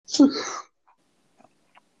Okay,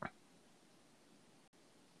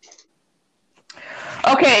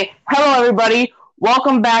 hello everybody.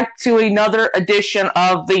 Welcome back to another edition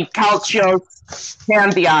of the Calcio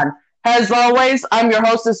Pantheon. As always, I'm your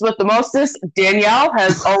hostess with the mostest, Danielle.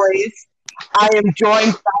 As always, I am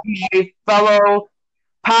joined by my fellow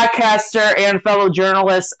podcaster and fellow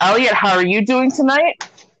journalist, Elliot. How are you doing tonight?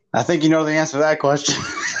 I think you know the answer to that question.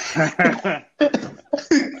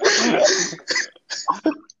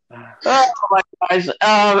 Oh my gosh.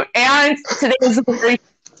 And today is a very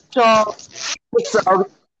special episode.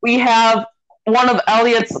 We have one of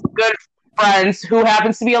Elliot's good friends who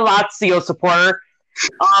happens to be a Lazio supporter.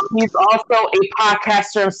 He's also a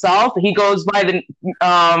podcaster himself. He goes by the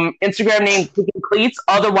Instagram name Kicking Cleats,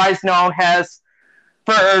 otherwise known as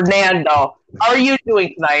Fernando. How are you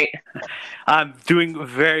doing tonight? I'm doing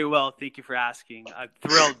very well. Thank you for asking. I'm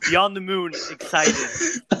thrilled. Beyond the moon, excited.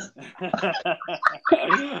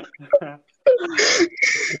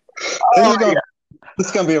 This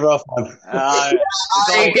is going to be a rough one. I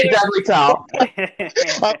can definitely tell.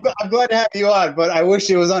 I'm glad to have you on, but I wish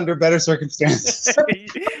it was under better circumstances.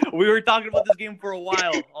 We were talking about this game for a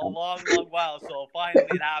long while, so finally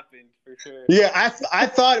it happened for sure. Yeah, I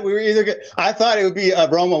thought we were I thought it would be a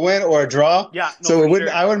Roma win or a draw. Yeah, so it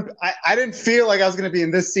wouldn't. Sure. I didn't feel like I was going to be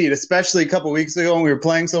in this seat, especially a couple weeks ago when we were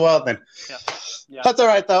playing so well. Then, yeah. That's all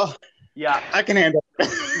right though. Yeah, I can handle it.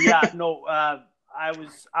 Yeah, no.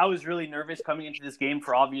 I was really nervous coming into this game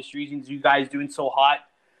for obvious reasons. You guys doing so hot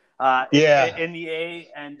in the A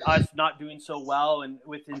and us not doing so well, and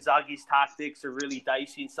with Inzaghi's tactics are really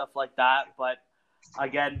dicey and stuff like that. But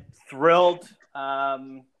again, thrilled.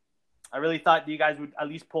 I really thought you guys would at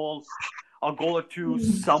least pull a goal or two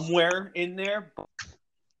somewhere in there.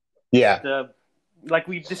 Yeah. Like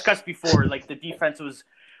we discussed before, like the defense was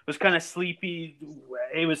kind of sleepy.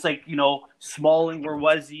 It was like, Smalling, where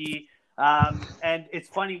was he? And it's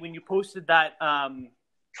funny when you posted that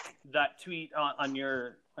tweet on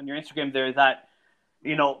your Instagram there that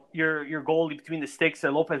your goalie between the sticks,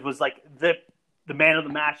 Lopez, was like the man of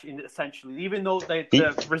the match essentially. Even though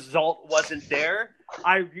the result wasn't there,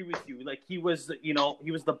 I agree with you. Like he was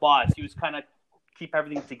the boss. He was kind of keep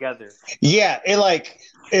everything together. Yeah,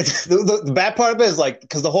 it's the bad part of it is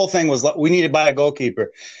because the whole thing was we need to buy a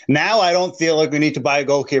goalkeeper. Now I don't feel like we need to buy a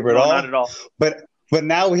goalkeeper at all. Not at all. But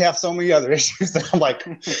now we have so many other issues that I'm like,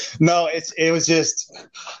 no, it was just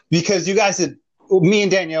because you guys me and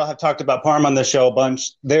Danielle have talked about Parma on the show a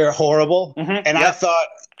bunch. They're horrible. Mm-hmm. And I thought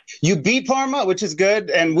you beat Parma, which is good.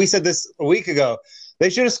 And we said this a week ago. They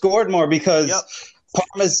should have scored more because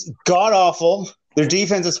Parma's god-awful. Their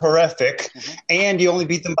defense is horrific. Mm-hmm. And you only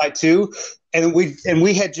beat them by 2. And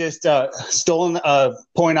we had just stolen a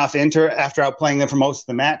point off Inter after outplaying them for most of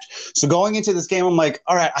the match. So going into this game, I'm like,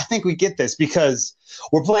 all right, I think we get this because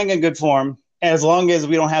we're playing in good form. And as long as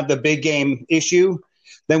we don't have the big game issue,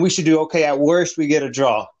 then we should do okay. At worst, we get a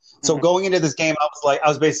draw. So going into this game, I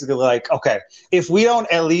was basically like, okay, if we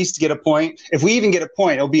don't at least get a point, if we even get a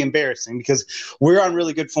point, it'll be embarrassing because we're on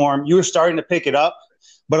really good form. You were starting to pick it up.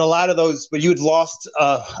 But a lot of those, but you had lost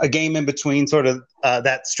a game in between sort of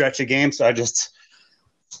that stretch of games. So I don't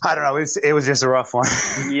know. It was just a rough one.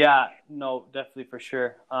 Yeah, no, definitely for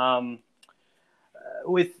sure.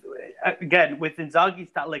 With Inzaghi's,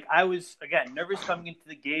 I was, again, nervous coming into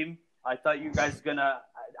the game. I thought you guys were going to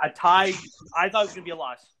 – a tie – I thought it was going to be a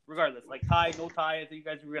loss regardless. Tie, no tie, I think you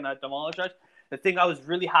guys were going to demolish us. The thing I was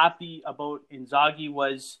really happy about Inzaghi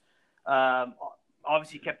was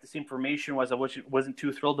obviously he kept the same formation, I wasn't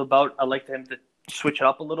too thrilled about. I liked him to switch it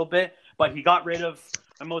up a little bit. But he got rid of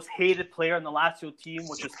the most hated player on the Lazio team,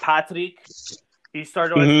 which was Patrick. He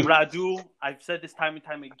started with Radu. I've said this time and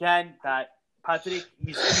time again that Patrick,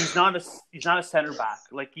 he's not a center back.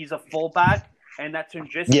 He's a fullback, and that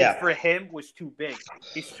transition for him was too big.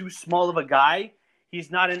 He's too small of a guy.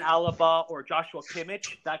 He's not an Alaba or Joshua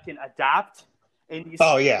Kimmich that can adapt. And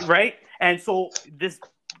right? And so this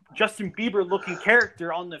Justin Bieber-looking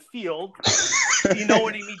character on the field, you know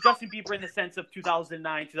what I mean? Justin Bieber in the sense of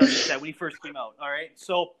 2009, 2010, when he first came out, all right?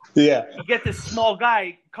 So you get this small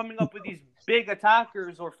guy coming up with these big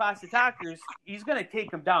attackers or fast attackers, he's going to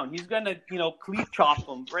take him down. He's going to, cleat chop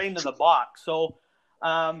them right into the box. So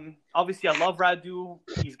obviously I love Radu.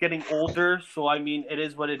 He's getting older, so I mean, it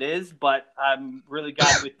is what it is, but I'm really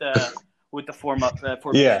glad with the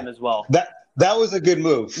formation as well. That was a good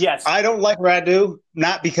move. Yes. I don't like Radu,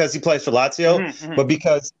 not because he plays for Lazio, but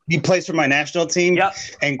because he plays for my national team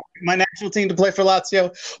and my national team to play for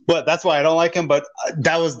Lazio. But that's why I don't like him. But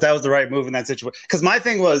that was the right move in that situation. Because my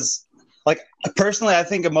thing was, personally, I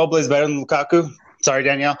think Immobile is better than Lukaku. Sorry,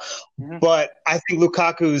 Danielle. But I think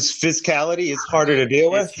Lukaku's physicality is harder to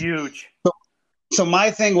deal with. It's huge. So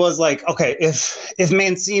my thing was like, okay, if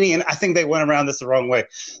Mancini, and I think they went around this the wrong way.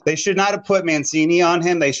 They should not have put Mancini on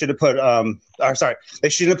him. They should have put they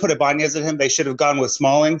shouldn't have put Ibanez at him. They should have gone with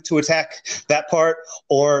Smalling to attack that part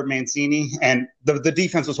or Mancini. And the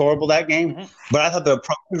defense was horrible that game. But I thought the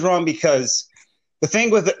approach was wrong because the thing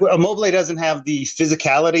with Immobile doesn't have the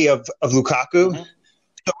physicality of Lukaku.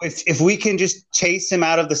 So if we can just chase him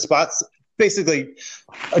out of the spots, basically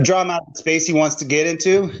draw him out of the space he wants to get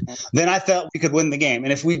into, then I felt we could win the game.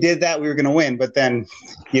 And if we did that, we were going to win. But then,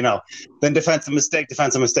 defensive mistake.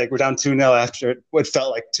 We're down 2-0 after what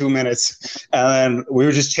felt like 2 minutes. And then we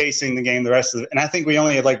were just chasing the game the rest of it. And I think we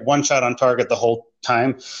only had like one shot on target the whole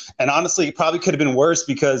time. And honestly, it probably could have been worse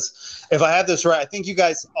because if I had this right, I think you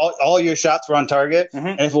guys, all your shots were on target.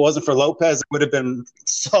 And if it wasn't for Lopez, it would have been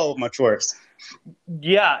so much worse.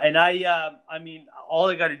 Yeah, and I mean, all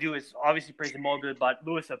I got to do is obviously praise Immobile, but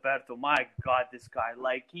Luis Alberto, my God, this guy,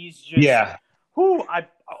 like, he's just,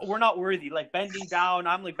 we're not worthy. Like, bending down,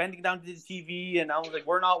 I'm like bending down to the TV, and I was like,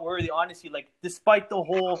 we're not worthy, honestly. Like, despite the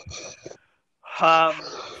whole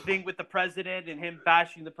thing with the president and him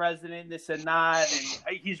bashing the president, this and that,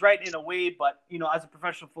 and he's right in a way, but, as a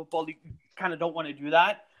professional footballer, you kind of don't want to do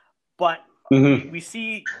that. But we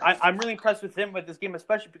see, I'm really impressed with him with this game,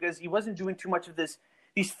 especially because he wasn't doing too much of these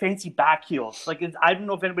fancy back heels. Like, I don't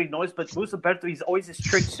know if anybody knows, but Luis Alberto, he's always this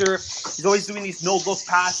trickster. He's always doing these no-look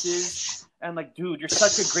passes. And, like, dude, you're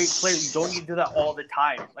such a great player. You don't need to do that all the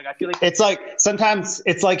time. Like, I feel like it's like sometimes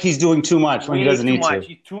it's like he's doing too much when he doesn't need to.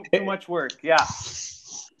 He's too much work. Yeah.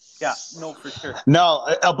 Yeah, no, for sure. No,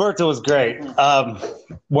 Alberto was great.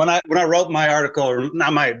 When I wrote my article, or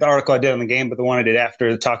not the article I did on the game, but the one I did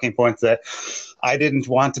after, the talking points that I didn't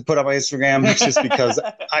want to put on my Instagram just because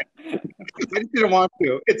I didn't want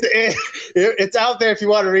to. It's out there if you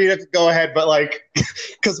want to read it, go ahead. But like,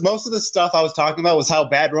 because most of the stuff I was talking about was how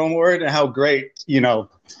bad Roma were and how great,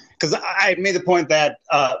 because I made the point that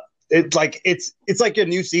it's like a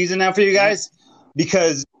new season now for you guys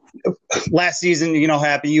because last season,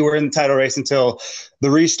 happy you were in the title race until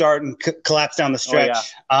the restart and collapse down the stretch.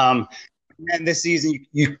 And this season,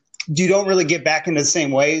 you don't really get back into the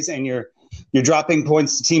same ways, and you're dropping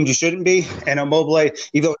points to teams you shouldn't be. And Immobile,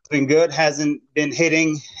 even though it's been good, hasn't been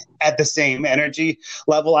hitting at the same energy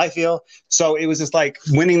level, I feel. So it was just like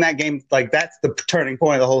winning that game, like that's the turning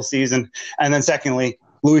point of the whole season. And then secondly,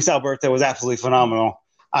 Luis Alberto was absolutely phenomenal.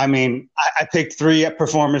 I mean, I picked 3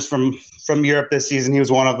 performers from Europe this season. He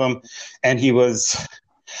was one of them, and he was.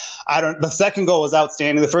 The second goal was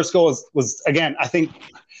outstanding. The first goal was again. I think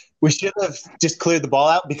we should have just cleared the ball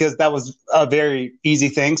out because that was a very easy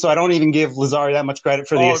thing. So I don't even give Lazari that much credit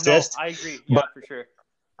for the assist. No, I agree. Yeah, for sure.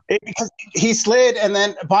 Because he slid, and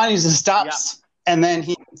then Bonnie's just stops, and then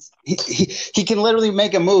he can literally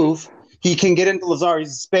make a move. He can get into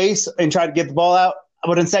Lazari's space and try to get the ball out.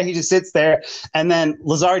 But instead, he just sits there, and then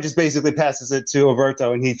Lazari just basically passes it to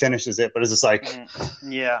Alberto, and he finishes it. But it's just like,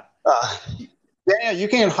 yeah, you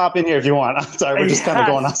can hop in here if you want. I'm sorry, we're just kind of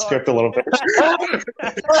going off script a little bit.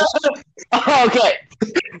 Okay,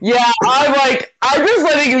 yeah, I'm just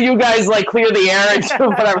letting you guys like clear the air and do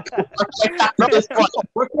whatever.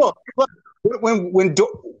 We're cool.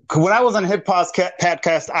 When I was on Hip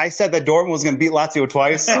Podcast, I said that Dortmund was going to beat Lazio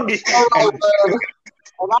twice.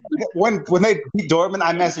 When they beat Dortmund,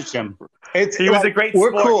 I messaged him. He was a great we're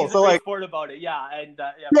sport. cool. He's so a great like, sport about it. Yeah, and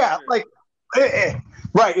sure.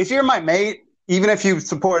 Right. If you're my mate, even if you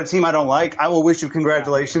support a team I don't like, I will wish you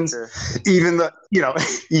congratulations. Sure. Even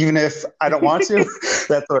if I don't want to,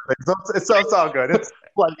 that sort of thing. So it's all good. It's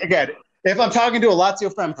like, again, if I'm talking to a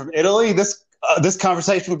Lazio friend from Italy, this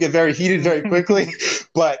conversation will get very heated very quickly.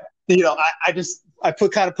 But I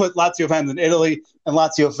put Lazio fans in Italy and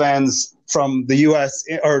Lazio fans from the U.S.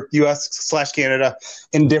 or U.S./Canada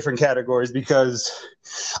in different categories because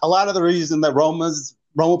a lot of the reason that Roma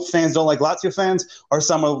fans don't like Lazio fans are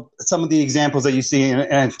some of the examples that you see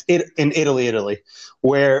in Italy,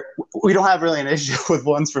 where we don't have really an issue with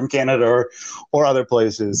ones from Canada or other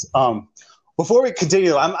places. Before we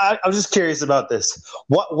continue, I was just curious about this.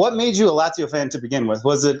 What made you a Lazio fan to begin with?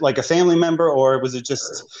 Was it like a family member, or was it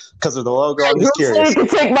just because of the logo? I'm just curious. You can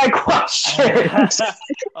take my question.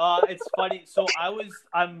 It's funny. So I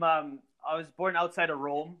was born outside of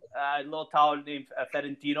Rome, a little town named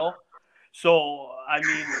Ferentino. So I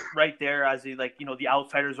mean, right there, as the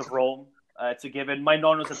outsiders of Rome, it's a given. My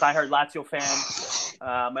nonno's a diehard Lazio fan.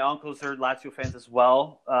 My uncles are Lazio fans as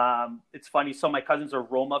well. It's funny. Some of my cousins are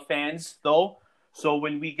Roma fans, though. So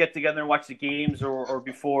when we get together and watch the games, or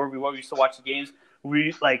before we used to watch the games,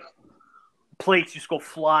 we plates just go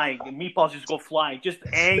flying and meatballs just go flying. Just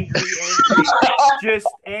angry, just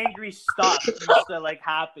angry stuff used to like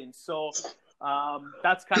happen. So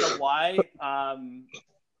that's kind of why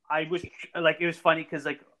I was like, it was funny because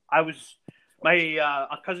like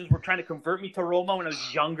my cousins were trying to convert me to Roma when I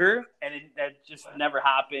was younger, and it just never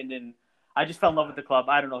happened. And I just fell in love with the club.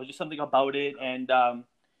 I don't know, just something about it, and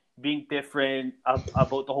being different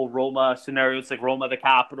about the whole Roma scenario. It's like Roma, the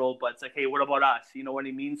capital, but it's like, hey, what about us? You know what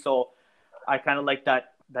I mean? So I kind of like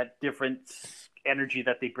that different energy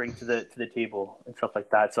that they bring to the table and stuff like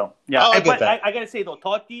that. So yeah, I gotta say though,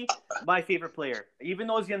 Totti, my favorite player. Even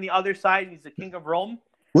though he's on the other side, he's the king of Rome.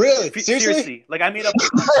 Really? Seriously? Like I made up.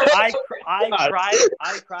 I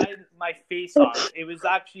cried my face off. It was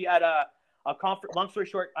actually at a long story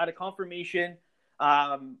short, at a confirmation.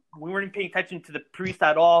 We weren't paying attention to the priest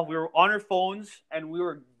at all. We were on our phones and we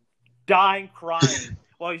were dying crying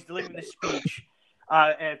while he's delivering the speech.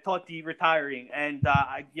 And Totti retiring, and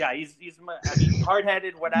he's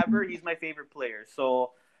hard-headed, whatever. He's my favorite player.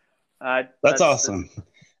 So that's awesome.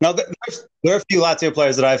 Now there are a few Lazio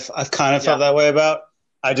players that I've kind of felt that way about.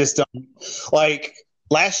 I just don't like.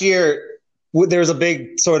 Last year, there was a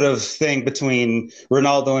big sort of thing between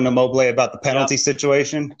Ronaldo and Immobile about the penalty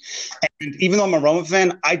situation. And even though I'm a Roma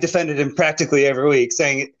fan, I defended him practically every week,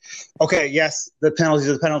 saying, okay, yes, the penalties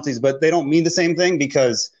are the penalties, but they don't mean the same thing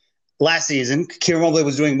because last season, Kieran Immobile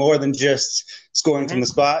was doing more than just scoring from the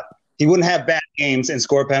spot. He wouldn't have bad games and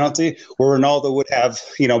score a penalty, where Ronaldo would have,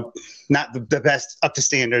 not the best up to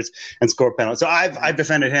standards and score penalties. So I've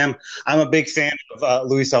defended him. I'm a big fan of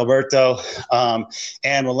Luis Alberto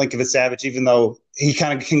and Milinkovic-Savic, even though he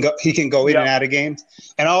kind of can go in and out of games.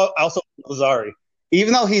 And also Lazzari,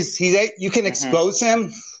 even though you can expose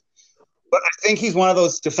him, but I think he's one of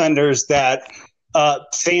those defenders that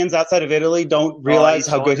fans outside of Italy don't realize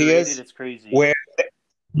how good he is. It's crazy. Where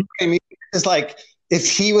it's like, if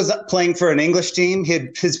he was playing for an English team,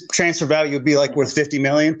 his transfer value would be like worth 50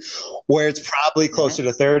 million, where it's probably closer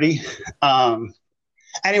to 30.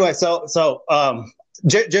 Anyway, so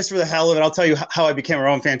just for the hell of it, I'll tell you how I became a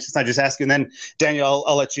Roma fan. Since I just asked you, and then Daniel,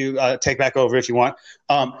 I'll let you take back over if you want.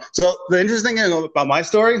 So the interesting thing about my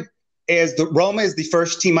story is that Roma is the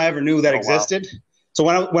first team I ever knew that existed. Wow. So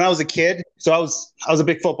when I was a kid, so I was a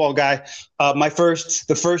big football guy.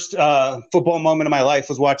 The first football moment of my life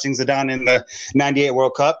was watching Zidane in the '98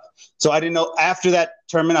 World Cup. So I didn't know after that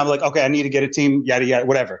tournament, I was like, okay, I need to get a team, yada yada,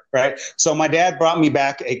 whatever, right? So my dad brought me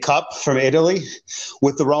back a cup from Italy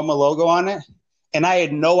with the Roma logo on it, and I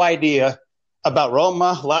had no idea about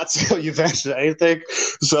Roma, Lazio, Juventus, anything.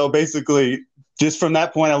 So basically, just from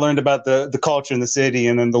that point, I learned about the culture in the city,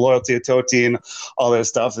 and then the loyalty of Totti and all that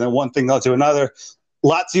stuff. And then one thing led to another.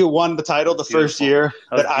 Lazio won the title the first year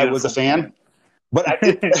that I was a fan. But I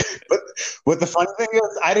did, but the funny thing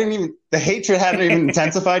is, the hatred hadn't even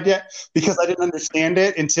intensified yet because I didn't understand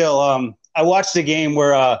it until I watched a game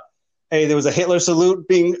where there was a Hitler salute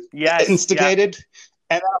being instigated.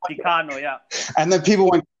 Yeah. And and then people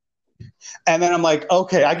went, and then I'm like,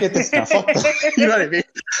 okay, I get this now. You know what I mean?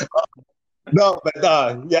 No, but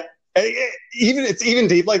it's even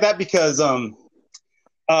deep like that because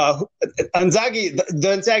Inzaghi, the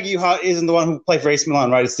Inzaghi you isn't the one who played for AC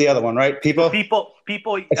Milan, right? It's the other one, right? People.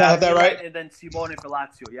 If I have that right, and then Simone for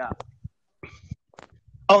Lazio, yeah.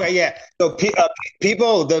 Okay, yeah. So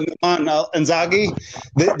people, the Inzaghi,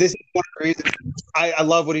 this is one of the reasons I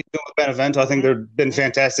love what he's doing with Benevento. I think they've been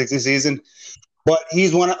fantastic this season. But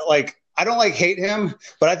he's I don't hate him,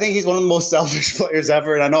 but I think he's one of the most selfish players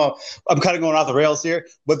ever. And I know I'm kind of going off the rails here,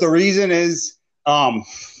 but the reason is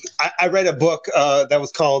I read a book that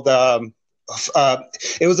was called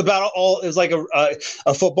it was like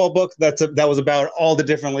a football book that was about all the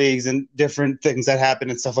different leagues and different things that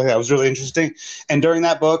happened and stuff like that. It was really interesting. And during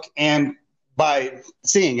that book and by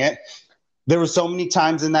seeing it, there were so many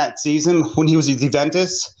times in that season when he was at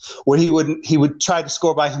Juventus where he would try to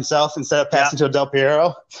score by himself instead of passing to Del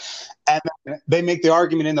Piero. And they make the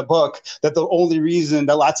argument in the book that the only reason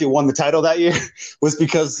that Lazio won the title that year was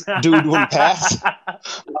because dude wouldn't pass.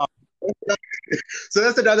 So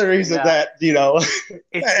that's another reason that,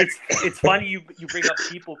 It's funny you bring up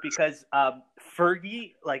people because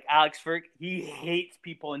Fergie, like Alex Ferg, he hates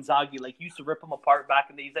people in Inzaghi. Like, he used to rip him apart back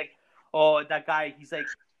in the day. He's like, oh, that guy, he's like,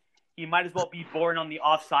 he might as well be born on the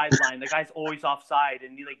offside line. The guy's always offside.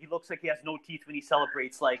 And he looks like he has no teeth when he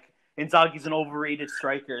celebrates. Like, Inzaghi's an overrated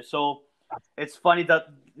striker. So it's funny that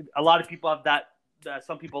a lot of people have that.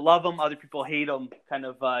 Some people love him, other people hate him kind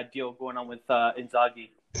of deal going on with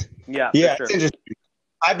Inzaghi. Yeah, for sure. It's interesting.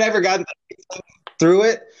 I've never gotten through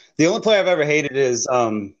it. The only player I've ever hated is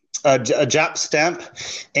Jap Stamp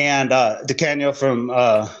and Di Canio from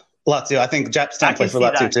Lazio. I think Jack Stam I can plays for see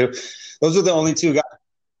Lazio that. too. Those are the only two guys.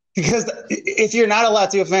 Because if you're not a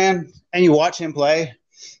Lazio fan and you watch him play,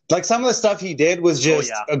 like some of the stuff he did was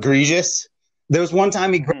just egregious. There was one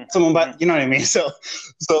time he grabbed someone, but you know what I mean. So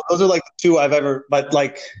those are like the two I've ever. But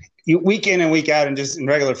like week in and week out, and just in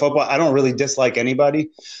regular football, I don't really dislike anybody.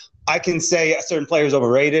 I can say a certain player is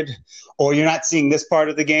overrated, or you're not seeing this part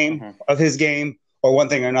of the game of his game, or one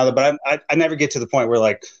thing or another. But I never get to the point where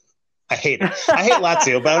like I hate it. I hate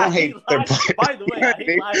Lazio, but I don't hate their players. By the way, I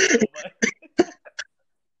hate Lazio.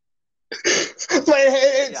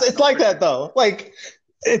 It's like that though. Like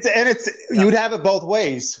you would have it both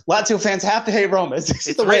ways. Lazio fans have to hate Roma. It's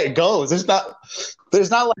just the way it goes. There's not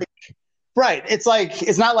like right. It's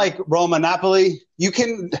not like Roma, Napoli. You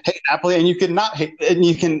can hate Napoli and you can not hate, and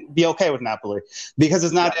you can be okay with Napoli because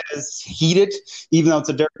it's not as heated, even though it's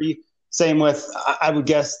a derby. Same with I would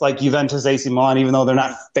guess like Juventus, AC Milan, even though they're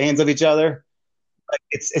not fans of each other. Like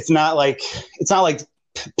it's not like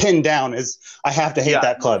pinned down as I have to hate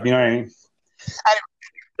that club. You know what I mean?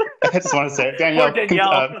 I just want to say it. Danielle,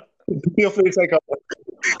 feel free to take over.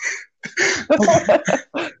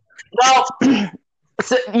 Well,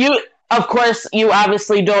 so of course, you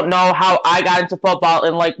obviously don't know how I got into football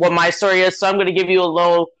and like what my story is. So I'm going to give you a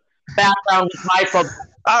little background with my football.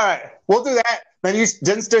 All right, we'll do that. Then you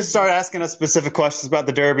just start asking us specific questions about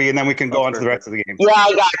the derby, and then we can go on to the rest of the game. Yeah,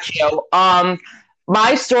 I got you.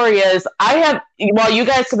 My story is you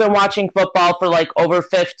guys have been watching football for like over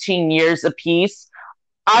 15 years apiece.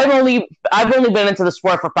 I've only been into the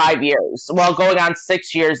sport for 5 years, going on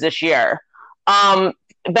 6 years this year.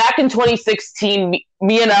 Back in 2016,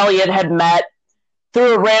 me and Elliot had met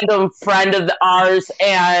through a random friend of ours,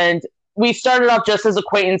 and we started off just as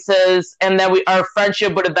acquaintances, and then our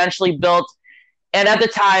friendship would eventually build. And at the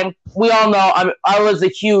time, we all know I was a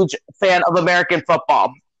huge fan of American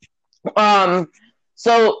football.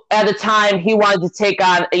 So at the time, he wanted to take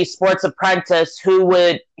on a sports apprentice he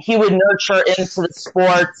would nurture into the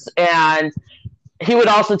sports, and he would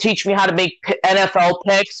also teach me how to make NFL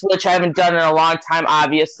picks, which I haven't done in a long time,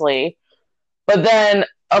 obviously. But then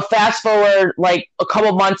fast forward like a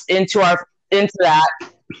couple months into that,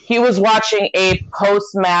 he was watching a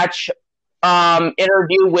post-match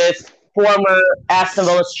interview with former Aston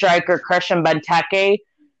Villa striker Christian Benteke.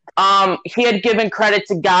 He had given credit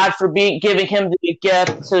to God for giving him the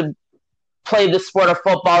gift to play the sport of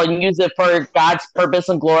football and use it for God's purpose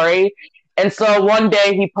and glory. And so one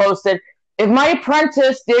day he posted, if my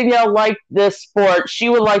apprentice Danielle liked this sport, she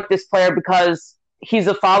would like this player because he's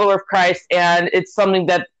a follower of Christ and it's something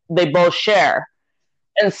that they both share.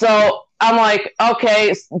 And so I'm like,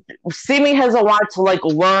 okay, seeming has a lot to like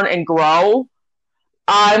learn and grow.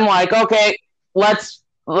 I'm like, okay, let's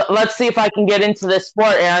see if I can get into this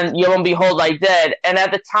sport, and lo and behold, I did. And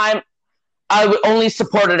at the time, I only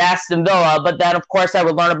supported Aston Villa, but then, of course, I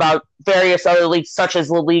would learn about various other leagues, such as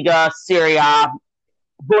La Liga, Serie A,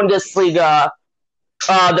 Bundesliga,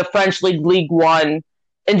 the French League, Ligue 1,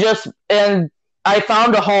 and I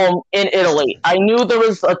found a home in Italy. I knew there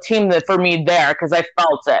was a team for me there because I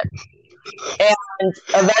felt it. And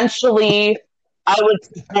eventually, I would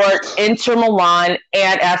support Inter Milan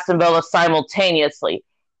and Aston Villa simultaneously.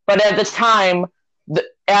 But at the time,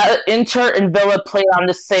 Inter and Villa played on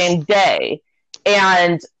the same day,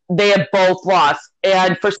 and they had both lost.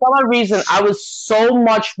 And for some odd reason, I was so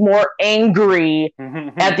much more angry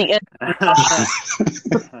at the end.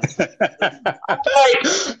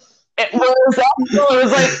 It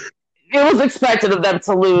was expected of them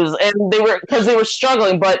to lose, and because they were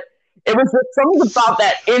struggling. But it was something about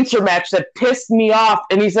that Inter match that pissed me off.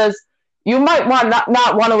 And he says, you might not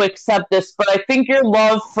want to accept this, but I think your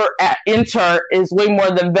love for Inter is way more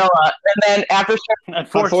than Villa. And then after...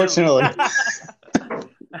 Unfortunately.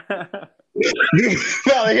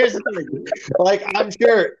 No, here's the thing. Like, I'm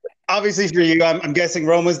sure, obviously for you, I'm guessing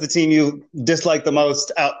Roma's the team you dislike the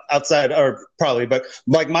most outside, or probably, but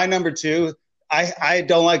like my number two, I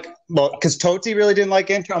don't like, because Totti really didn't like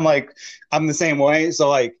Inter. I'm the same way. So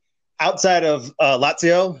like, outside of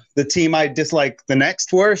Lazio, the team I dislike the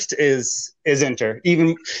next worst is Inter,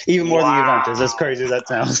 even more than Juventus. As crazy as that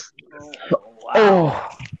sounds. Oh,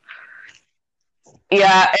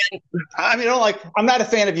 yeah. I mean, I'm not a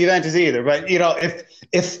fan of Juventus either. But you know,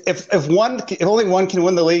 if only one can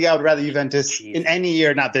win the league, I would rather Juventus in any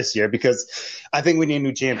year, not this year, because I think we need a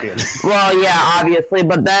new champion. Well, yeah, obviously,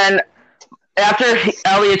 but then. After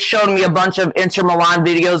Elliot showed me a bunch of Inter Milan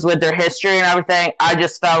videos with their history and everything, I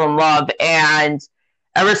just fell in love. And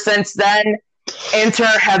ever since then, Inter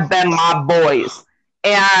have been my boys.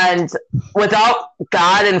 And without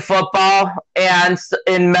God in football and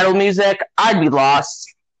in metal music, I'd be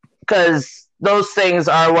lost. Because those things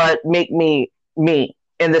are what make me me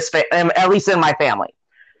in this, at least in my family.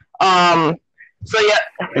 So yeah,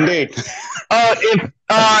 indeed. If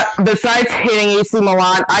besides hating AC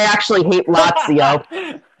Milan, I actually hate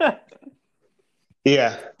Lazio.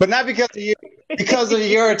 Yeah, but not because of you, because of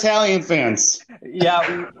your Italian fans.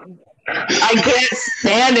 Yeah, I can't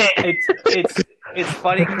stand it. It's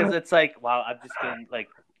funny because it's like, wow, I'm just getting like,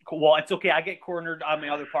 well, it's okay. I get cornered on my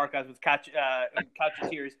other podcast with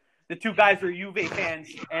Coucheteers. The two guys are Juve fans,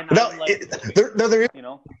 and No, I'm like, they're, you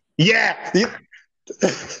know, yeah.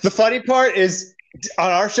 The funny part is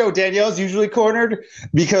on our show, Danielle's usually cornered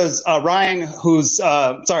because Ryan, who's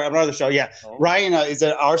sorry, on another show, yeah, Ryan is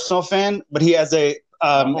an Arsenal fan, but he has a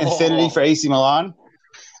affinity for AC Milan,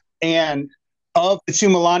 and of the two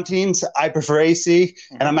Milan teams, I prefer AC,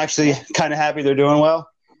 and I'm actually kind of happy they're doing well.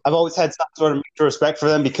 I've always had some sort of mutual respect for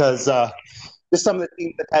them because just some of the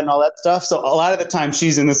teams that had and all that stuff. So a lot of the time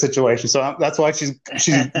she's in this situation. So that's why she's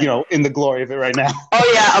in the glory of it right now.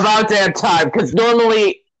 Oh yeah, about damn time. Because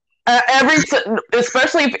normally,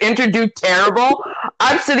 especially if Inter do terrible,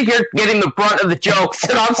 I'm sitting here getting the brunt of the jokes,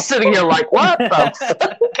 and I'm sitting here like, what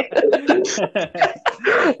the?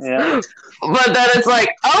 Yeah. But then it's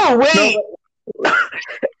like, oh wait.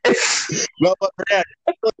 No, but I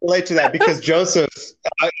can relate to that because Joseph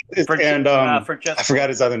and I forgot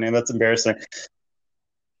his other name. That's embarrassing.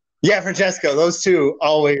 Yeah, Francesco. Those two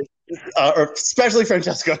always, or especially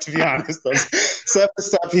Francesco, to be honest. Some of the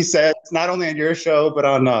stuff he said, not only on your show but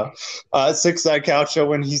on Six Side Couch show.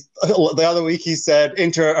 When the other week he said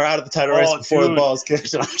Inter are out of the title race before the ball is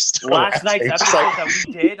kicked. Last night's episode that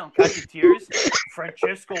we did on Catch of Tears,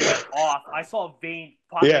 Francesco went off. I saw a vein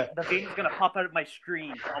pop. Yeah. The vein was gonna pop out of my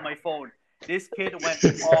screen on my phone. This kid went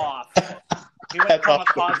off. He went from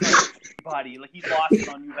across everybody. Like, he lost it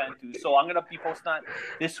on Juventus. So I'm going to be posting that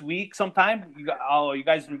this week sometime. You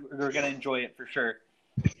guys are going to enjoy it for sure.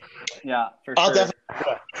 Yeah, for sure. I'll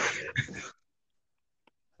definitely.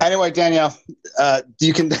 Anyway, Danielle,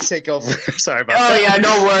 you can take over. Sorry about that. Oh, yeah,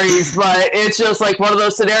 no worries. But it's just like one of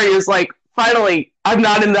those scenarios, like, finally, I'm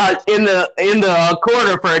not in the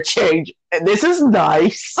corner for a change. This is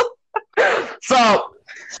nice. So,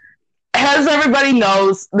 as everybody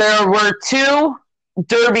knows, there were two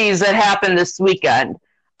derbies that happened this weekend.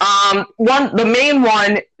 The main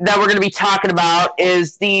one that we're going to be talking about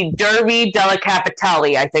is the Derby della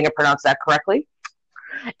Capitale. I think I pronounced that correctly.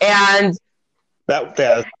 And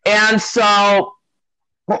so,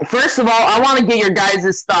 first of all, I want to get your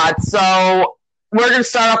guys' thoughts. So, we're going to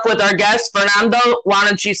start off with our guest, Fernando. Why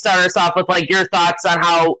don't you start us off with your thoughts on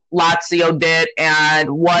how Lazio did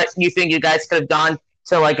and what you think you guys could have done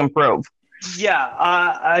to improve? Yeah,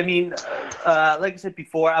 I mean, like I said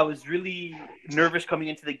before, I was really nervous coming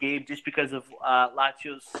into the game just because of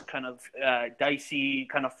Lazio's kind of dicey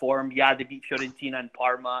kind of form. Yeah, they beat Fiorentina and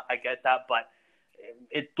Parma. I get that, but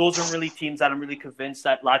those aren't really teams that I'm really convinced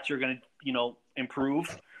that Lazio are going to,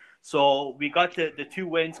 improve. So we got the two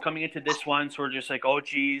wins coming into this one. So we're just like, oh,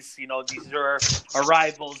 geez, these are our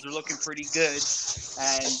rivals. They're looking pretty good.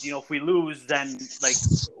 And, if we lose, then,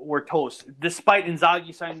 we're toast. Despite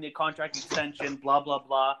Inzaghi signing the contract extension, blah, blah,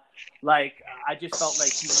 blah. I just felt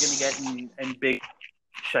like he was going to get in big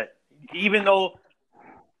shit. Even though...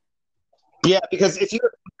 Yeah, because if you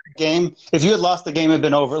had lost the game, it had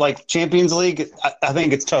been over. Champions League, I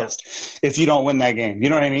think it's toast if you don't win that game. You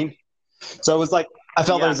know what I mean? So it was I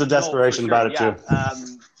felt there was a desperation about it too.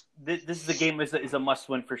 This is a game is a must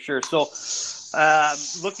win for sure. So,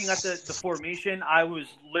 looking at the formation, I was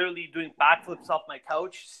literally doing backflips off my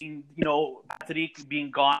couch, seeing Patrick being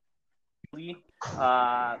gone.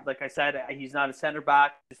 Like I said, he's not a center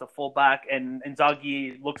back; he's a full back, and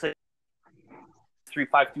Inzaghi looks like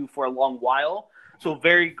 3-5-2 for a long while. So,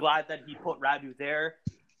 very glad that he put Radu there.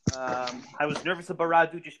 I was nervous about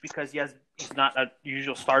Radu just because he's not a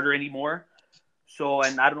usual starter anymore. So,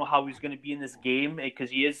 and I don't know how he's going to be in this game because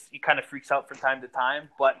he kind of freaks out from time to time,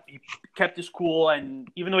 but he kept his cool. And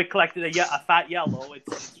even though he collected a fat yellow,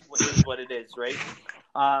 it's what it is, right?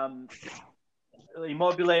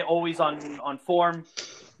 Immobile always on form,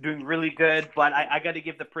 doing really good, but I got to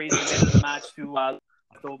give the praise at the end of the match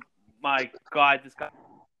to, my God, this guy,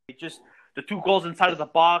 just the two goals inside of the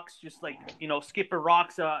box, just skipper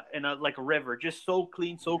rocks in a river, just so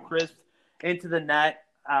clean, so crisp into the net.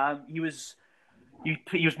 He was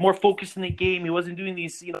more focused in the game. He wasn't doing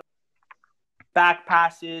these back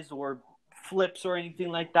passes or flips or anything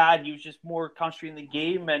like that. He was just more concentrating the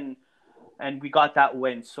game, and we got that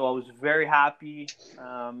win. So I was very happy.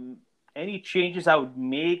 Any changes I would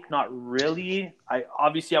make? Not really. I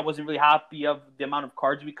wasn't really happy of the amount of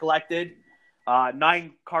cards we collected.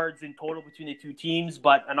 9 cards in total between the two teams,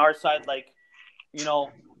 but on our side,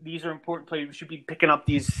 these are important players. We should be picking up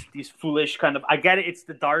these foolish kind of. I get it. It's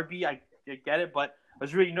the derby. I get it, but I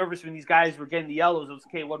was really nervous when these guys were getting the yellows. It was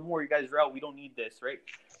okay. One more, you guys are out. We don't need this, right?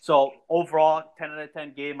 So overall, 10 out of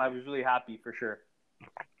 10 game. I was really happy for sure.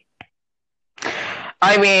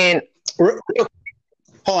 I mean,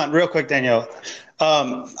 hold on, real quick, Danielle.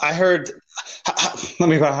 I heard. How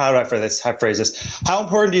do I phrase this? How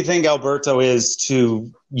important do you think Alberto is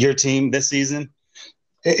to your team this season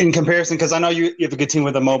in comparison? Because I know you have a good team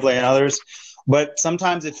with Immobile and others, but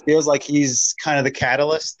sometimes it feels like he's kind of the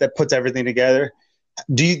catalyst that puts everything together.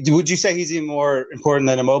 Would you say he's even more important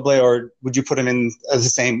than Immobile, or would you put him in the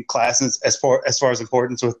same class as far as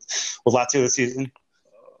importance with Lazio this season?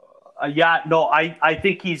 I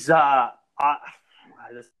think he's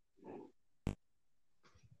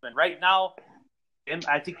right now.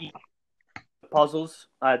 I think he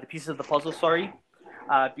the pieces of the puzzle. Sorry,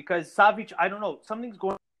 because Savic, I don't know, something's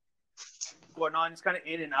going on. It's kind of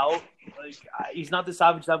in and out. Like he's not the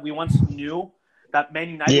Savic that we once knew. That Man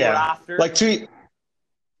United were after. Like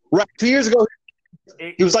 2 years ago,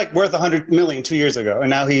 he was like worth $100 million 2 years ago, and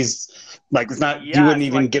now he's like it's not. You wouldn't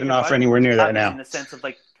even get an offer anywhere near that now. In the sense of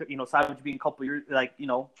like Savic being a couple years,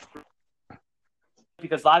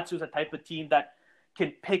 because Lazio is a type of team that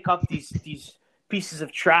can pick up these pieces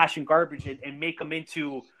of trash and garbage and make them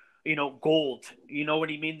into gold. You know what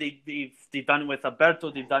I mean? They've done it with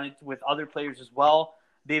Alberto. They've done it with other players as well.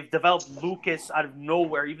 They've developed Lucas out of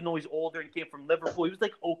nowhere, even though he's older and came from Liverpool. He was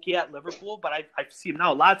like okay at Liverpool, but I see him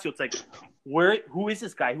now. Lazio, it's like, who is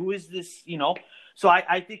this guy? Who is this? So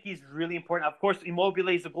I think he's really important. Of course, Immobile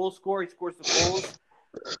is a goal scorer. He scores the goals.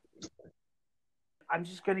 I'm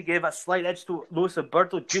just gonna give a slight edge to Luis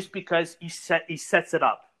Alberto just because he sets it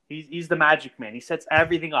up. He's the magic man. He sets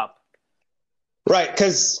everything up. Right,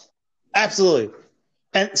 because absolutely.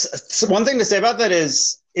 And one thing to say about that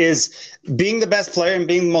is being the best player and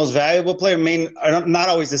being the most valuable player are not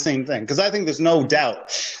always the same thing. Because I think there's no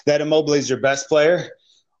doubt that Immobile is your best player.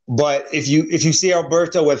 But if you see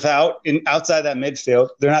Alberto outside that midfield,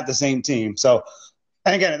 they're not the same team. So,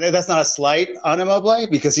 and again, that's not a slight on Immobile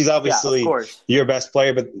because he's obviously your best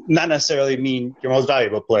player, but not necessarily mean your most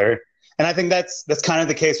valuable player. And I think that's kind of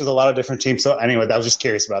the case with a lot of different teams. So anyway, I was just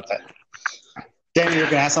curious about that. Danny, you're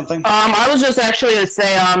going to ask something? I was just actually going to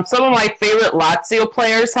say some of my favorite Lazio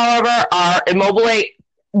players, however, are Immobile,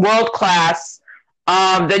 world class.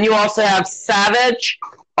 Then you also have Savic.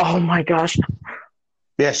 Oh my gosh.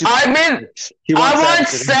 Yeah, I want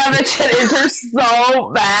Savic and Inter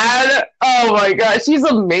so bad. Oh my gosh, she's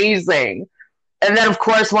amazing. And then, of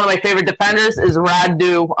course, one of my favorite defenders is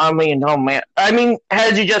Radu. I mean,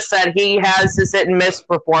 as you just said, he has his hit and miss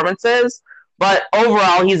performances, but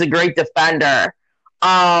overall, he's a great defender.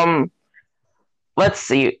 Let's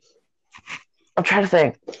see. I'm trying to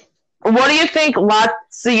think. What do you think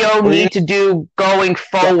Lazio need to do going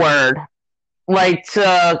forward, like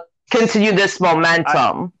to continue this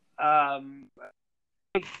momentum?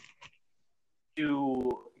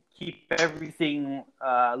 To keep everything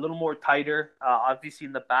a little more tighter, obviously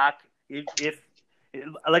in the back. If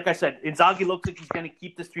like I said, Inzaghi looks like he's going to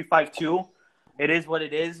keep this 3-5-2. It is what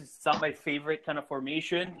it is. It's not my favorite kind of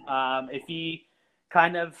formation. If he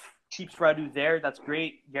kind of keeps Radu there, that's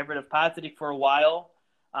great. Get rid of Patrick for a while.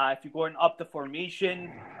 If you're going up the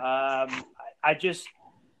formation,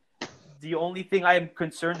 the only thing I am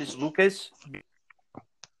concerned is Lucas.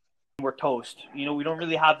 We're toast. We don't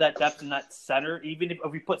really have that depth in that center. Even if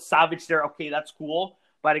we put Savic there, okay, that's cool.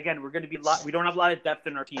 But again, we don't have a lot of depth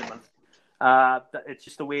in our team. It's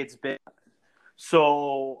just the way it's been.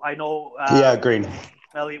 So I know. Agreed.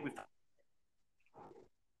 Elliot, we've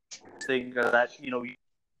saying that we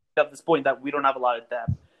have this point that we don't have a lot of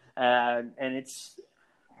depth, and it's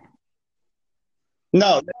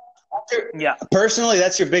no. Personally,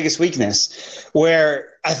 that's your biggest weakness.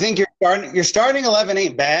 Where I think your starting 11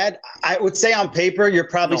 ain't bad. I would say on paper you're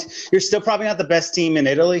still probably not the best team in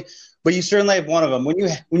Italy, but you certainly have one of them.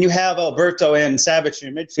 When you have Alberto and Savic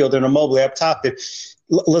in your midfield and Immobile up top,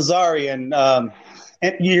 Lazzari and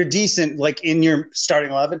you're decent like in your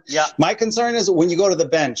starting 11. Yeah. My concern is when you go to the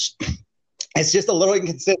bench. It's just a little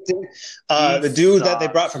inconsistent. The dude that they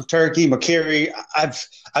brought from Turkey, Makiri,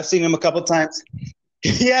 I've seen him a couple times.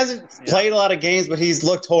 He hasn't played a lot of games, but he's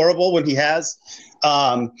looked horrible when he has.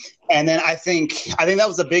 And then I think that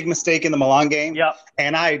was a big mistake in the Milan game. Yeah.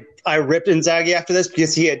 And I ripped Inzaghi after this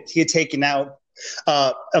because he had taken out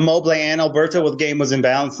Immobile and Alberto when the game was in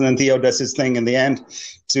balance, and then Theo does his thing in the end.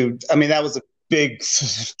 That was a big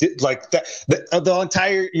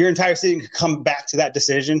your entire season could come back to that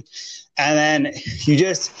decision. And then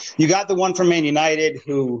you got the one from Man United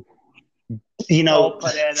who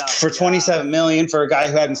for 27 million for a guy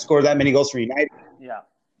who hadn't scored that many goals for United.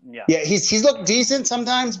 Yeah, he's looked decent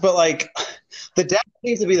sometimes, but like the depth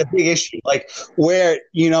seems to be the big issue. Like where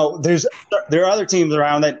there are other teams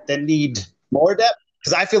around that need more depth.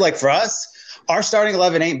 Because I feel like for us, our starting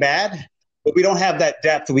 11 ain't bad, but we don't have that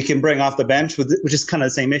depth we can bring off the bench, which is kind of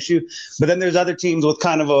the same issue. But then there's other teams with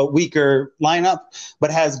kind of a weaker lineup, but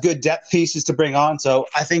has good depth pieces to bring on. So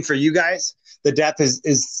I think for you guys, the depth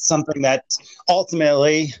is something that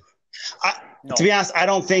ultimately, to be honest, I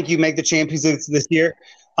don't think you make the Champions League this year.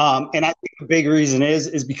 And I think the big reason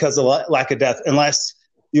is because of lack of depth, unless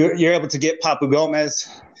you're able to get Papu Gomez,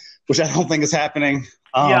 which I don't think is happening.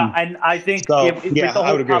 And I think I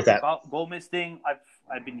would agree with that. Gomez thing,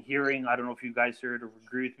 I've been hearing, I don't know if you guys heard or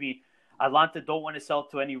agree with me, Atalanta don't want to sell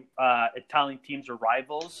to any Italian teams or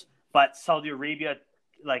rivals, but Saudi Arabia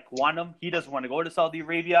want him. He doesn't want to go to Saudi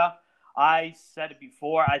Arabia. I said it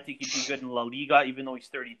before, I think he'd be good in La Liga, even though he's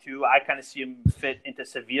 32. I kind of see him fit into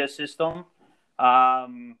Sevilla's system.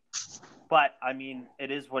 But I mean,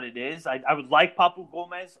 it is what it is. I would like Papu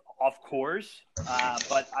Gomez, of course,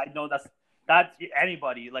 but I know that's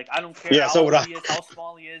anybody. Like, I don't care how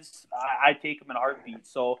small he is. I take him in a heartbeat.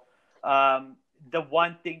 So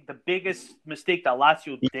the biggest mistake that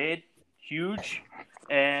Lazio did, huge,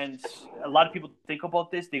 and a lot of people think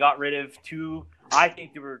about this. They got rid of two. I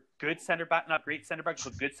think they were good center back, not great center backs,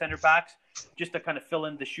 but good center backs, just to kind of fill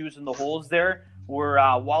in the shoes and the holes there. Were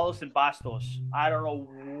Wallace and Bastos. I don't know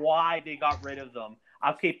why they got rid of them.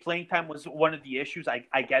 Okay, playing time was one of the issues.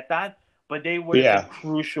 I get that, but they were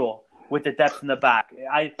crucial with the depth in the back.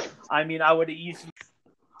 I mean, I would have easily.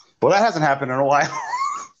 Well, that hasn't happened in a while.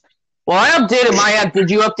 Well, I updated my app.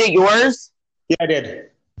 Did you update yours? Yeah, I did.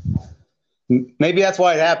 Maybe that's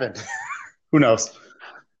why it happened. Who knows?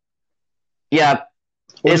 Yeah,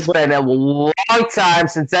 it's been a long time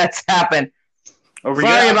since that's happened.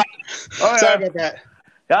 Sorry about that.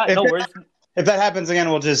 Yeah, no worries. If that happens again,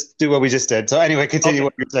 we'll just do what we just did. So anyway, continue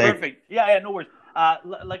what you're saying. Perfect. Yeah, no worries.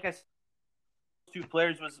 Like I said, two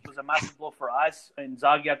players was a massive blow for us. And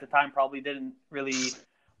Zaghi at the time probably didn't really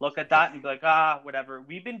look at that and be like, whatever.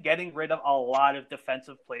 We've been getting rid of a lot of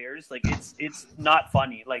defensive players. Like, it's not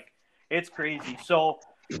funny. Like, it's crazy. So,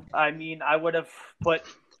 I mean, I would have put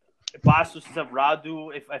Bastos instead of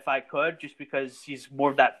Radu if I could, just because he's got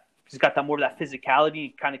more of that physicality.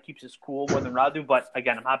 He kind of keeps his cool more than Radu. But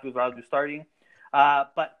again, I'm happy with Radu starting.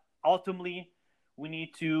 But ultimately, we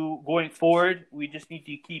need to, going forward, we just need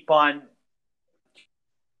to keep on,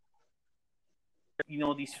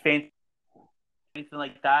 these fans, anything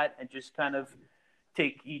like that, and just kind of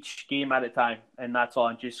take each game at a time. And that's all.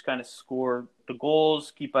 And just kind of score the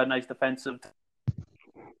goals, keep a nice defensive,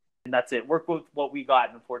 and that's it. Work with what we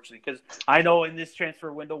got, unfortunately, because I know in this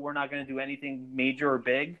transfer window we're not going to do anything major or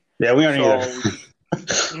big. Yeah, we aren't either.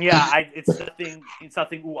 It's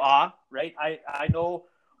nothing ooh-ah, right? I know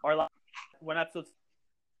our last one episode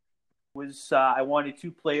was I wanted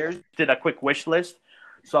two players. Did a quick wish list,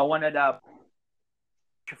 so I wanted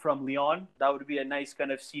from Lyon. That would be a nice kind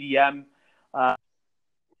of CDM. Kind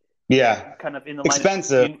of in the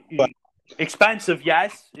expensive, expensive,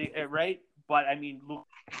 yes, right. But I mean, look,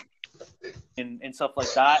 and stuff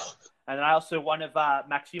like that. And then I also wanted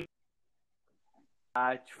Maxime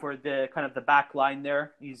for the kind of the back line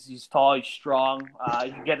there. He's tall, he's strong.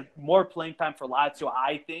 You get more playing time for Lazio,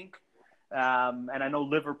 I think. And I know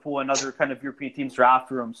Liverpool and other kind of European teams are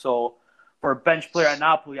after him. So for a bench player at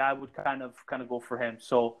Napoli, I would kind of go for him.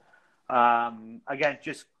 So again,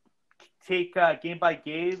 just take game by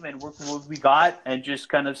game and work with what we got, and just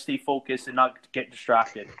kind of stay focused and not get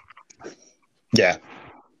distracted. Yeah.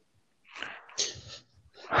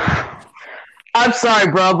 I'm sorry,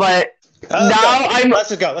 bro, but let's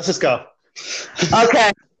just go.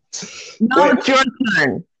 Okay. Now it's your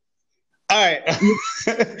turn. All right.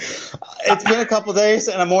 It's been a couple days,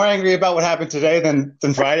 and I'm more angry about what happened today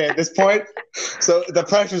than Friday at this point. So the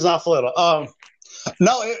pressure's off a little.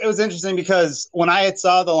 No, it was interesting because when I had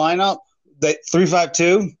saw the lineup, that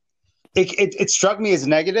 3-5-2, it struck me as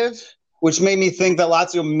negative, which made me think that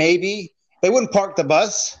Lazio maybe they wouldn't park the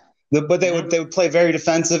bus, but they would play very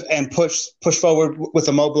defensive and push forward with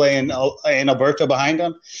Immobile and Alberto behind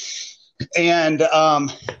them. And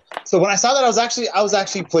so when I saw that, I was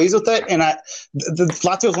actually pleased with it. And the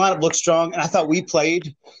Lazio's lineup looked strong, and I thought we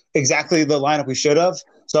played exactly the lineup we should have.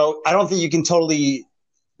 So I don't think you can totally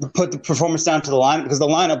put the performance down to the lineup, because the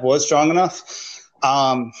lineup was strong enough.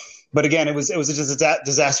 But again, it was just a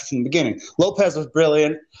disaster from the beginning. Lopez was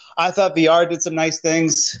brilliant. I thought VR did some nice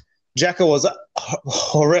things. Dzeko was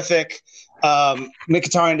horrific.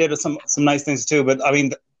 Mkhitaryan did some nice things too. But I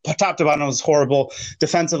mean, top to bottom was horrible.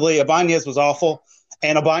 Defensively, Ibanez was awful,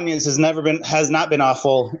 and Ibanez has not been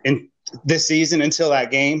awful in this season until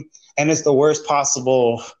that game, and it's the worst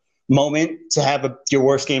possible moment to have your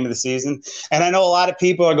worst game of the season. And I know a lot of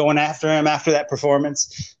people are going after him after that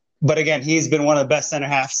performance, but again, he's been one of the best center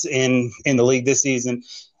halves in the league this season.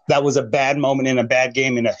 That was a bad moment in a bad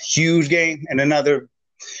game, in a huge game, and another,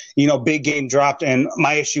 big game dropped. And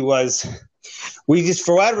my issue was, we just,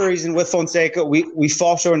 for whatever reason, with Fonseca, we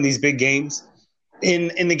fall short in these big games.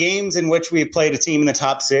 In the games in which we played a team in the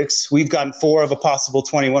top 6, we've gotten 4 of a possible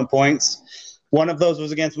 21 points. One of those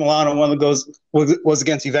was against Milan, and one of those was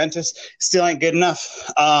against Juventus. Still ain't good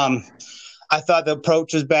enough. I thought the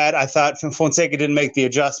approach was bad. I thought Fonseca didn't make the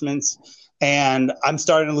adjustments. And I'm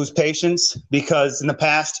starting to lose patience because in the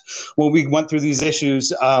past, when we went through these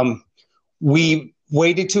issues, we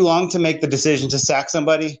waited too long to make the decision to sack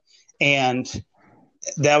somebody. And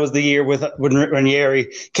that was the year when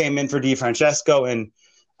Ranieri came in for Di Francesco. And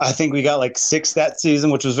I think we got like 6 that season,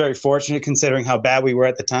 which was very fortunate considering how bad we were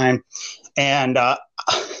at the time. And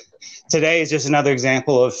today is just another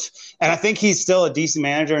example of – and I think he's still a decent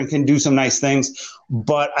manager and can do some nice things.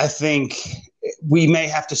 But I think we may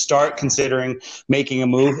have to start considering making a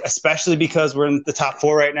move, especially because we're in the top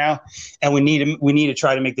 4 right now, and we need to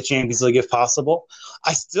try to make the Champions League if possible.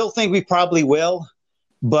 I still think we probably will.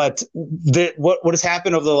 But what has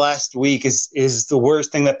happened over the last week is the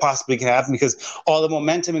worst thing that possibly can happen, because all the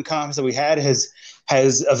momentum and confidence that we had has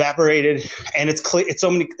evaporated, and it's clear. It's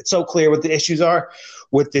so clear what the issues are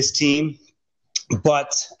with this team.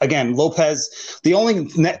 But again, Lopez, the only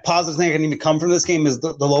net positive thing that can even come from this game is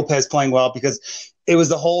the Lopez playing well, because it was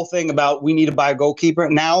the whole thing about we need to buy a goalkeeper.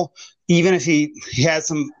 Now, even if he has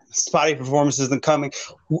some spotty performances in coming,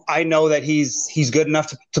 I know that he's good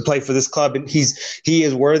enough to play for this club, and he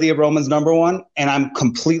is worthy of Roman's number 1, and I'm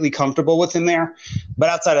completely comfortable with him there. But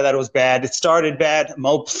outside of that, it was bad. It started bad.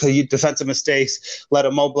 The defensive mistakes let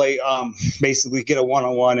Immobile basically get a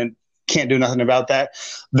 1-on-1 and can't do nothing about that.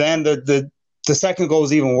 Then the second goal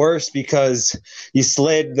was even worse because you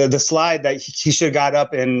slid the slide that he should have got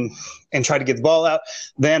up and tried to get the ball out.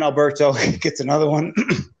 Then Alberto gets another one.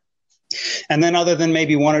 And then other than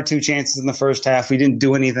maybe 1 or 2 chances in the first half, we didn't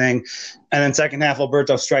do anything. And then second half,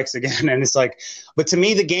 Alberto strikes again. And it's like, but to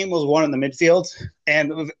me, the game was won in the midfield.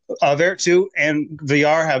 And Vertu and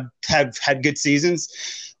Villar have had good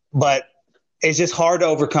seasons. But it's just hard to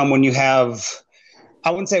overcome when you have,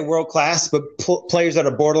 I wouldn't say world-class, but players that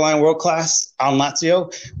are borderline world-class on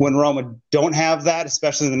Lazio, when Roma don't have that,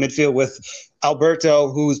 especially in the midfield with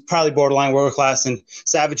Alberto, who's probably borderline world-class, and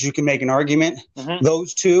Savic, you can make an argument. Mm-hmm.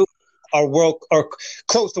 Those two are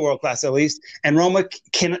close to world class at least, and Roma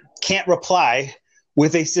can't reply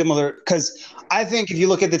with a similar, because I think if you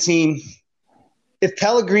look at the team, if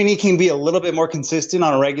Pellegrini can be a little bit more consistent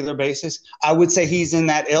on a regular basis, I would say he's in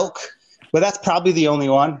that ilk, but that's probably the only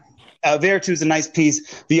one. Vertu's a nice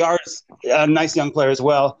piece. Villar's a nice young player as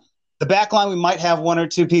well. The back line, we might have 1 or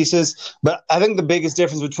 2 pieces, but I think the biggest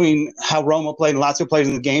difference between how Roma played and Lazio played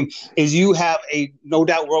in the game is you have a no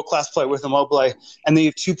doubt world-class player with Immobile, and then you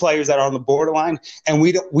have 2 players that are on the borderline, and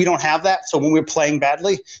we don't have that. So when we're playing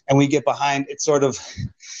badly and we get behind,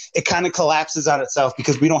 it kind of collapses on itself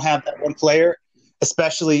because we don't have that one player,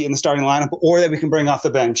 especially in the starting lineup, or that we can bring off the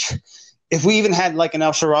bench. If we even had like an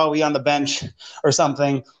El Shaarawy on the bench or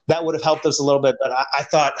something, that would have helped us a little bit. But I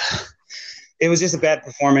thought it was just a bad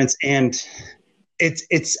performance, and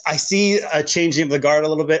I see a changing of the guard a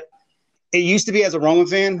little bit. It used to be, as a Roma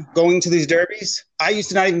fan, going to these derbies, I used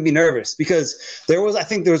to not even be nervous because there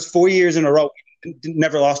was 4 years in a row we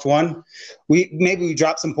never lost one. We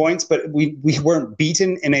dropped some points, but we weren't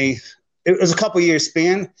beaten it was a couple years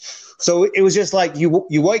span. So it was just like you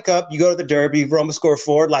wake up, you go to the derby, Roma score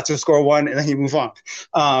 4, Lazio score 1, and then you move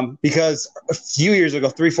on. Because a few years ago,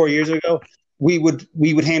 3-4 years ago, we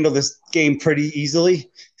would handle this game pretty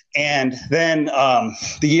easily. And then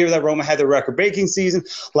the year that Roma had their record-breaking season,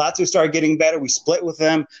 Lazio started getting better. We split with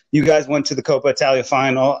them. You guys went to the Coppa Italia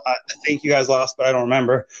final. I think you guys lost, but I don't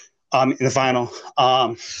remember in the final.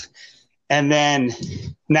 And then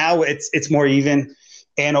now it's more even.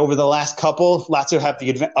 And over the last couple, Lazio have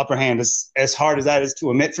the upper hand. As hard as that is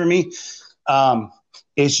to admit for me,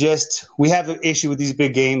 it's just we have an issue with these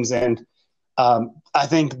big games. And I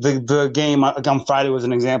think the game on Friday was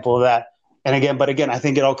an example of that. And again, I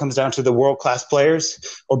think it all comes down to the world-class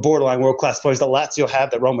players or borderline world-class players that Lazio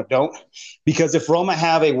have that Roma don't. Because if Roma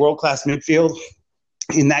have a world-class midfield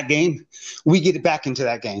in that game, we get it back into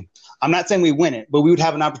that game. I'm not saying we win it, but we would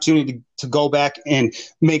have an opportunity to go back and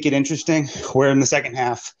make it interesting, where in the second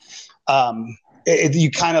half,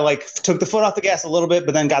 you kind of like took the foot off the gas a little bit,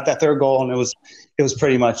 but then got that third goal, and it was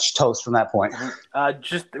pretty much toast from that point. I'm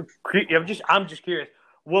just curious,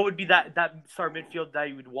 what would be that star midfield that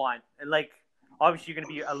you would want? And like, obviously, you're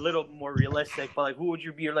going to be a little more realistic, but like, who would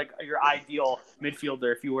you be like your ideal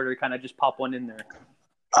midfielder if you were to kind of just pop one in there?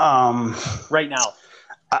 Right now,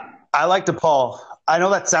 I like DePaul. I know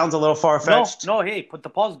that sounds a little far fetched. No, hey, but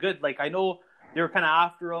DePaul's good. Like, I know they were kind of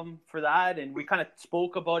after him for that, and we kind of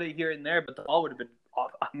spoke about it here and there, but DePaul would have been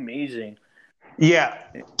amazing. Yeah,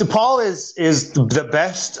 DePaul is the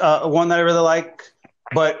best one that I really like.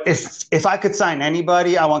 But if I could sign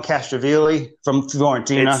anybody, I want Castrovilli from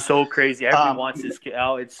Fiorentina. It's so crazy. Everyone wants this kid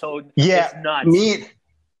out. It's nuts.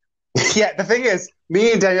 The thing is,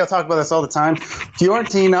 me and Danielle talk about this all the time.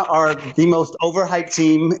 Fiorentina are the most overhyped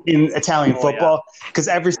team in Italian football because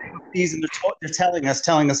every single season they're telling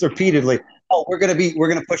us repeatedly, "Oh, we're gonna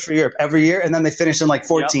push for Europe every year," and then they finish in like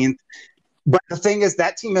 14th. Yep. But the thing is,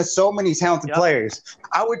 that team has so many talented players.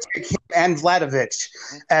 I would take him and Vlahovic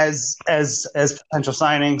as potential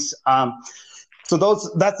signings. So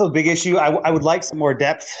that's a big issue. I would like some more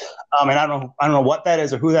depth, and I don't know what that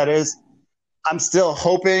is or who that is. I'm still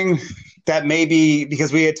hoping that maybe,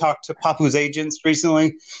 because we had talked to Papu's agents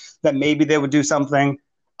recently, that maybe they would do something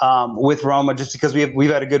with Roma, just because we've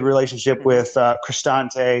had a good relationship with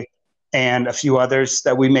Cristante and a few others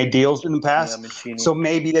that we made deals in the past. So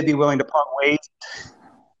maybe they'd be willing to part ways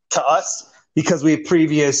to us because we have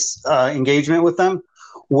previous engagement with them,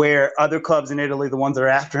 where other clubs in Italy, the ones that are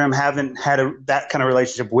after him, haven't had that kind of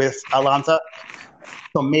relationship with Atalanta.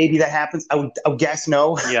 So maybe that happens. I would guess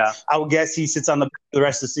no. Yeah. I would guess he sits on the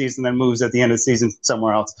rest of the season, then moves at the end of the season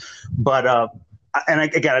somewhere else. But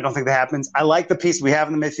again, I don't think that happens. I like the piece we have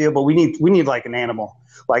in the midfield, but we need like an animal,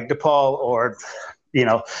 like DePaul or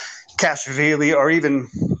Castrovilli, or even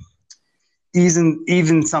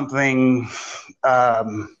something,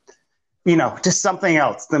 just something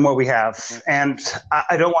else than what we have. And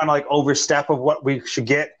I don't want to like overstep of what we should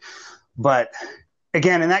get, but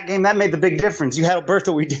again, in that game, that made the big difference. You had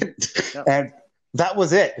Alberto, we didn't, and that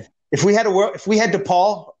was it. If we had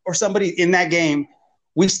DePaul or somebody in that game,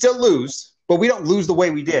 we still lose, but we don't lose the way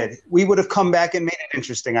we did. We would have come back and made it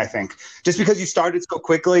interesting, I think. Just because you started so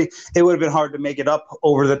quickly, it would have been hard to make it up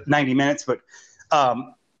over the 90 minutes. But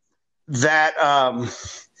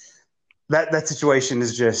that situation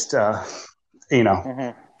is just, different. You know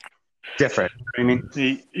what I mean?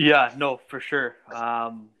 Yeah, no, for sure.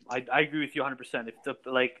 I agree with you 100%. If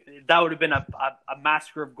that would have been a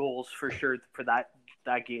massacre of goals for sure for that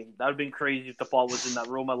game. That would have been crazy if the ball was in that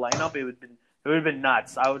Roma lineup. It would have been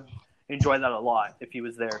nuts. I would enjoy that a lot if he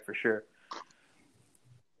was there for sure.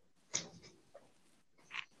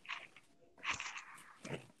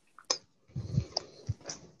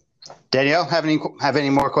 Danielle, have any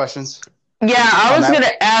more questions? Yeah, I was going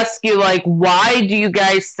to ask you, like, why do you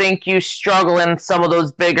guys think you struggle in some of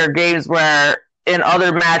those bigger games where in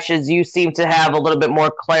other matches you seem to have a little bit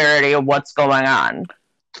more clarity of what's going on?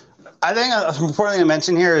 I think an important thing to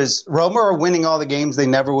mention here is Roma are winning all the games they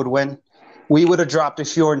never would win. We would have dropped a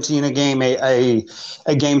Fiorentina game, a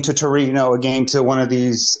game to Torino, a game to one of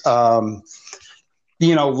these, lesser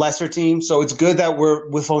teams. So it's good that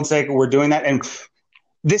with Fonseca, we're doing that. And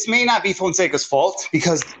this may not be Fonseca's fault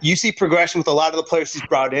because you see progression with a lot of the players he's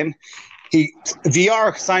brought in.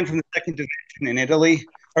 VR signed from the second division in Italy,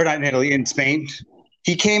 or not in Italy, in Spain.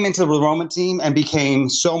 He came into the Roman team and became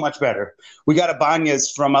so much better. We got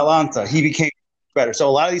Ibanez from Atalanta. He became better. So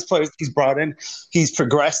a lot of these players he's brought in, he's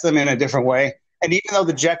progressed them in a different way. And even though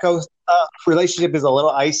the Dzeko relationship is a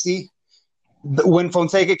little icy, when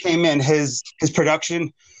Fonseca came in, his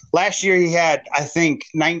production last year, he had, I think,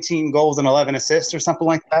 19 goals and 11 assists or something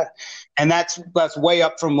like that. And that's way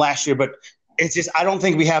up from last year. But it's just, I don't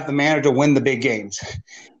think we have the manager to win the big games.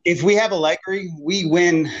 If we have Allegri, we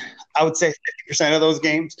win, I would say 50% of those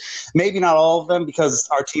games. Maybe not all of them because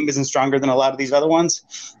our team isn't stronger than a lot of these other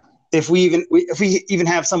ones. If we even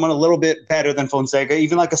have someone a little bit better than Fonseca,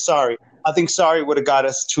 even like a Sarri, I think Sarri would have got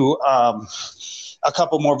us to a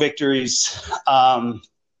couple more victories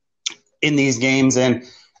in these games. And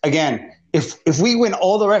again, if we win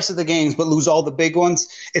all the rest of the games but lose all the big ones,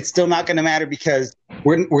 it's still not going to matter because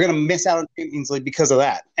we're going to miss out on Champions League because of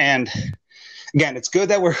that. And again, it's good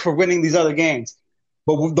that we're winning these other games,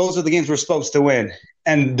 but those are the games we're supposed to win.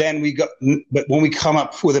 And then but when we come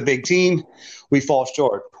up with a big team, we fall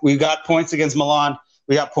short. We got points against Milan,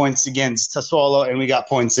 we got points against Sassuolo, and we got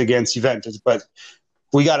points against Juventus. But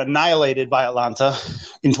We got annihilated by Atalanta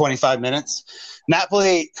in 25 minutes.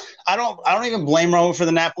 Napoli, I don't even blame Roma for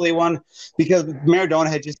the Napoli one because Maradona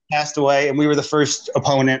had just passed away and we were the first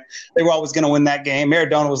opponent. They were always going to win that game.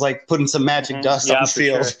 Maradona was like putting some magic dust on the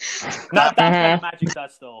field. Sure. Not that kind of magic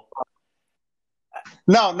dust, though.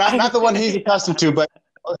 No, not the one he's accustomed to, but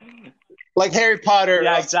like Harry Potter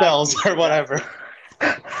spells or whatever.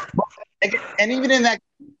 And even in that,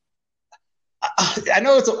 I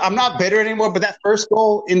know I'm not bitter anymore, but that first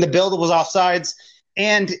goal in the build was offsides.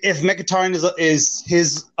 And if Mkhitaryan is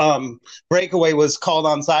his breakaway was called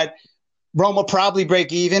onside, Roma probably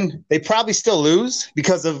break even. They probably still lose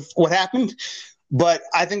because of what happened. But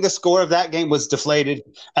I think the score of that game was deflated.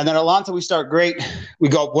 And then Atalanta, we start great. We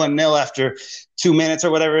go up 1-0 after 2 minutes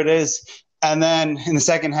or whatever it is. And then in the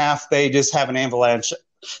second half, they just have an avalanche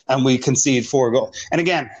and we concede 4 goals. And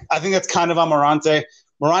again, I think that's kind of on Morante.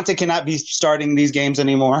 Morante cannot be starting these games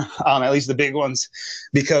anymore, at least the big ones,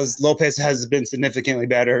 because Lopez has been significantly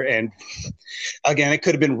better. And again, it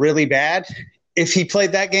could have been really bad if he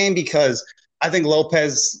played that game because I think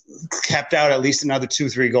Lopez kept out at least another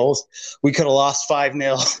 2-3 goals. We could have lost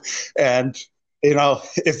 5-0. And,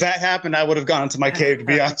 if that happened, I would have gone into my cave, to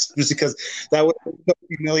be honest, just because that would have been so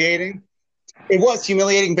humiliating. It was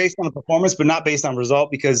humiliating based on the performance, but not based on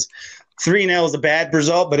result because 3-0 is a bad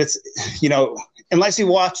result, but it's, unless you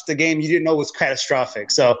watched the game, you didn't know it was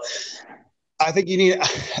catastrophic. So I think you need,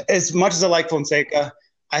 as much as I like Fonseca,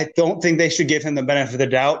 I don't think they should give him the benefit of the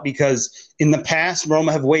doubt because in the past,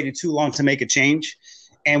 Roma have waited too long to make a change,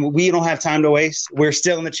 and we don't have time to waste. We're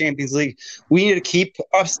still in the Champions League. We need to keep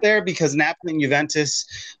us there because Napoli and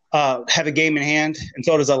Juventus have a game in hand, and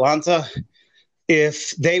so does Atalanta.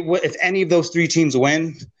 If any of those 3 teams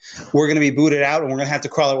win, we're going to be booted out, and we're going to have to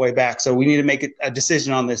crawl our way back. So we need to make a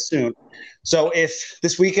decision on this soon. So if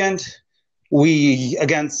this weekend we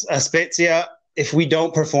against Spezia, if we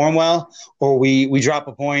don't perform well or we drop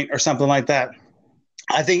a point or something like that,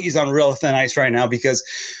 I think he's on real thin ice right now because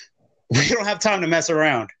we don't have time to mess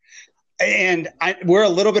around. And we're a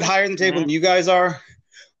little bit higher in the table than you guys are,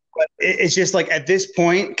 but it's just like at this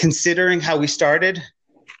point, considering how we started,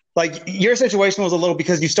 like your situation was a little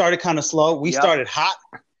because you started kind of slow. We started hot.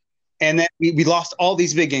 And then we lost all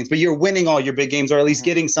these big games, but you're winning all your big games or at least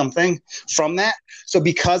getting something from that. So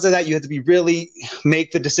because of that, you have to really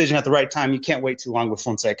make the decision at the right time. You can't wait too long with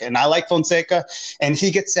Fonseca. And I like Fonseca. And if he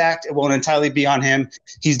gets sacked, it won't entirely be on him.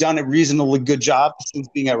 He's done a reasonably good job since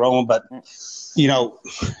being at Roma. But, the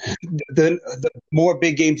more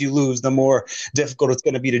big games you lose, the more difficult it's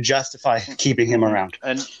going to be to justify keeping him around.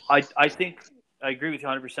 And I think I agree with you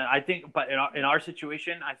 100%. I think, but in our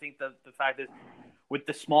situation, I think the fact is, with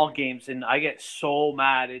the small games, and I get so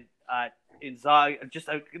mad at Inzaghi, just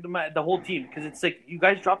the whole team, because it's like you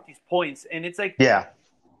guys drop these points, and it's like you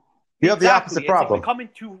have the opposite problem. Like we come in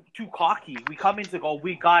too cocky. We come into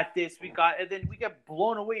we got this, and then we get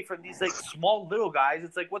blown away from these like small little guys.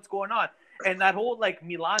 It's like what's going on? And that whole like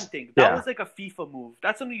Milan thing, that was like a FIFA move.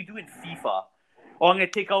 That's something you do in FIFA. Oh, I'm gonna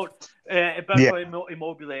take out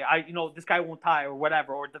Immobile. This guy won't tie or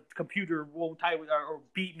whatever, or the computer won't tie or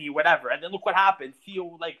beat me, whatever. And then look what happened.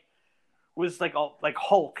 Theo was like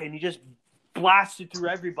Hulk, and he just blasted through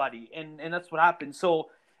everybody, and that's what happened.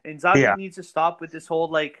 So Inzaghi needs to stop with this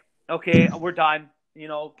whole okay, we're done.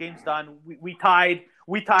 Game's done. We tied.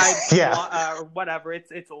 Or whatever.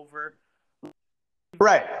 It's over.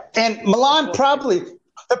 Right, and Milan probably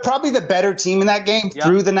the better team in that game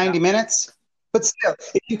through the 90 minutes. But still,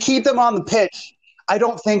 if you keep them on the pitch, I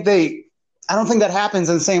don't think that happens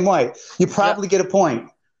in the same way. You probably get a point.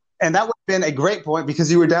 And that would have been a great point because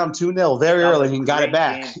you were down 2-0 very early and got it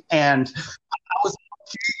back. Game. And I was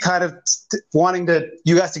kind of wanting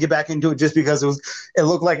you guys to get back into it just because it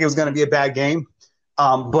looked like it was going to be a bad game.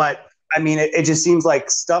 But, I mean, it just seems like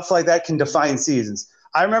stuff like that can define seasons.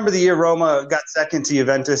 I remember the year Roma got second to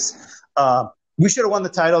Juventus. We should have won the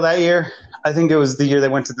title that year. I think it was the year they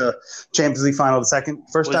went to the Champions League final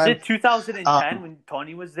first time. Was it 2010 when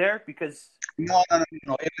Tony was there? Because no.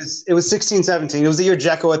 It was 16-17. It was the year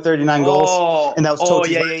Dzeko had 39 goals, and that was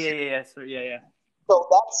Toti's yeah. So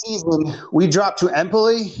that season, we dropped to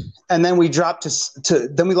Empoli, and then we dropped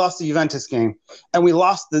then we lost the Juventus game, and we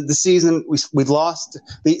lost the season. We lost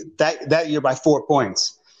that year by 4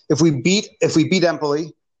 points. If we beat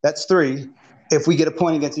Empoli, that's 3. If we get a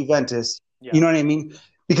point against Juventus, you know what I mean?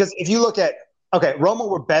 Because if you look at Roma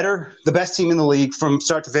were the best team in the league from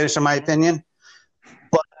start to finish, in my opinion.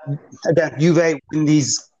 But again, Juve in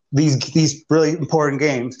these really important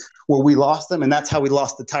games where we lost them, and that's how we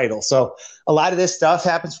lost the title. So a lot of this stuff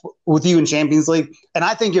happens with you in Champions League, and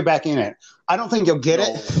I think you're back in it. I don't think you'll get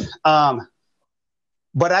it,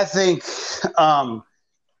 but I think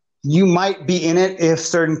you might be in it if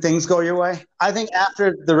certain things go your way. I think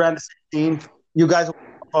after the round of 16, you guys will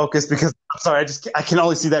focus because I'm sorry, I can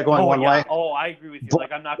only see that going one way. Oh, I agree with you.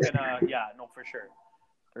 Like I'm not gonna. Yeah, no, for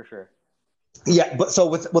sure. Yeah, but so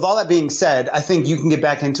with all that being said, I think you can get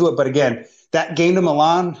back into it. But again, that game to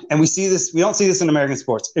Milan, and we don't see this in American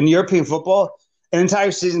sports. In European football, an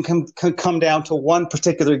entire season can come down to one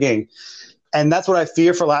particular game. And that's what I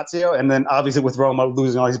fear for Lazio. And then obviously with Roma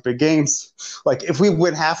losing all these big games, like if we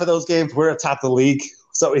win half of those games, we're atop the league.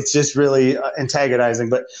 So it's just really antagonizing.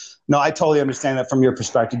 But no, I totally understand that from your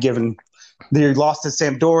perspective, given you lost to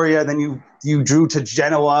Sampdoria, then you drew to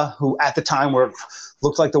Genoa, who at the time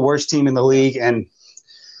looked like the worst team in the league. And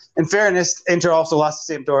in fairness, Inter also lost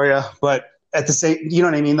to Sampdoria, but at the same, you know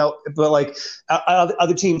what I mean, though. But like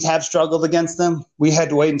other teams have struggled against them. We had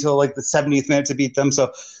to wait until like the 70th minute to beat them.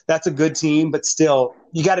 So that's a good team, but still,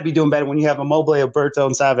 you got to be doing better when you have Immobile, Alberto,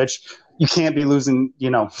 and Savic. You can't be losing,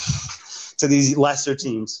 to these lesser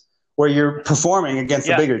teams where you're performing against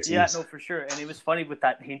the bigger teams. Yeah, no, for sure. And it was funny with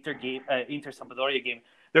that Inter Sampdoria game.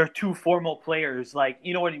 There are two formal players. Like,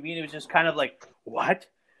 you know what I mean? It was just kind of like, what?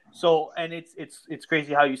 So, and it's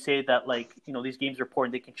crazy how you say that, like, these games are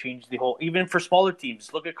important. They can change the whole, even for smaller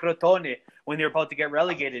teams. Look at Crotone when they're about to get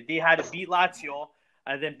relegated. They had to beat Lazio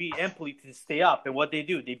and then beat Empoli to stay up. And what they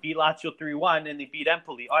do, they beat Lazio 3-1 and they beat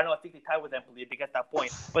Empoli. Oh, no, I think they tied with Empoli to get that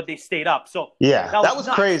point, but they stayed up. So yeah, that was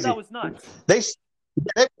crazy. That was nuts.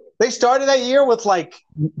 They started that year with like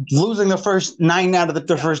losing the first 9 out of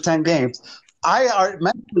the first 10 games.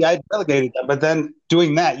 Mentally I relegated them, but then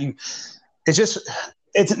doing that,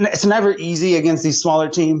 it's never easy against these smaller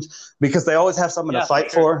teams because they always have something to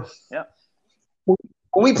fight for. Yeah.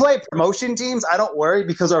 When we play promotion teams, I don't worry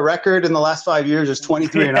because our record in the last 5 years is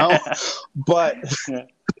 23-0. But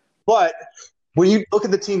when you look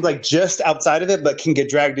at the teams like just outside of it but can get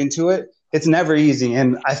dragged into it, it's never easy.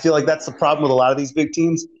 And I feel like that's the problem with a lot of these big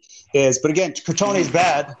teams but again, Crotone is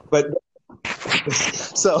bad, but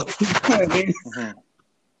so I mean. Mm-hmm.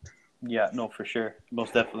 Yeah, no, for sure.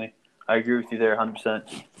 Most definitely. I agree with you there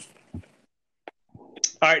 100%. All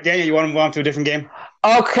right, Daniel, you want to move on to a different game?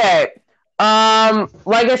 Okay.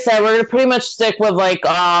 Like I said, we're going to pretty much stick with like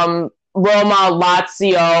Roma,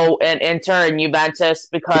 Lazio, and Inter and Juventus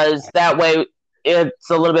because that way it's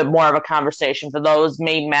a little bit more of a conversation for those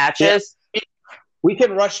main matches. Yeah. We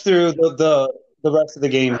can rush through the rest of the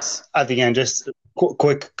games at the end, just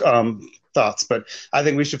quick thoughts, but I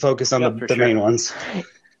think we should focus on the main ones.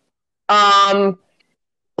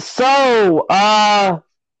 So,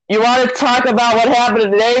 you want to talk about what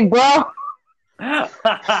happened today, bro? Oh,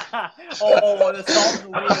 the salt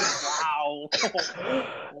and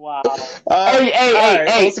wow. Wow. Hey,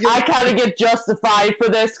 I kind of get justified for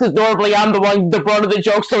this because normally I'm the brunt of the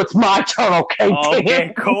joke, so it's my turn, okay?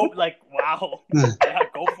 Okay, go, wow. Yeah,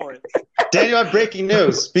 go for it. Daniel, I have breaking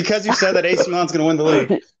news. Because you said that AC Milan's going to win the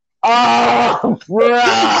league. Oh, bro.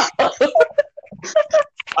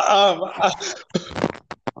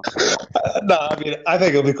 No, I mean, I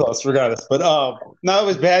think it'll be close regardless. But no, it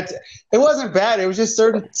was bad. It wasn't bad. It was just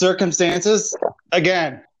certain circumstances.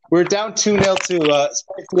 Again, we're down 2-0 to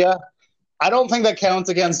Spezia. I don't think that counts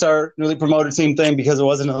against our newly promoted team thing because it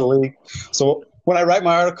wasn't in the league. So when I write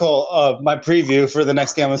my article, my preview for the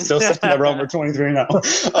next game, I'm still saying that Roma are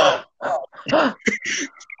 23-0.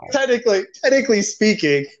 Technically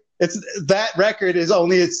speaking, that record is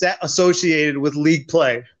only associated with league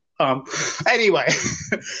play. Anyway,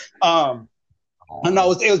 no,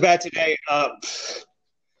 it was bad today.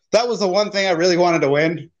 That was the one thing I really wanted to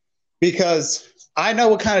win because I know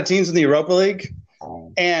what kind of teams in the Europa League,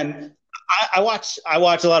 and I watch a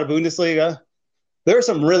lot of Bundesliga. There are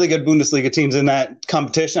some really good Bundesliga teams in that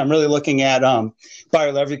competition. I'm really looking at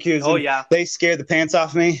Bayer Leverkusen. Oh yeah, they scared the pants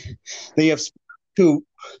off me. Then you have who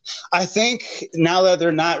I think now that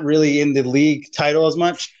they're not really in the league title as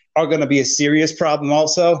much, are going to be a serious problem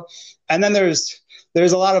also. And then there's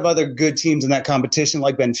a lot of other good teams in that competition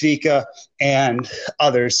like Benfica and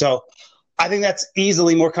others. So I think that's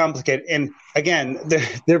easily more complicated. And again,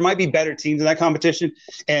 there might be better teams in that competition.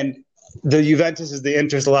 And the Juventus, the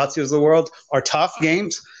Inters, the Lazios of the world are tough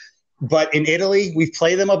games. But in Italy, we've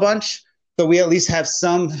played them a bunch. So we at least have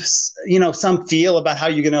some feel about how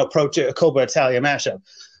you're going to approach a Coppa Italia matchup.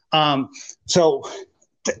 So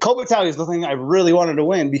Coppa Italia is the thing I really wanted to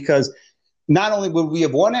win because not only would we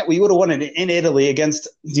have won it, we would have won it in Italy against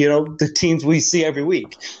the teams we see every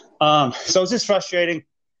week. So it's just frustrating.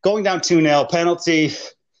 Going down 2-0, penalty.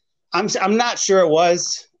 I'm not sure it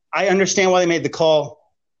was. I understand why they made the call.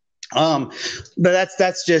 But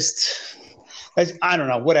that's just I don't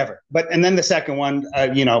know, whatever. And then the second one,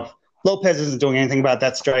 Lopez isn't doing anything about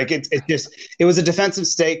that strike. It was a defensive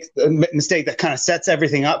mistake that kind of sets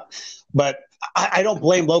everything up. But I don't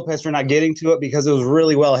blame Lopez for not getting to it because it was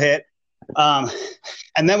really well hit.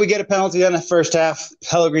 And then we get a penalty in the first half.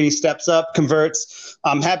 Pellegrini steps up, converts.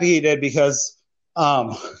 I'm happy he did because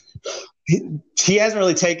he hasn't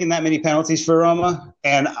really taken that many penalties for Roma,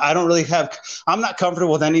 and I'm not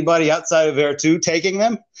comfortable with anybody outside of Veretout taking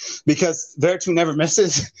them because Veretout never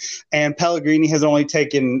misses, and Pellegrini has only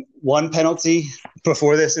taken one penalty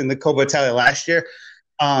before this in the Coppa Italia last year.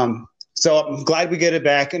 So I'm glad we get it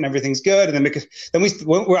back and everything's good. And then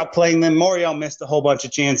we're out playing them. Moriel missed a whole bunch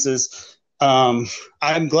of chances.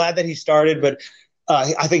 I'm glad that he started, but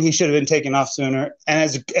I think he should have been taken off sooner.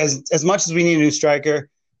 And as much as we need a new striker,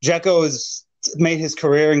 Dzeko has made his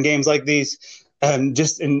career in games like these,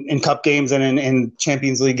 just in cup games and in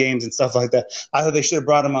Champions League games and stuff like that. I thought they should have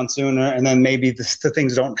brought him on sooner, and then maybe the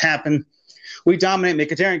things don't happen. We dominate.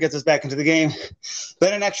 Mkhitaryan gets us back into the game.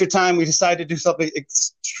 Then in extra time, we decide to do something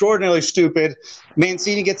extraordinarily stupid.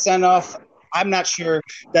 Mancini gets sent off. I'm not sure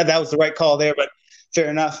that was the right call there, but fair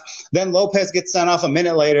enough. Then Lopez gets sent off a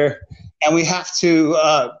minute later, and we have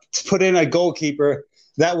to put in a goalkeeper.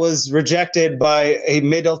 That was rejected by a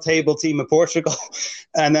middle table team of Portugal,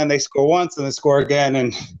 and then they score once and they score again,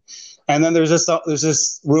 and then there's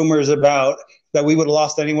just rumors about that we would have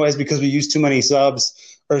lost anyways because we used too many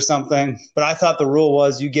subs or something. But I thought the rule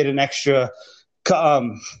was you get an extra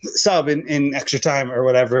sub in extra time or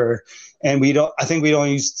whatever, and we don't. I think we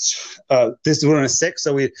only used this one in a 6,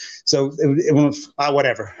 whatever.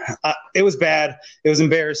 It was bad. It was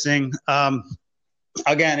embarrassing.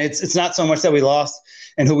 Again, it's not so much that we lost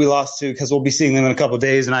and who we lost to because we'll be seeing them in a couple of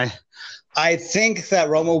days. And I think that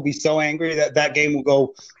Roma will be so angry that game will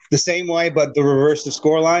go the same way, but the reverse of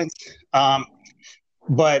score lines.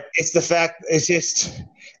 But it's the fact it's just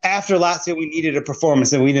after Lazio we needed a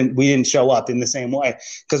performance and we didn't show up in the same way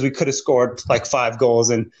because we could have scored like 5 goals.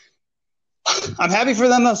 And I'm happy for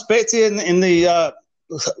them though. Spezia in the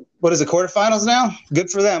what is it, quarterfinals now? Good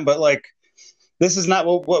for them, but like this is not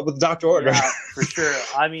what the doctor ordered. Yeah, for sure.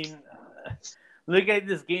 I mean, looking at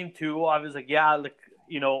this game too, I was like, yeah, like,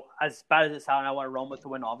 you know, as bad as it sounds, I want Roma to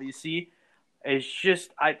win, obviously. It's just,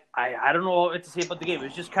 I don't know what to say about the game.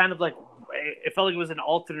 It's just kind of like, it felt like it was an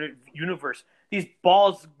alternate universe. These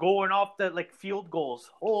balls going off the, like, field goals.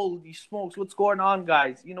 Holy smokes, what's going on,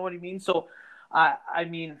 guys? You know what I mean? So, I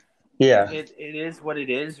mean, yeah, it is what it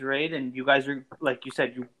is, right? And you guys are, like you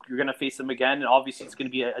said, you're going to face them again. And obviously it's going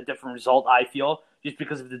to be a different result, I feel, just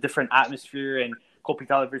because of the different atmosphere and Coppa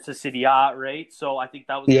Italia versus Serie A, right? So I think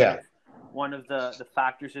that was kind of one of the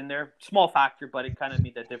factors in there. Small factor, but it kind of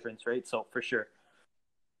made that difference, right? So for sure.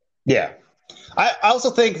 Yeah. I also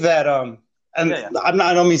think that, I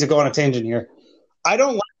don't mean to go on a tangent here. I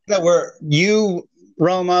don't like that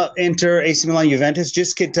Roma, Inter, AC Milan, Juventus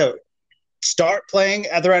just get to start playing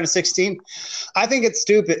at the round of 16. I think it's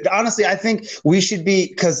stupid. Honestly, I think we should be,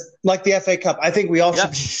 because like the FA Cup, I think we all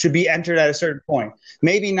should be entered at a certain point.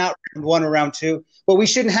 Maybe not round 1 or round 2, but we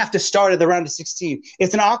shouldn't have to start at the round of 16.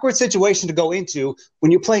 It's an awkward situation to go into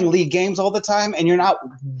when you're playing league games all the time and you're not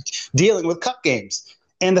dealing with cup games.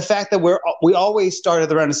 And the fact that we always start at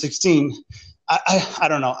the round of 16, I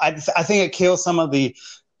don't know. I think it kills some of the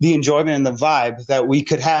enjoyment and the vibe that we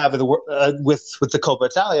could have with the Coppa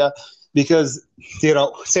Italia. Because, you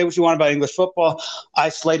know, say what you want about English football, I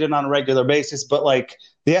slate it on a regular basis, but like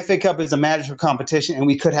the FA Cup is a magical competition and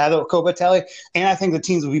we could have a Coppa Italia, and I think the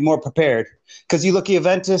teams would be more prepared. Because you look at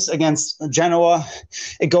Juventus against Genoa,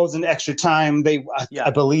 it goes into extra time.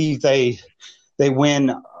 I believe they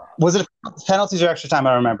win. Was it penalties or extra time? I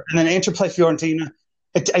don't remember. And then Inter play Fiorentina,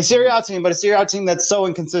 a Serie A team, but a Serie A team that's so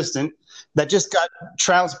inconsistent that just got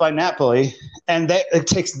trounced by Napoli, and it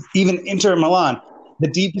takes even Inter Milan, the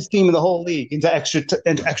deepest team in the whole league, into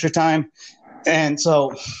extra time. And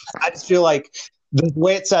so I just feel like the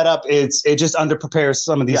way it's set up, it just underprepares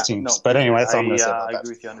some of these teams. But anyway, that's all I'm going to say about that. I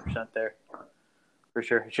agree with you 100% there. For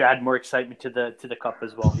sure. It should add more excitement to the cup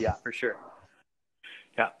as well. Yeah, for sure.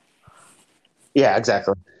 Yeah. Yeah,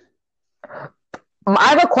 exactly. I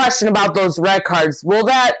have a question about those red cards. Will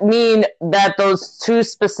that mean that those 2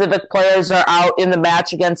 specific players are out in the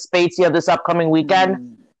match against Spezia this upcoming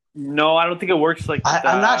weekend? No, I don't think it works like that.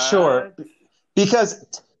 I'm not sure.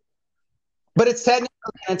 But it's technically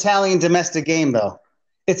an Italian domestic game, though.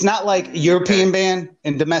 It's not like European ban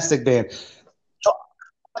and domestic ban. So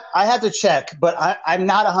I have to check, but I'm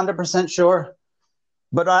not 100% sure.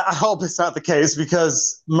 But I hope it's not the case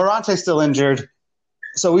because Morante's still injured.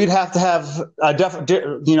 So we'd have to have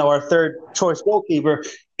our third choice goalkeeper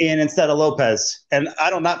in instead of Lopez. And I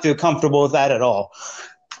do not feel comfortable with that at all.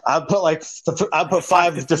 I'll put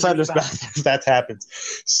 5 defenders back if that happens.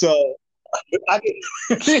 So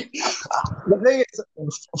the thing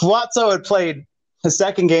is, Watso had played his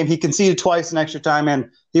second game. He conceded twice in extra time, and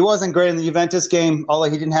he wasn't great in the Juventus game, although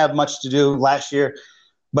he didn't have much to do last year.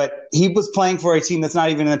 But he was playing for a team that's not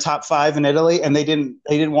even in the top 5 in Italy, and they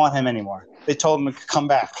didn't want him anymore. They told him to come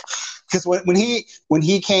back because when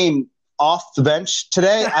he came off the bench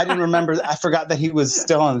today, I didn't remember. I forgot that he was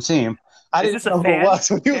still on the team. I didn't know who it was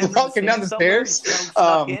when he was walking down the stairs.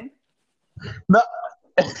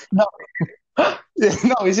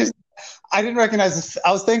 No, he's just. I didn't recognize this.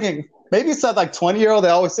 I was thinking maybe it's that like 20-year-old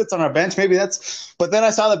that always sits on our bench. Maybe that's. But then I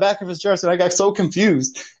saw the back of his jersey and I got so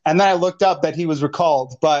confused. And then I looked up that he was not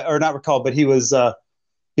recalled, but he was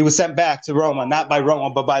sent back to Roma, not by Roma,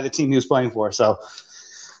 but by the team he was playing for. So,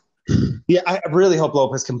 yeah, I really hope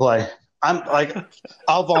Lopez can play.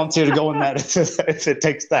 I'll volunteer to go in that if it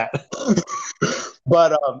takes that.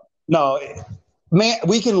 But no.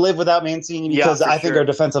 We can live without Mancini because I think our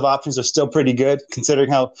defensive options are still pretty good,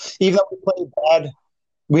 considering how even though we play bad,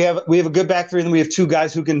 we have a good back three, and we have 2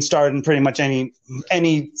 guys who can start in pretty much any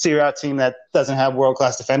Serie A team that doesn't have world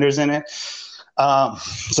class defenders in it.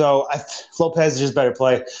 So Lopez is just better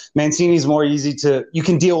play. Mancini's more easy you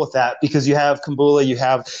can deal with that because you have Kumbula, you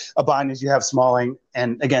have Ibanez, you have Smalling,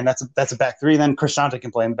 and again that's a back three. Then Cristante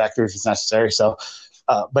can play in the back three if it's necessary. So,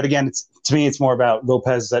 but again, to me it's more about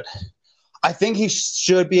Lopez that. I think he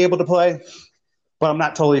should be able to play, but I'm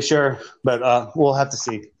not totally sure. But we'll have to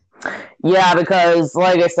see. Yeah, because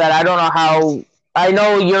like I said, I don't know how. I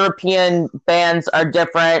know European bans are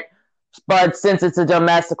different, but since it's a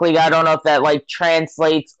domestic league, I don't know if that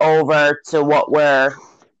translates over to what we're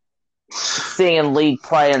seeing in league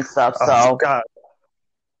play and stuff. So, oh, God.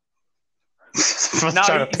 I'm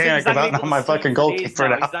trying to panic about my fucking goalkeeper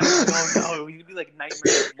now. No, he's gonna be like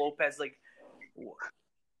nightmare Lopez, like.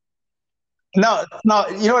 No,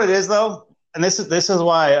 you know what it is though, and this is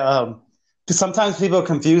why sometimes people are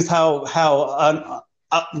confused how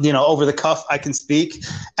over the cuff I can speak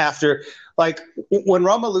after when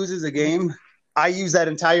Roma loses a game, I use that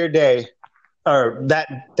entire day or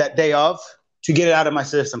that day off to get it out of my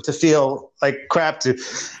system, to feel like crap,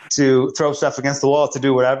 to throw stuff against the wall, to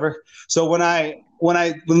do whatever. So when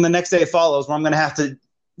the next day follows, where I'm going to have to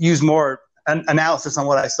use more analysis on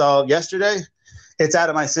what I saw yesterday. It's out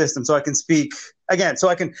of my system, so I can speak again. So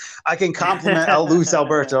I can compliment Luis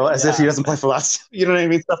Alberto as if he doesn't play for us. You know what I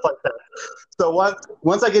mean? Stuff like that. So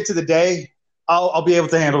once I get to the day, I'll be able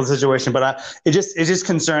to handle the situation. But it's just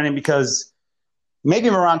concerning because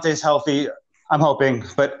maybe Morante's healthy. I'm hoping,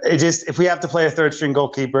 but if we have to play a third string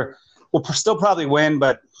goalkeeper, we'll still probably win.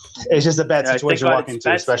 But it's just a bad situation to walk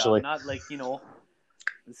into, especially not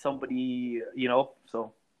somebody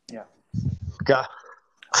So yeah. God.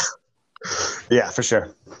 Yeah, for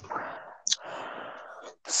sure.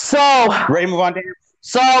 So, ready to move on, Dave?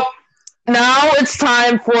 So, now it's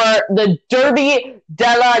time for the Derby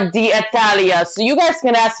d'Italia. So, you guys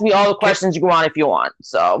can ask me all the questions you want if you want.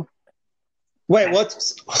 So, wait,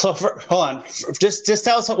 hold on. Just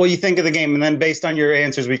tell us what you think of the game, and then based on your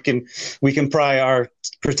answers, we can pry our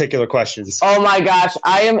particular questions. Oh my gosh,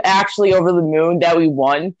 I am actually over the moon that we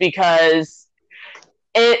won because.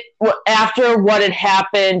 After what had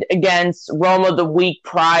happened against Roma the week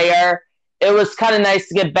prior, it was kind of nice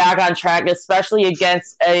to get back on track, especially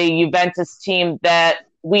against a Juventus team that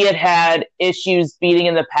we had issues beating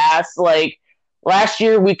in the past. Like last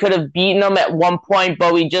year, we could have beaten them at one point,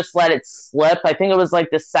 but we just let it slip. I think it was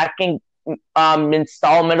the second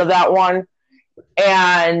installment of that one.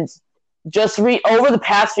 And just over the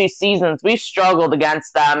past few seasons, we've struggled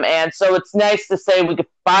against them, and so it's nice to say we could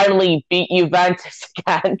finally beat Juventus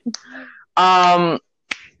again.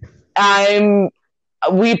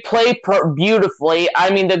 We played beautifully.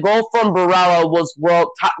 I mean, the goal from Barella was world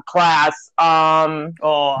top class.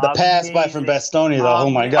 The pass by from Bastoni, though.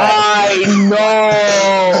 Oh my god! I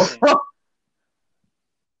know.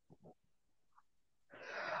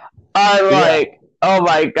 Oh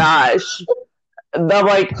my gosh.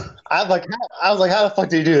 I was like, how the fuck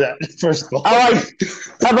do you do that? First of all,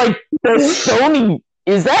 I'm like, Sony,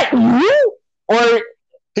 is that you? Or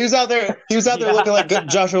he was out there looking like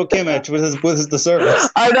Joshua Kimmich with the service.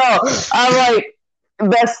 I know. I'm like,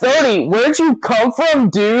 Bastoni, where'd you come from,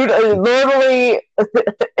 dude? Literally,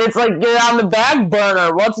 it's like you're on the back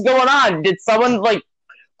burner. What's going on? Did someone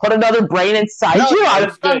put another brain inside you?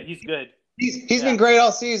 He's good. He's good. He's been great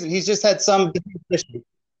all season. He's just had some issues.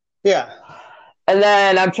 Yeah. And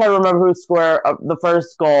then I'm trying to remember who scored the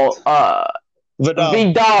first goal.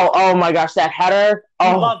 Vidal. Oh my gosh, that header!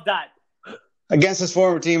 I love that. against his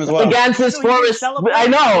former team as well. Against his former, I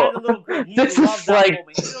know. This is like,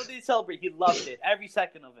 moment. Even though they celebrate, he loved it. Every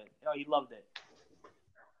second of it. He loved it.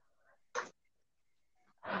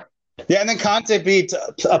 Yeah, and then Conte beat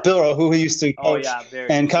Pirlo, who he used to coach.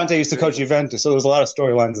 And Conte used to coach Juventus, so there was a lot of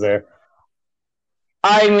storylines there.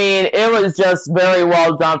 I mean, it was just very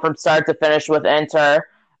well done from start to finish with Inter.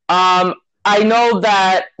 I know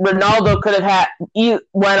that Ronaldo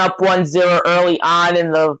went up 1-0 early on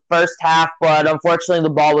in the first half, but unfortunately the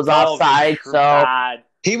ball was offside. So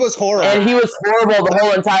he was horrible, and he was horrible the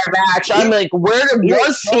whole entire match. I'm like, where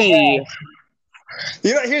was he?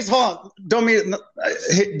 Here's hold on.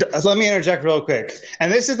 Let me interject real quick.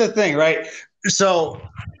 And this is the thing, right? So,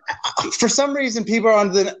 for some reason, people are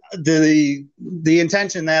under the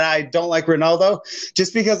intention that I don't like Ronaldo,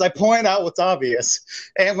 just because I point out what's obvious.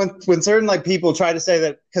 And when certain people try to say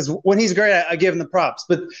that, because when he's great, I give him the props.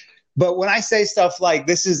 But when I say stuff like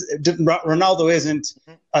Ronaldo isn't,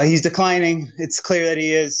 he's declining. It's clear that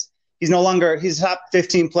he is. He's no longer. He's a top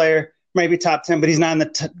 15 player. Maybe top 10, but he's not in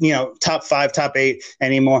the top 5, top 8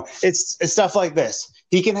 anymore. It's stuff like this.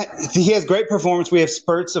 He has great performance. We have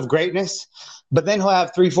spurts of greatness, but then he'll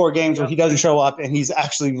have 3-4 games where he doesn't show up and he's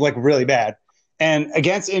actually really bad. And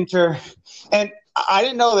against Inter, and I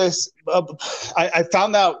didn't know this. I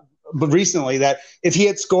found out recently that if he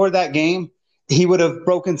had scored that game, he would have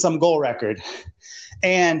broken some goal record.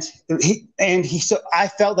 And so I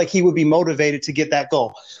felt like he would be motivated to get that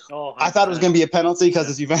goal. I thought it was going to be a penalty because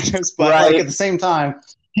it's Juventus, but at the same time,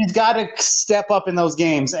 he's got to step up in those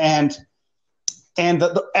games. And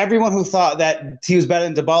everyone who thought that he was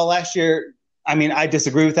better than Dybala last year, I mean, I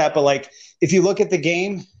disagree with that. But if you look at the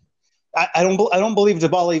game, I don't believe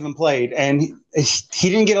Dybala even played, and he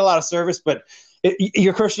didn't get a lot of service. But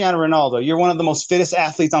you're Cristiano Ronaldo. You're one of the most fittest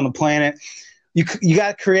athletes on the planet. You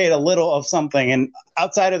got to create a little of something, and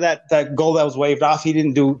outside of that goal that was waved off, he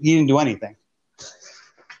didn't do anything.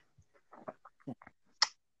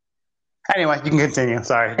 Anyway, you can continue.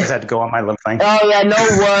 Sorry, I just had to go on my little thing. Oh yeah, no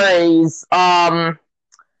worries.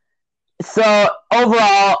 So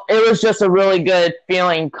overall, it was just a really good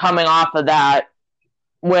feeling coming off of that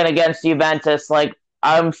win against Juventus.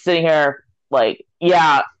 I'm sitting here,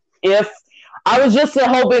 if I was just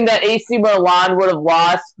hoping that AC Milan would have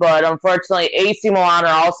lost, but unfortunately, AC Milan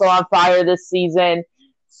are also on fire this season.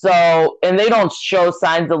 So, and they don't show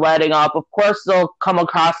signs of letting up. Of course, they'll come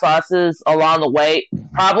across losses along the way,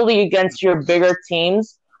 probably against your bigger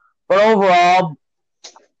teams. But overall,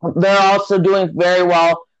 they're also doing very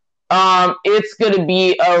well. It's going to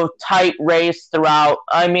be a tight race throughout.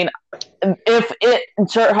 I mean, if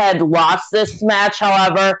Inter had lost this match,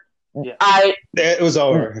 however, it was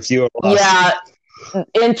over if you lost. Yeah,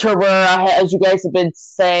 Inter were, as you guys have been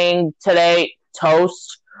saying today,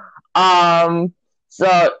 toast.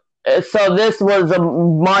 So this was a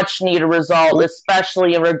much needed result,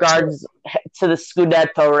 especially in regards to the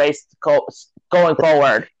Scudetto race going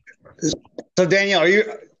forward. So Daniel,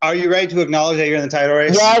 are you ready to acknowledge that you're in the title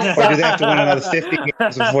race? Yes. Or do they have to win another 50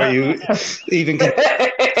 games before you even get?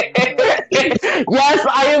 Yes,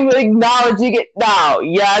 I am acknowledging it now.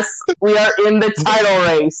 Yes, we are in the title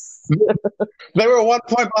race. They were 1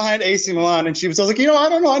 point behind AC Milan, and she was like, I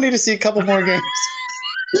don't know, I need to see a couple more games.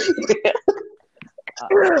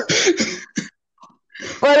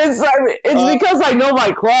 But it's because I know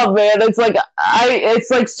my club, man. It's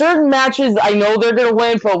like certain matches I know they're gonna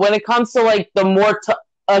win, but when it comes to the more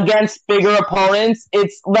against bigger opponents,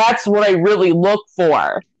 that's what I really look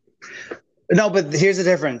for. No, but here's the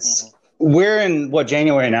difference. We're in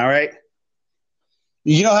January now, right?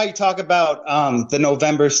 You know how you talk about the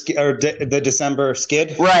November or the December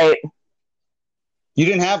skid, right? You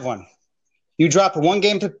didn't have one. You dropped one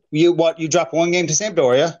game to You dropped one game to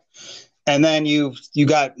Sampdoria, and then you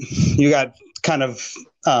got kind of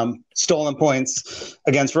stolen points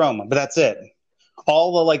against Roma, but that's it.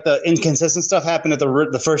 All the inconsistent stuff happened at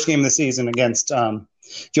the first game of the season against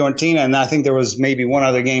Fiorentina, and I think there was maybe one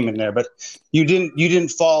other game in there, but you didn't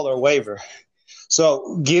fall or waver.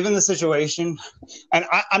 So given the situation, and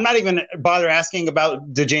I'm not even bother asking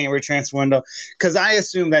about the January transfer window, because I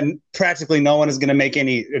assume that practically no one is going to make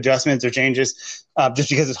any adjustments or changes just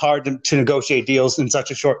because it's hard to negotiate deals in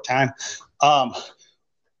such a short time.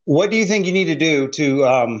 What do you think you need to do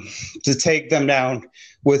to take them down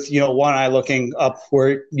with one eye looking up,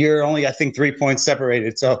 where you're only, I think, 3 points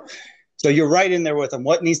separated? So you're right in there with them.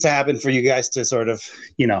 What needs to happen for you guys to sort of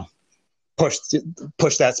push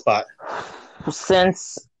that spot?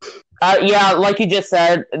 Since, like you just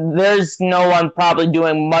said, there's no one probably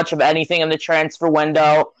doing much of anything in the transfer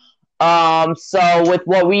window. So with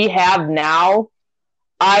what we have now,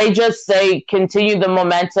 I just say continue the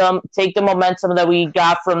momentum, take the momentum that we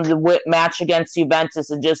got from the match against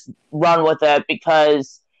Juventus and just run with it,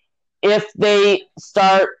 because if they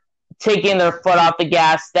start taking their foot off the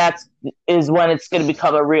gas, that is when it's going to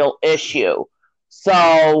become a real issue.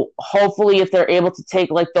 So hopefully if they're able to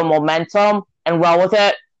take like the momentum and run with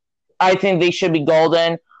it, I think they should be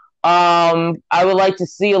golden. I would like to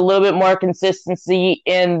see a little bit more consistency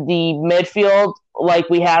in the midfield like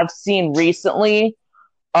we have seen recently.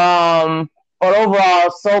 But overall,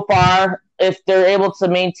 so far, if they're able to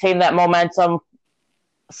maintain that momentum,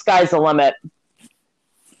 sky's the limit.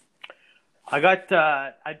 I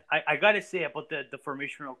gotta say about the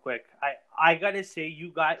formation real quick. I gotta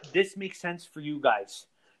say this makes sense for you guys.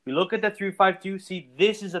 You look at the 3-5-2. See,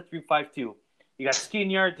 this is a 3-5-2. You got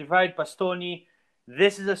Skriniar, Divide, Bastoni.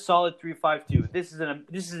 This is a solid 3-5-2. This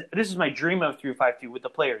is my dream of 3-5-2 with the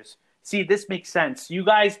players. See, this makes sense. You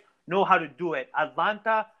guys know how to do it.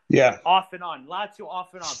 Atlanta, off and on. Lazio,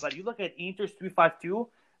 off and on. But you look at Inter's 3-5-2.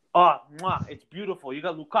 It's beautiful. You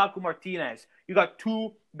got Lukaku, Martinez. You got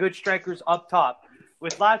two good strikers up top.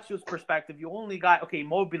 With Lazio's perspective, you only got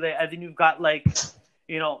Mobile, and then you've got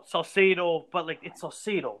Salcedo, but it's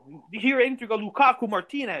Salcedo. Here Inter got Lukaku,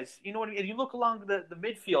 Martinez. You know what I mean? And you look along the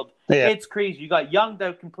midfield, it's crazy. You got Young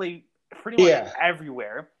that can play pretty much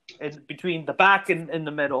everywhere, and between the back and in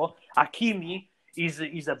the middle. Hakimi, he's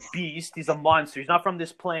a beast. He's a monster. He's not from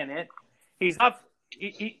this planet. He's not.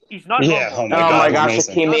 He's not. Oh my gosh,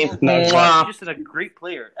 Hakimi! He's just a great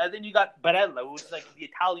player. And then you got Barella, who's like the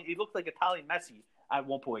Italian. He looked like Italian Messi at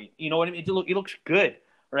one point. You know what I mean? He looks good,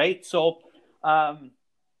 right? So,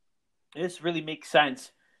 this really makes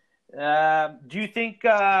sense. Do you think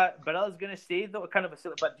Barella's going to stay though?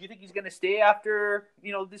 But do you think he's going to stay after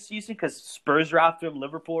this season? Because Spurs are after him,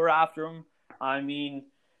 Liverpool are after him. I mean,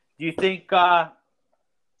 do you think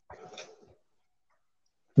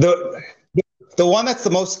the one that's the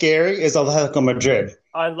most scary is Atletico Madrid?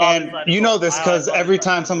 I love and Atletico. You know this because every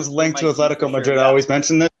time someone's linked to Atletico Madrid, I always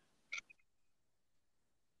mention this.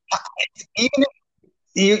 Even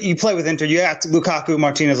if you play with Inter, you have Lukaku,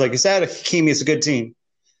 Martinez, like you said. Hakimi is a good team.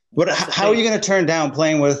 But how are you going to turn down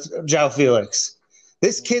playing with João Felix?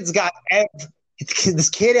 This kid's got this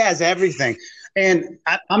kid has everything. And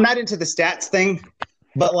I'm not into the stats thing,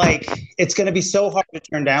 but it's going to be so hard to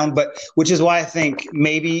turn down. But which is why I think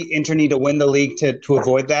maybe Inter need to win the league to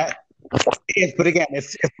avoid that. But again,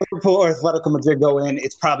 if Liverpool or Atletico Madrid go in,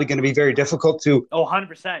 it's probably going to be very difficult to.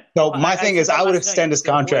 100%. So my thing is, I would extend his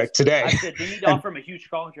contract today. I said they need to offer him a huge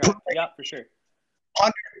contract. For sure.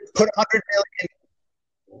 Put 100 million.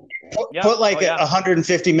 Put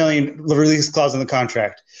 150 million release clause in the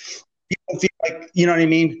contract. You don't feel you know what I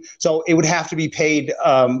mean? So it would have to be paid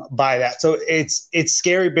by that. So it's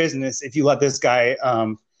scary business if you let this guy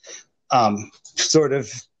sort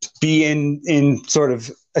of be in sort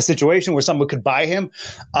of a situation where someone could buy him.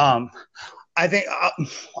 I think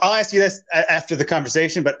I'll ask you this after the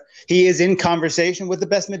conversation, but he is in conversation with the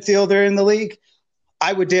best midfielder in the league.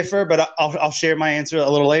 I would differ, but I'll share my answer a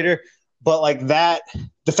little later. But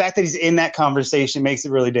the fact that he's in that conversation makes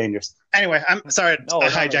it really dangerous. Anyway, I'm sorry I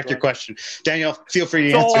hijacked your question. Daniel, feel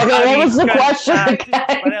free to answer. What was the question?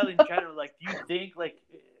 But in general, do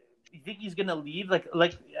you think he's gonna leave?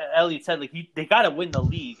 Like Elliot said, they gotta win the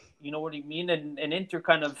league. You know what I mean? And Inter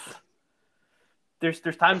kind of there's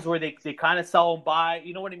times where they kind of sell him by.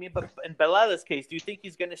 You know what I mean? But in Barella's case, do you think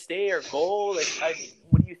he's gonna stay or go?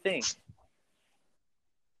 What do you think?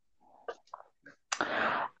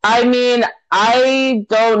 I mean, I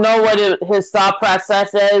don't know what his thought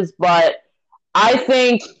process is, but I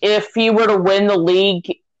think if he were to win the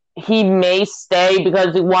league, he may stay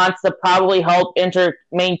because he wants to probably help Inter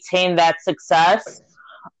maintain that success.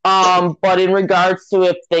 But in regards to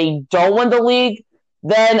if they don't win the league,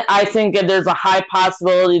 then I think that there's a high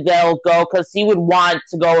possibility they'll go because he would want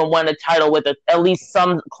to go and win a title with at least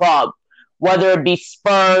some club, whether it be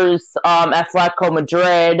Spurs, Atletico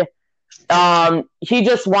Madrid. He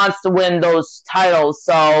just wants to win those titles.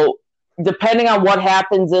 So depending on what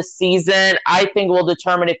happens this season, I think will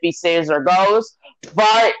determine if he stays or goes.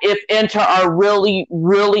 But if Inter are really,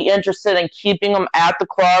 really interested in keeping him at the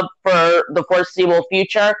club for the foreseeable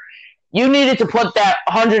future, you needed to put that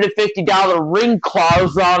 $150 ring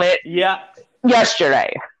clause on it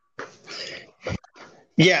yesterday.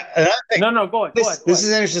 Yeah. No, go ahead. This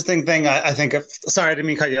is an interesting thing. I think. Sorry, I didn't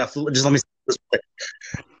mean to cut you off. Just let me say this quick.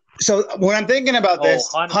 So when I'm thinking about this,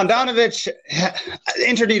 Handanovic,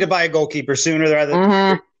 Inter need to buy a goalkeeper sooner rather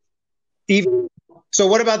than even. So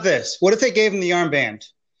what about this? What if they gave him the armband?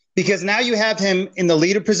 Because now you have him in the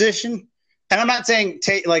leader position, and I'm not saying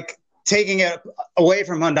taking it away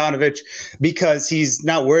from Handanovic because he's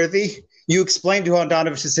not worthy. You explained to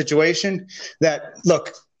Handanovic's situation that,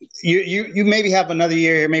 look, you maybe have another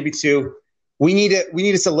year here, maybe two. We need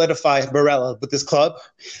to solidify Barella with this club.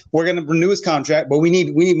 We're going to renew his contract, but we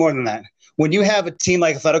need more than that. When you have a team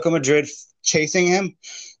like Atletico Madrid chasing him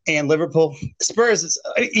and Liverpool, Spurs,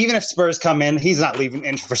 even if Spurs come in, he's not leaving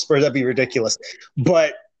in for Spurs. That'd be ridiculous.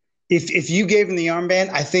 But if you gave him the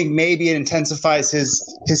armband, I think maybe it intensifies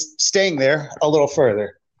his staying there a little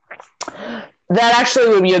further. That actually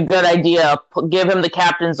would be a good idea. Give him the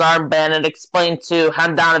captain's armband and explain to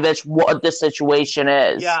Handanovic what the situation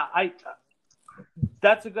is. Yeah,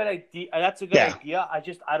 that's a good idea. That's a good idea. I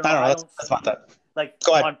don't know. That's not that. Like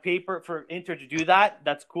on paper for Inter to do that,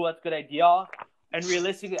 that's cool. That's a good idea. And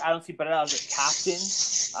realistically, I don't see Barella as a captain.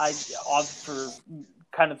 For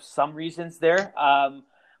kind of some reasons there.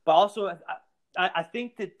 But also, I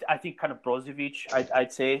think kind of Brozovic,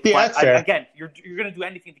 I'd say. Yeah, that's fair. Again, you're going to do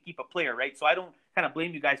anything to keep a player, right? So I don't kind of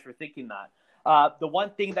blame you guys for thinking that. The one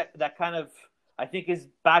thing that kind of I think is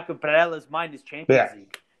back of Barella's mind is Champions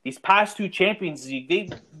League. These past two Champions League,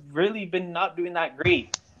 they've really been not doing that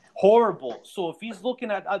great. Horrible. So if he's looking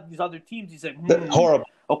at these other teams, he's like, horrible.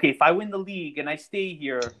 Okay, if I win the league and I stay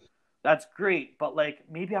here, that's great. But like,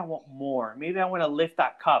 maybe I want more. Maybe I want to lift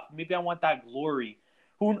that cup. Maybe I want that glory.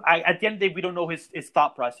 At the end of the day, we don't know his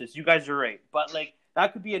thought process. You guys are right. But like,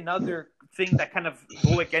 that could be another thing that kind of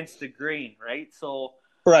go against the grain, right? So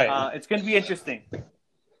it's going to be interesting.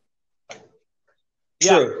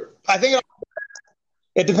 True. I think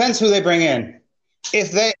it depends who they bring in.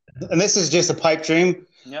 If they, and this is just a pipe dream,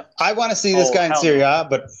 I want to see this guy in Serie A,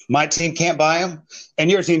 but my team can't buy him,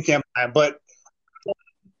 and your team can't buy him. But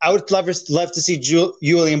I would love to see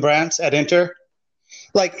Julian Brandt at Inter.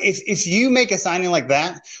 Like, if you make a signing like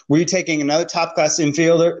that, where you're taking another top-class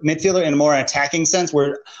midfielder in a more attacking sense,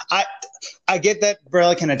 where I get that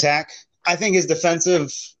Barella can attack. I think his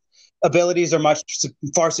defensive abilities are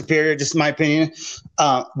far superior, just in my opinion.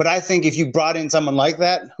 But I think if you brought in someone like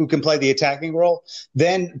that who can play the attacking role,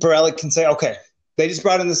 then Barella can say, okay, they just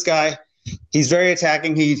brought in this guy. He's very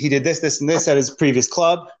attacking. He did this, and this at his previous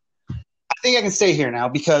club. I think I can stay here now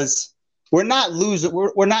because we're not losing.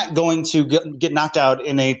 We're not going to get knocked out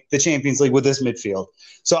in the Champions League with this midfield.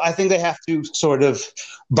 So I think they have to sort of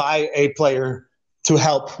buy a player to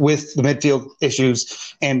help with the midfield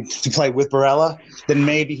issues and to play with Barella. Then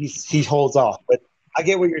maybe he holds off. But I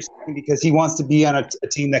get what you're saying because he wants to be on a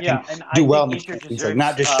team that can do well in the Champions League,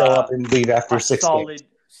 not just show up and leave after 6 games.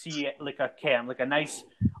 Like a Cam, like a nice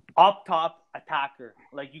up top attacker.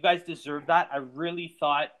 Like, you guys deserve that. I really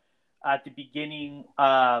thought at the beginning,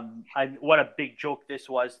 what a big joke this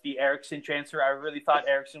was, the Eriksen transfer. I really thought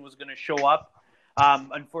Eriksen was going to show up.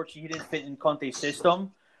 Unfortunately, he didn't fit in Conte's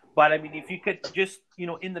system. But, I mean, if you could just,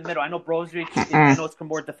 in the middle, I know Brozovic, it's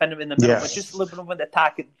more defensive in the middle, but just a little bit of an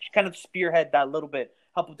attack, and kind of spearhead that a little bit,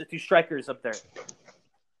 help with the two strikers up there.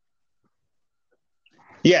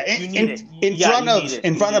 Yeah, in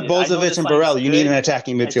front of Brozovic and Barella, you need an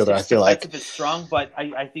attacking midfielder, I feel like. Defensive is strong, but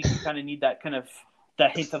I think you kind of need that kind of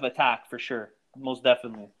that hint of attack for sure, most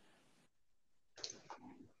definitely.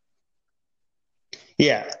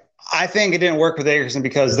 Yeah, I think it didn't work with Eriksen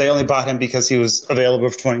because they only bought him because he was available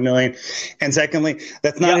for $20 million. And secondly,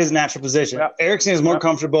 that's not his natural position. Eriksen is more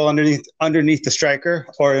comfortable underneath the striker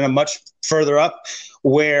or in a much further up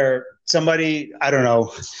where somebody, I don't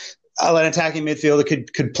know, an attacking midfielder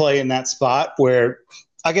could play in that spot where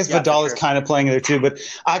I guess Vidal is kind of playing there too, but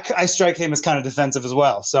I strike him as kind of defensive as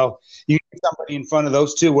well. So you need somebody in front of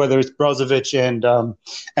those two, whether it's Brozovic and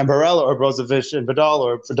Barella or Brozovic and Vidal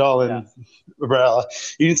or Vidal and Barella.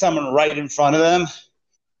 You need someone right in front of them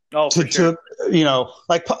to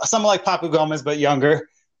like someone like Papu Gomez, but younger.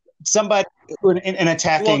 Somebody an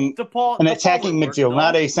attacking midfield,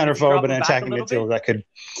 not a center forward, but an attacking midfield that could.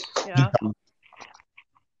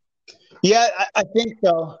 Yeah, I think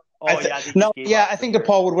so. I think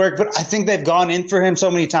DePaul would work, but I think they've gone in for him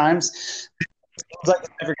so many times. It's like it's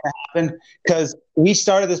never going to happen because we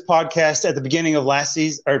started this podcast at the beginning of last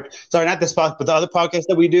season, or sorry, not this podcast, but the other podcast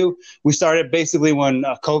that we do. We started basically when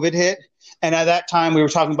COVID hit, and at that time we were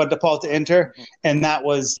talking about DePaul to Inter, and that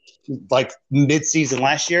was like mid-season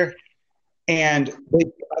last year, and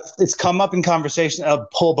it's come up in conversation a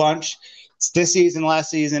whole bunch. It's this season,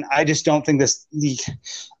 last season. I just don't think as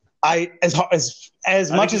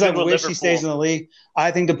much as I wish he stays in the league,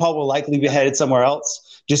 I think DePaul will likely be headed somewhere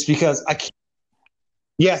else just because I can't.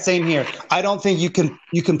 Yeah, same here. I don't think you can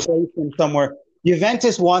place him somewhere.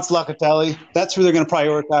 Juventus wants Locatelli. That's who they're going to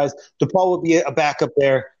prioritize. DePaul will be a backup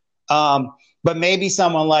there. but maybe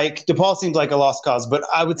someone like DePaul seems like a lost cause. But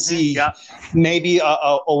I would see maybe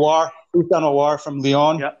Aouar, Houssem Aouar from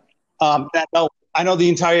Lyon. Yep. I know the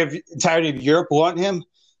entirety of Europe want him,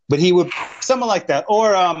 but he would someone like that,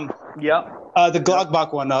 or the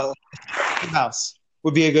Gladbach one, House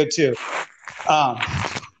would be a good too.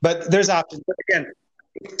 But there's options. But again,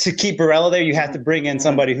 to keep Barella there, you have to bring in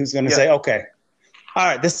somebody who's going to say, okay, all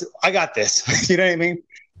right, I got this. You know what I mean?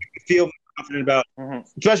 Feel confident about,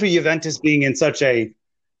 especially Juventus being in such a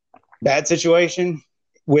bad situation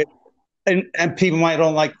with, and people might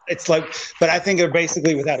don't like, it's like, but I think they're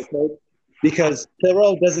basically without a coach because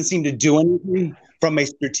Pirlo doesn't seem to do anything from a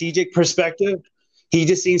strategic perspective. He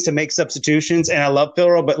just seems to make substitutions, and I love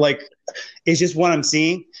Pirlo, but like, it's just what I'm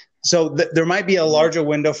seeing. So there might be a larger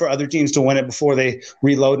window for other teams to win it before they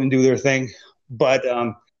reload and do their thing. But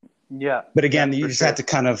but again, you just have to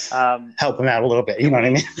kind of help them out a little bit. You know what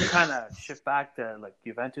I mean? Kind of shift back to like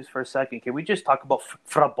Juventus for a second. Can we just talk about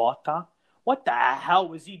Frabotta? What the hell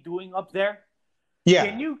was he doing up there? Yeah.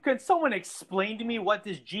 Can someone explain to me what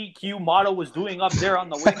this GQ model was doing up there on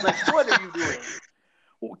the wing? Like, what are you doing?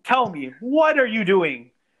 Tell me, what are you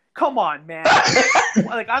doing? Come on, man.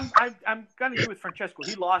 Like I'm gonna agree with Francesco.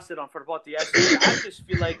 He lost it on Frabotta yesterday. I just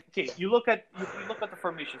feel like, okay, you look at the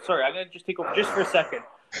formation. Sorry, I'm gonna just take over just for a second.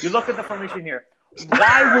 You look at the formation here.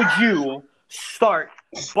 Why would you start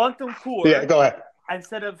Bentancur go ahead.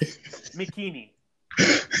 instead of McKinney?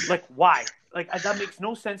 Like, why? Like, that makes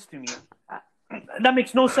no sense to me. That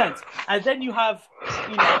makes no sense. And then you have,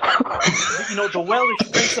 the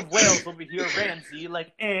Welsh Prince of Wales over here, Ramsey.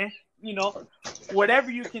 Like, whatever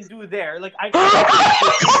you can do there. Like, I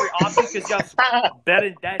option because you have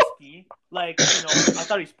Beredeski. Like, I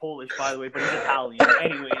thought he's Polish, by the way, but he's Italian.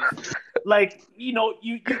 Anyways, like, you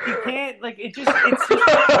can't, like, it's just confusing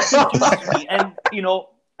me.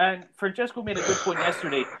 And Francesco made a good point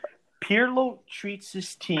yesterday. Pirlo treats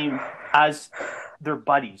his team as their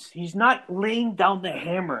buddies. He's not laying down the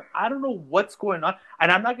hammer. I don't know what's going on.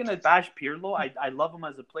 And I'm not going to bash Pirlo. I love him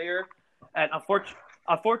as a player. And unfortunately,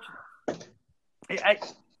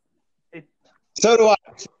 so do I.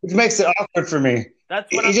 It makes it awkward for me.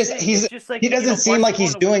 That's what He's just like, he doesn't seem like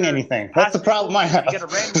he's doing anything. That's the problem I have. You get a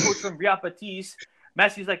random coach from Real Betis.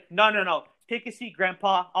 Messi's like, no. Take a seat,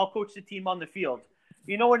 Grandpa. I'll coach the team on the field.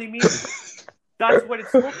 You know what I mean? That's what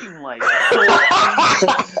it's looking like. So,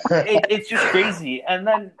 it's just crazy. And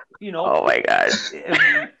then, oh my god,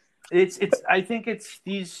 it's. I think it's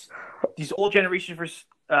these old generation versus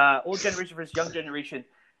young generation.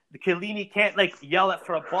 The Chiellini can't like yell at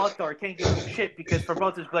Frabotta or can't give him shit because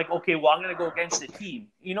Frabotta's like, okay, well, I'm gonna go against the team.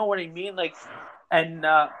 You know what I mean? Like, and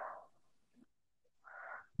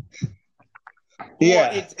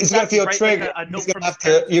he's gonna feel triggered. He's gonna have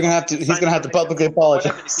to. You're gonna have to. He's gonna have to publicly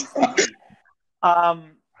apologize.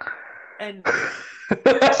 And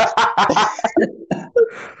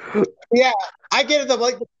yeah, I get it though.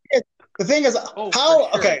 Like the thing is,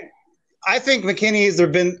 okay. I think McKinney has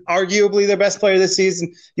been arguably their best player this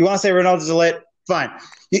season. You want to say Ronaldo Zalet? Fine.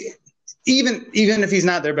 Even if he's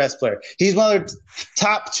not their best player, he's one of their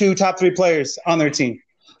top 3 players on their team.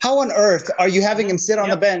 How on earth are you having him sit on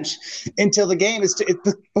the bench until the game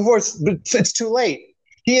before it's too late?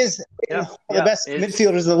 He is one of the best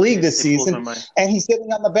midfielders in the league this season, and he's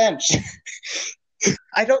sitting on the bench.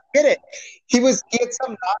 I don't get it. He had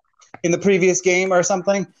some knock in the previous game or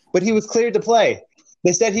something, but he was cleared to play.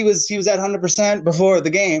 They said he was at 100% before the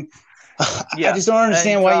game. I just don't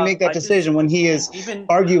understand why you make that decision when he is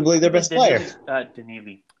arguably their best player.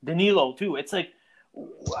 Danilo too. It's like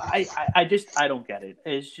I don't get it.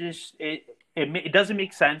 It's just it doesn't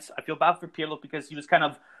make sense. I feel bad for Pirlo because he was kind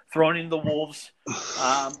of thrown in the wolves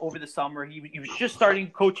over the summer. He was just starting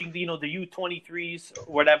coaching the U23s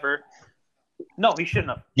or whatever. No, he shouldn't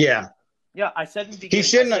have. Yeah, I said in the beginning. He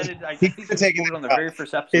shouldn't have. I think we spoke on the very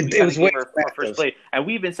first episode. It was our first play, and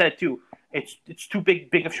we even said too. It's too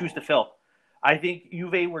big of shoes to fill. I think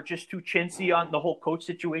Juve were just too chintzy on the whole coach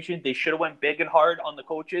situation. They should have went big and hard on the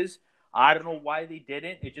coaches. I don't know why they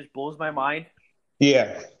didn't. It just blows my mind.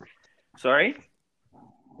 Yeah. Sorry.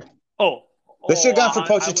 They should have gone for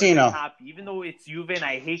Pochettino. Even though it's Juve and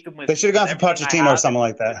I hate them with. They should have gone for Pochettino or something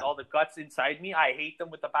like that. With all the guts inside me, I hate them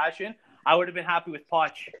with the passion. I would have been happy with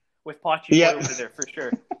Poch. With Poch over there for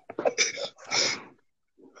sure.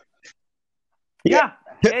 Yeah.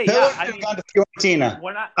 Hey, I mean, gone to Fiorentina.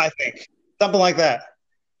 I think something like that.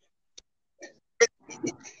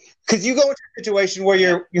 Because you go into a situation where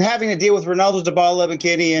you're having to deal with Ronaldo, Dybala,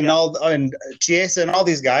 McKinney, and Chiesa and all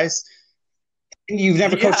these guys, and you've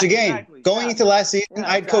never coached a game. Exactly. Going into last season,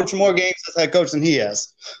 I'd coach more games as head coach than he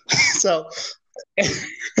has. So.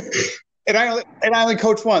 I only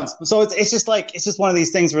coach once. So it's just one of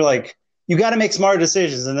these things where like you got to make smarter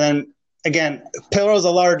decisions. And then again, Pillar's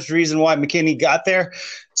a large reason why McKinney got there.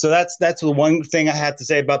 So that's the one thing I have to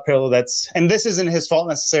say about Pillar. And this isn't his fault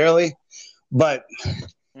necessarily, but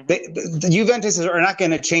the Juventus are not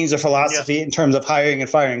going to change their philosophy in terms of hiring and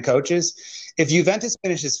firing coaches. If Juventus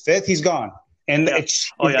finishes fifth, he's gone. And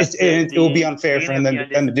it will be unfair for them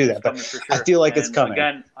to do that. But sure. I feel like it's coming.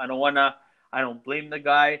 Again, I don't blame the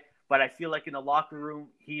guy, but I feel like in the locker room,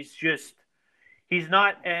 he's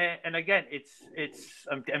not. And again,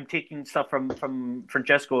 I'm taking stuff from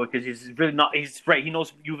Francesco because he's really not. He's right. He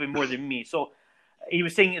knows Juve more than me. So he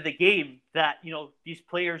was saying in the game that these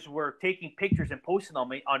players were taking pictures and posting them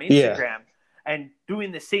on Instagram and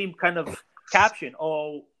doing the same kind of caption.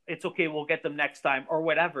 Oh, it's okay. We'll get them next time or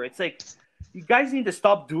whatever. It's like, you guys need to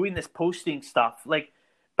stop doing this posting stuff. Like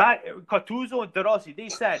back Gattuso and De Rossi, they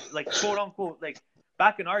said, like, quote unquote, like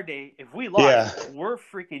back in our day, if we lost, we're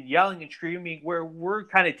freaking yelling and screaming. We're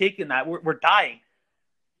kind of taking that. We're dying.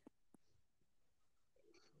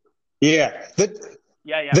 Yeah.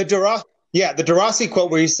 The De Rossi quote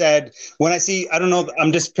where he said, when I see, I don't know,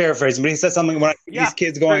 I'm just paraphrasing, but he said something when I see these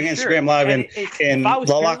kids going Instagram Live in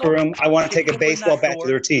the locker room, I want to take a baseball bat to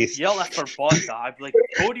their teeth. Yell at Barbosa. I'd be like,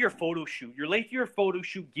 go to your photo shoot. You're late to your photo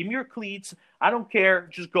shoot. Give me your cleats. I don't care.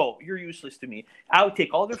 Just go. You're useless to me. I would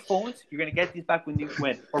take all their phones. You're going to get these back when you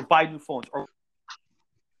win, or buy new phones. Or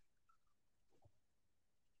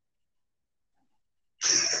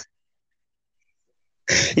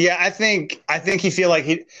Yeah, I think he feel like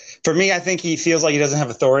I think he feels like he doesn't have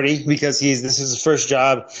authority because this is his first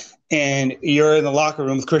job, and you're in the locker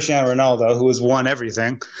room with Cristiano Ronaldo, who has won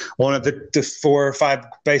everything, one of the 4 or 5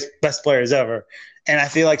 best players ever. And I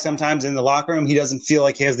feel like sometimes in the locker room, he doesn't feel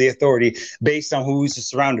like he has the authority based on who he's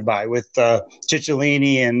surrounded by with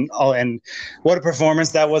Cicciolini and what a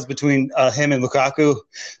performance that was between him and Lukaku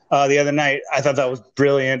the other night. I thought that was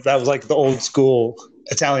brilliant. That was like the old school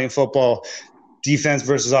Italian football defense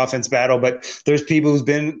versus offense battle, but there's people who's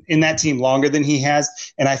been in that team longer than he has,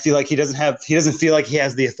 and I feel like he doesn't feel like he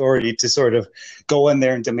has the authority to sort of go in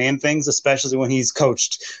there and demand things, especially when he's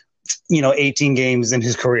coached 18 games in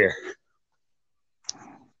his career.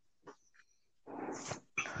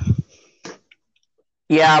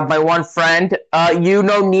 Yeah, my one friend,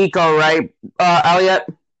 Nico, right, Elliot?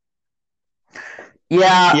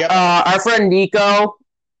 Yeah, yep. Our friend Nico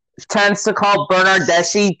tends to call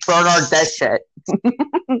Bernardeschi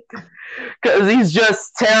because he's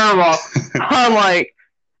just terrible. I'm like,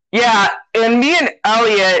 yeah, and me and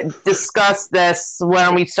Elliot discussed this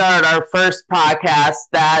when we started our first podcast,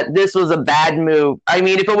 that this was a bad move. I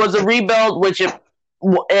mean, if it was a rebuild, which it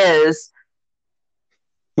is.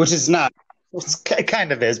 Which is not. It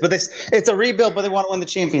kind of is, but it's a rebuild, but they want to win the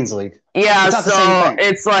Champions League. Yeah, so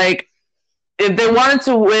it's like, if they wanted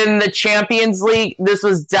to win the Champions League, this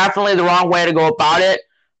was definitely the wrong way to go about it.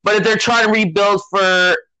 But if they're trying to rebuild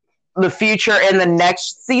for the future in the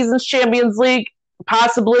next season's Champions League,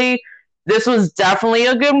 possibly, this was definitely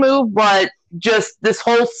a good move. But just this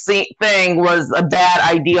whole thing was a bad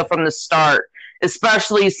idea from the start,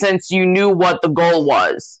 especially since you knew what the goal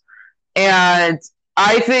was. And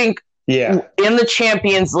I think in the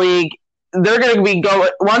Champions League, they're going to be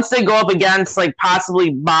once they go up against possibly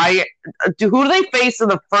who do they face in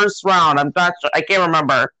the first round? I'm not sure. I can't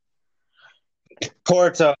remember.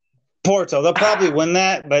 Porto. They'll probably win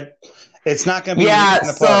that, but it's not going to be. Yeah.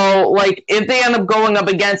 So if they end up going up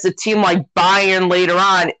against a team like Bayern later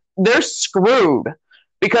on, they're screwed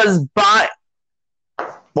because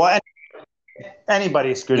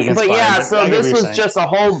anybody's screwed against. But Bayern, yeah, so this was just a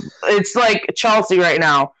whole. It's like Chelsea right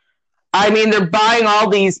now. I mean, they're buying all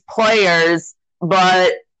these players,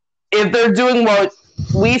 but if they're doing what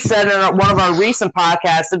we said in one of our recent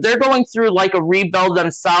podcasts, if they're going through a rebuild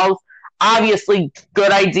themselves, obviously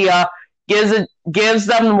good idea, gives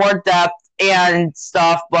them more depth and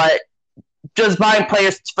stuff, but just buying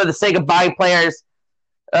players for the sake of buying players,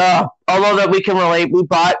 although that we can relate, we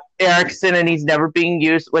bought Eriksen and he's never being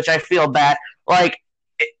used, which I feel bad. I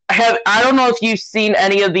don't know if you've seen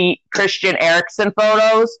any of the Christian Eriksen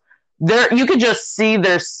photos. You could just see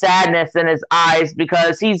there's sadness in his eyes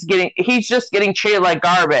because he's just getting treated like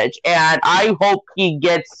garbage, and I hope he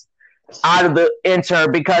gets out of the Inter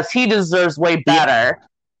because he deserves way better.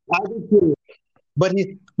 But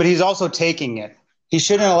he's also taking it. He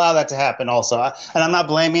shouldn't allow that to happen. Also, and I'm not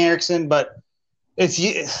blaming Eriksen, but if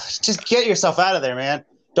you just get yourself out of there, man.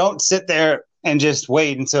 Don't sit there and just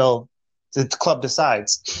wait until the club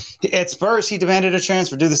decides. At Spurs, he demanded a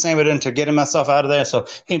transfer. Do the same at Inter. Get himself out of there so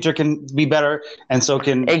Inter can be better, and so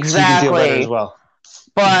can he can feel better as well.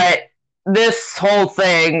 But this whole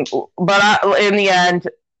thing, but in the end,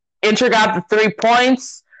 Inter got the 3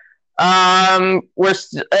 points. I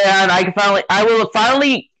will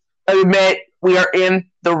finally admit we are in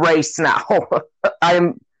the race now.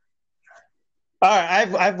 I'm all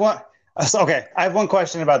right. I've one. Okay, I have one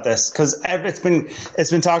question about this because it's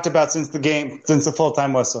been talked about since the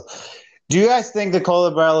full-time whistle. Do you guys think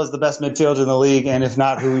Nicola Barella is the best midfielder in the league? And if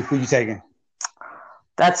not, who you taking?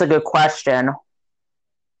 That's a good question.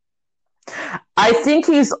 I think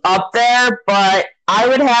he's up there, but I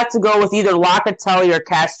would have to go with either Locatelli or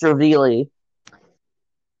Castrovilli.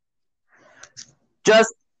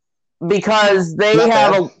 Just because they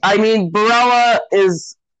Barella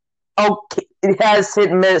is okay. It has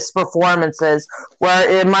hit and miss performances,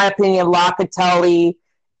 where, in my opinion, Locatelli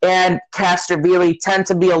and Castrovilli tend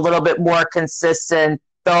to be a little bit more consistent,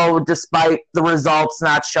 though despite the results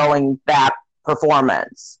not showing that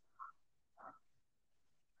performance.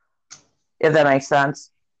 If that makes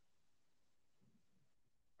sense.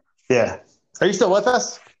 Yeah. Are you still with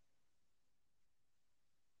us?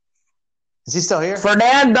 Is he still here?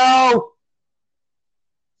 Fernando!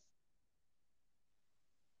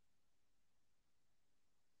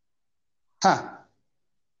 Huh.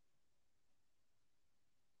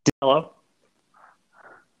 Hello?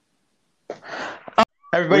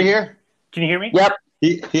 Everybody here? Can you hear me? Yep.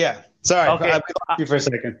 Yeah. Sorry, Okay. I lost you for a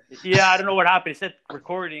second. Yeah, I don't know what happened. It said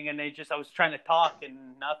recording, and I was trying to talk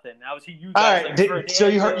and nothing. I was you All guys. right. Did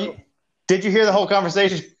Did you hear the whole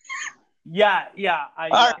conversation? Yeah. All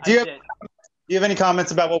right. Do I did. you have any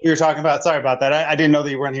comments about what we were talking about? Sorry about that. I didn't know that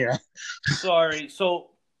you weren't here. Sorry.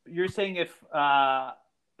 So you're saying if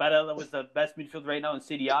Barella was the best midfielder right now in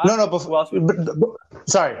Serie A? No. Who else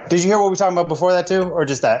Sorry. Did you hear what we were talking about before that too, or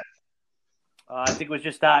just that? I think it was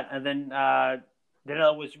just that, and then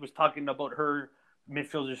Daniela was talking about her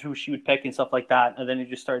midfielders who she would pick and stuff like that, and then it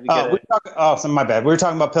just started to get it. My bad. We were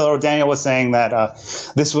talking about Pillar. Daniel was saying that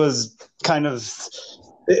this was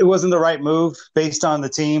it wasn't the right move based on the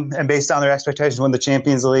team and based on their expectations to win the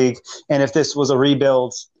Champions League. And if this was a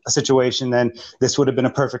rebuild situation, then this would have been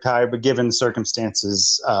a perfect hire. But given the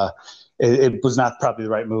circumstances, it was not probably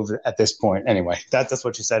the right move at this point. Anyway, that's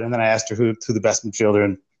what she said. And then I asked her who the best midfielder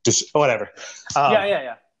and just whatever.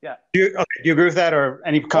 Yeah. Do you agree with that, or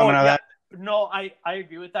any comment on that? No, I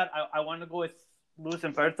agree with that. I want to go with Luis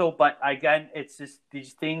Humberto, but again, it's just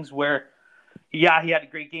these things where, he had a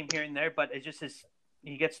great game here and there, but it just is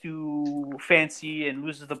he gets too fancy and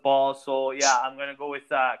loses the ball. So yeah, I'm gonna go with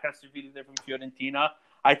Castrovilli there from Fiorentina.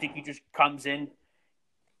 I think he just comes in,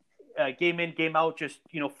 game in, game out, just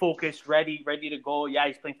focused, ready to go. Yeah,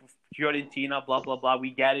 he's playing for Fiorentina. Blah blah blah. We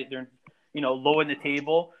get it. They're low in the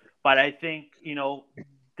table, but I think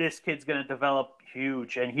this kid's going to develop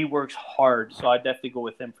huge, and he works hard. So I'd definitely go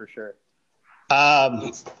with him for sure.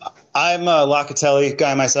 I'm a Locatelli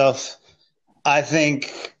guy myself. I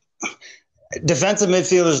think defensive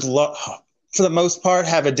midfielders, for the most part,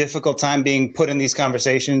 have a difficult time being put in these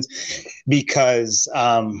conversations because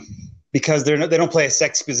they don't play a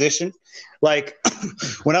sexy position. Like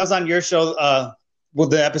when I was on your show,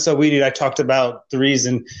 the episode we did, I talked about the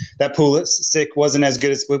reason that Pulisic wasn't as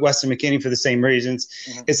good as Weston McKennie for the same reasons.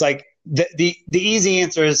 Mm-hmm. It's like the easy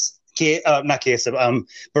answer is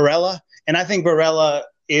Barella, and I think Barella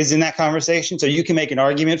is in that conversation, so you can make an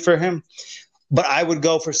argument for him. But I would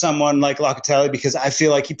go for someone like Locatelli because I feel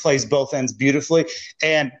like he plays both ends beautifully,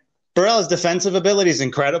 and Barella's defensive ability is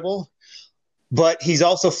incredible, but he's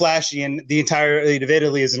also flashy, and the entirety of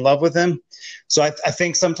Italy is in love with him. So I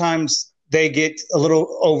think sometimes they get a little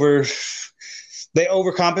they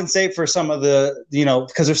overcompensate for some of the,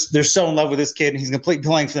 because they're so in love with this kid, and he's completely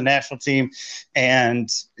playing for the national team, and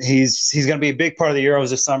he's going to be a big part of the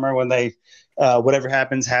Euros this summer when they, whatever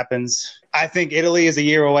happens. I think Italy is a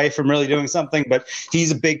year away from really doing something, but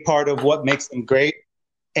he's a big part of what makes them great.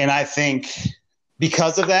 And I think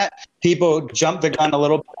because of that, people jump the gun a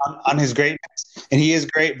little bit on his greatness, and he is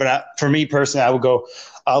great. But for me personally, I would go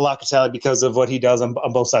Locatelli because of what he does on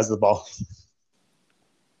both sides of the ball.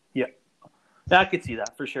 Yeah, I could see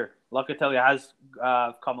that for sure. Locatelli has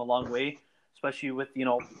come a long way, especially with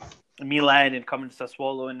Milan and coming to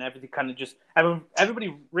Sassuolo and everything. Kind of just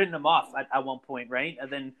everybody written him off at one point, right?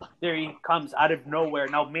 And then there he comes out of nowhere.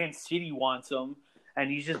 Now Man City wants him, and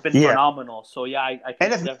he's just been phenomenal. So yeah, I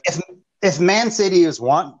can. If Man City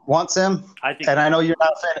wants him, I think, and I know you're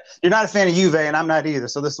not a fan of Juve, and I'm not either.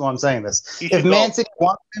 So this is why I'm saying this. If Man City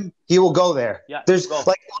wants him, he will go there. Yeah,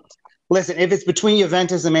 listen, if it's between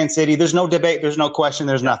Juventus and Man City, there's no debate, there's no question,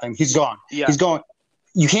 there's nothing. He's gone. Yeah. He's going.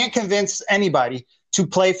 You can't convince anybody to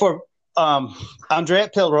play for Andrea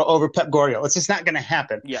Pirlo over Pep Guardiola. It's just not going to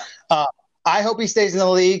happen. Yeah. I hope he stays in the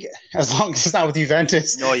league as long as it's not with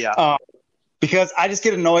Juventus. Oh yeah. Because I just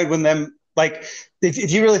get annoyed when them like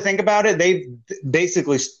if you really think about it, they've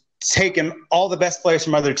basically taken all the best players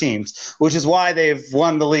from other teams, which is why they've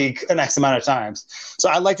won the league an X amount of times. So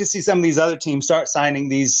I'd like to see some of these other teams start signing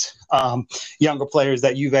these younger players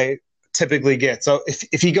that Juve typically get. So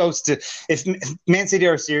if he goes to if Man City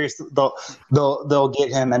are serious, they'll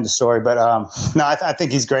get him, end of story. But no, I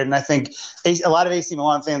think he's great, and I think a lot of AC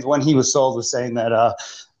Milan fans when he was sold was saying that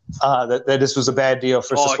that this was a bad deal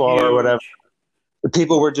for Sassuolo or whatever.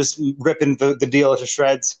 People were just ripping the deal to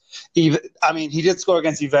shreds. He did score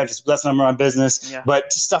against Juventus, but that's none of my business. Yeah.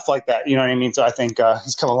 But stuff like that, you know what I mean? So I think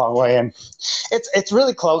he's come a long way. And it's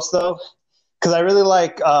really close, though, because I really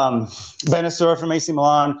like Bennacer from AC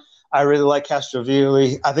Milan. I really like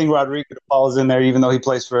Castrovilli. I think Rodrigo de Paul is in there, even though he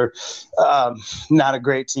plays for not a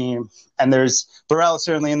great team. And there's Barella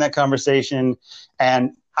certainly in that conversation.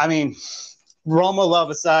 And, I mean, Roma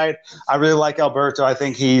love aside, I really like Alberto. I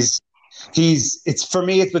think it's for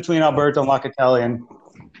me, it's between Alberto and Locatelli, and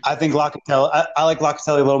I think Locatelli. I like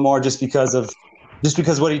Locatelli a little more just because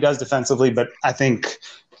what he does defensively. But I think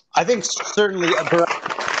certainly we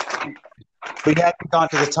haven't gone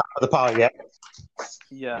to the top of the pile yet.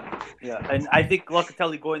 Yeah, and I think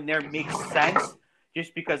Locatelli going there makes sense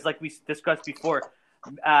just because, like we discussed before,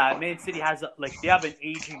 Man City has they have an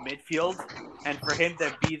aging midfield, and for him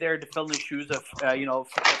to be there to fill in the shoes of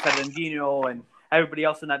Fernandinho and everybody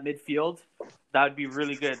else in that midfield, that would be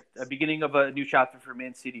really good. A beginning of a new chapter for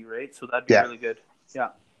Man City, right? So that'd be really good. Yeah.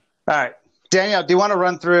 All right. Danielle, do you want to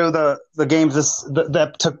run through the games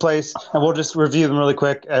that took place, and we'll just review them really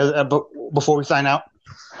quick before we sign out?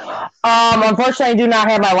 Unfortunately, I do not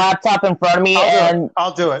have my laptop in front of me.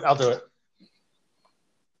 I'll do it.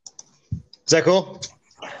 Is that cool?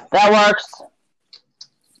 That works.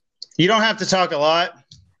 You don't have to talk a lot.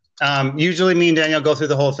 Usually me and Danielle go through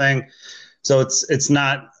the whole thing. So it's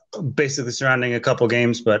not basically surrounding a couple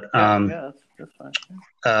games, but that's fine.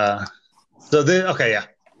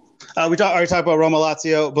 We already talked about Roma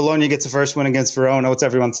Lazio. Bologna gets the first win against Verona. What's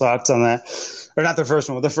everyone's thoughts on that? Or not their first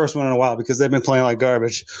one, but the first one in a while because they've been playing like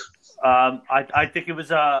garbage. I think it was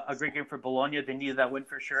a great game for Bologna. They needed that win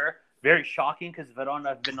for sure. Very shocking because Verona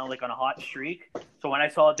have been on a hot streak. So when I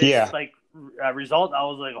saw this result, I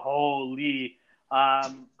was like, holy.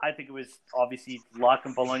 I think it was obviously luck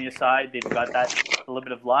on Bologna's side. They've got that a little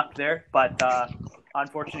bit of luck there, but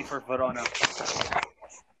unfortunately for Verona.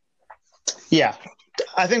 Yeah,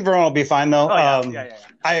 I think Verona will be fine though.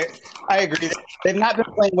 I agree. They've not been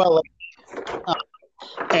playing well lately,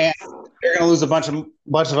 and they're going to lose a bunch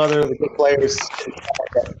of other good players.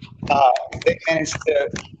 They managed to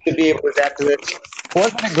be able to adapt to this. It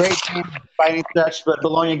wasn't a great team fighting stretch, but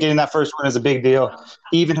Bologna getting that first win is a big deal,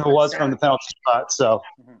 even if it was from the penalty spot. So,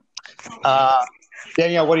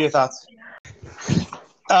 Danielle, what are your thoughts?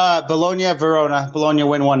 Bologna, Verona. Bologna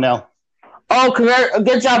win 1-0. Oh,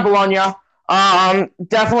 good job, Bologna.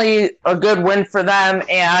 Definitely a good win for them,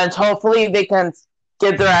 and hopefully they can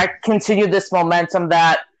continue this momentum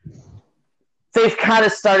that they've kind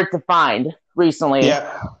of started to find recently.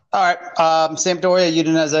 Yeah. All right. Sampdoria,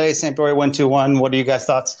 Udinese. Sampdoria win 2-1. What are you guys'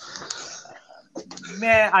 thoughts?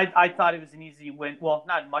 Man, I thought it was an easy win. Well,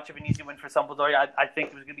 not much of an easy win for Sampdoria. I think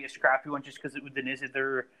it was going to be a scrappy one just because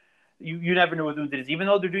Udinese, you never know with Udinese. Even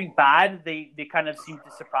though they're doing bad, they kind of seem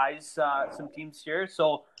to surprise some teams here.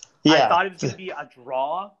 So I thought it was going to be a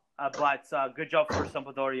draw, but good job for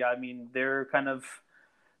Sampdoria. I mean, they're kind of –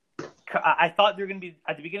 I thought they were going to be –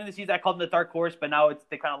 at the beginning of the season, I called them the dark horse, but now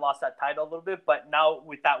they kind of lost that title a little bit. But now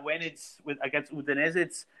with that win against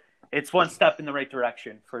Udinese, it's one step in the right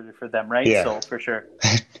direction for them, right? Yeah. So for sure.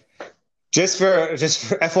 Just for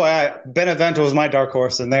FYI, Benevento was my dark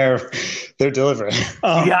horse, and they're delivering.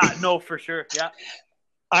 For sure. Yeah.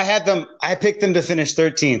 I picked them to finish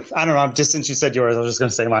 13th. I don't know. Just since you said yours, I was just going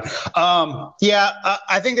to say mine.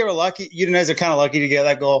 I think they were lucky. Udinese are kind of lucky to get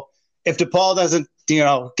that goal. If DePaul doesn't,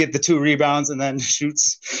 get the 2 rebounds and then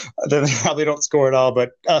shoots, then they probably don't score at all.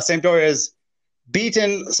 But Sampdoria has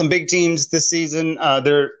beaten some big teams this season.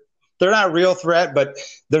 They're not a real threat, but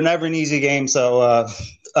they're never an easy game. So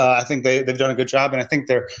I think they've done a good job, and I think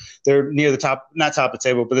they're near the top, not top of the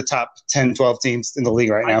table, but the top 10, 12 teams in the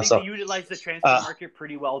league right now. I think they utilize the transfer market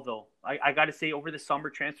pretty well, though. I got to say, over the summer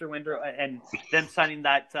transfer window and them signing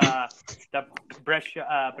that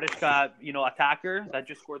Brescia, attacker that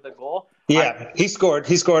just scored the goal. Yeah, he scored.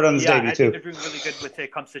 He scored on his debut too. They're doing really good when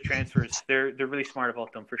it comes to transfers. They're really smart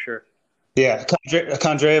about them for sure. Yeah,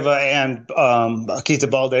 Kondreva and Akita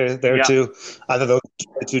Balde there too. I thought those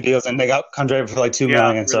were 2 deals, and they got Kondreva for like $2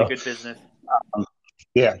 million. Really good business.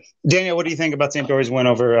 Yeah. Daniel, what do you think about Sampdoria's win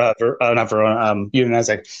over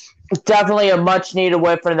Udinese? Definitely a much needed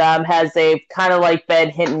win for them, as they've kind of like been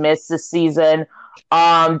hit and miss this season.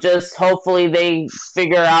 Just hopefully they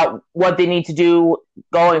figure out what they need to do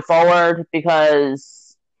going forward,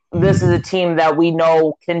 because this is a team that we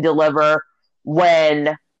know can deliver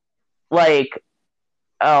when, like,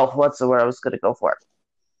 oh, what's the word I was going to go for?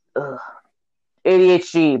 Ugh.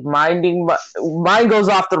 ADHD, mind goes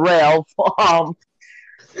off the rail.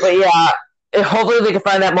 But yeah, hopefully they can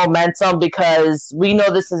find that momentum, because we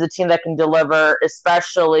know this is a team that can deliver,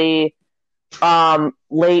 especially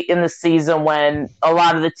late in the season when a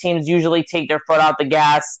lot of the teams usually take their foot out the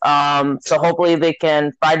gas. So hopefully they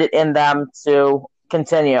can find it in them to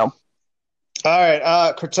continue. All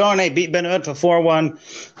right, Crotone beat Benevento 4-1.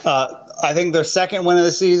 I think their second win of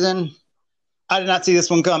the season. I did not see this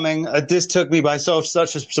one coming. This took me by such a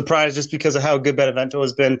surprise, just because of how good Benevento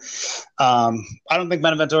has been. I don't think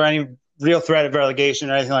Benevento are any real threat of relegation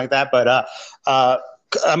or anything like that, but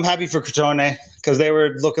I'm happy for Crotone, because they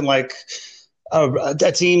were looking like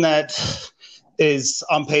a team that is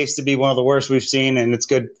on pace to be one of the worst we've seen, and it's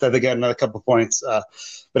good that they got another couple points.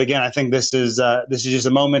 But again, I think this is just a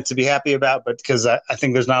moment to be happy about, but because I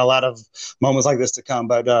think there's not a lot of moments like this to come.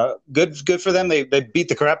 But good for them. They beat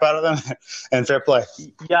the crap out of them, and fair play.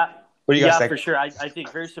 Yeah, what do you guys think? For sure. I think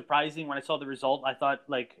very surprising when I saw the result. I thought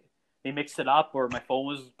like they mixed it up, or my phone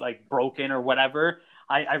was like broken or whatever.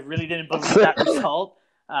 I really didn't believe that result.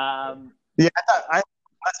 Yeah,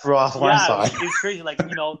 that's rough. Yeah, it's crazy. Like,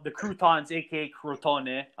 the Croutons, aka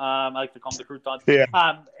Crotone. I like to call them the Croutons. Yeah.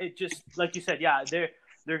 It just, like you said, yeah,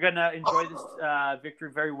 they're gonna enjoy this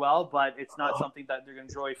victory very well, but it's not something that they're gonna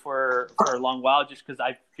enjoy for a long while. Just because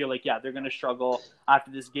I feel like, yeah, they're gonna struggle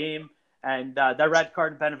after this game. And that red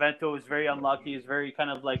card in Benevento is very unlucky. It's very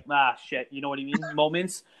kind of like, shit, you know what I mean?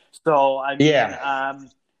 Moments. So I mean,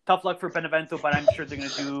 tough luck for Benevento, but I'm sure they're going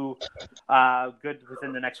to do good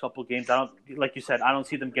within the next couple of games. Like you said, I don't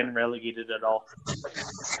see them getting relegated at all.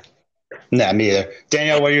 Nah, me either.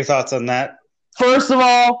 Daniel, what are your thoughts on that? First of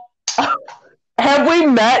all, have we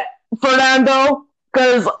met Fernando?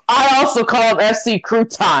 Because I also call him FC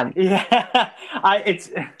Crouton. Yeah,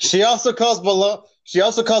 She also calls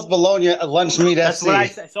Bologna a lunch meat That's FC. what I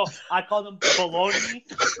say. So I call them bologna.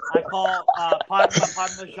 I call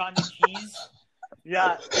Parmesan cheese.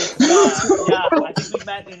 Yeah, I think we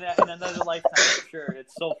met in another lifetime for sure.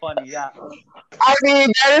 It's so funny, yeah. I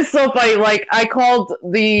mean, that is so funny. Like, I called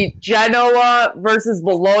the Genoa versus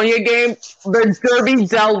Bologna game the Derby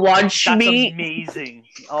del Lunch Meat. That's amazing.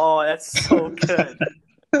 Oh, that's so good.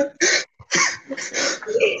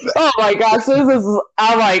 Oh my gosh,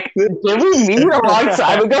 I'm like, did we meet a long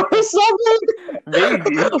time ago or something?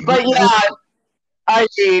 Maybe. But yeah, I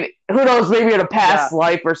mean, who knows, maybe in a past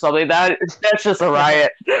life or something. That's just a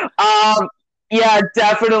riot. Yeah,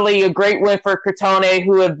 definitely a great win for Crotone,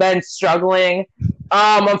 who have been struggling.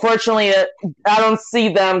 Unfortunately, I don't see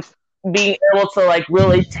them being able to like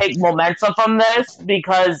really take momentum from this,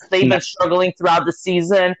 because they've been struggling throughout the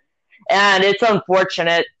season. And it's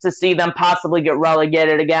unfortunate to see them possibly get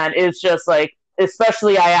relegated again. It's just like,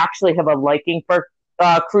 especially I actually have a liking for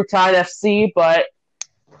Crouton FC, but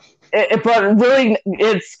really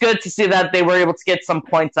it's good to see that they were able to get some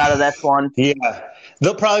points out of this one. Yeah,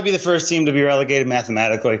 they'll probably be the first team to be relegated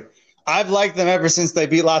mathematically. I've liked them ever since they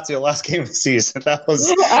beat Lazio last game of the season. That was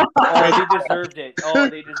they deserved it. Oh,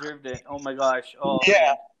 they deserved it. Oh my gosh. Oh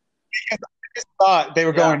yeah. I just thought they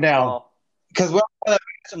were going down. Because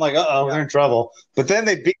I'm like, they're in trouble. But then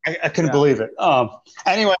they beat. I couldn't believe it.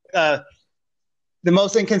 Anyway, the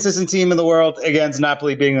most inconsistent team in the world against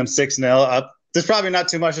Napoli, beating them 6-0. There's probably not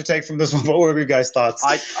too much to take from this one. But what were your guys' thoughts?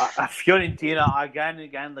 Fiorentina again and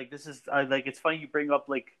again. Like, this is like, it's funny you bring up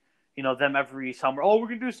like, them every summer. Oh, we're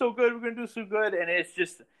gonna do so good. We're gonna do so good, and it's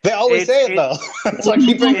just they always say it though. It's like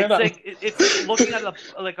you bring it up. It's like looking at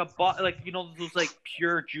those like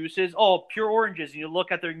pure juices. Oh, pure oranges. And you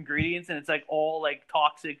look at their ingredients, and it's like all like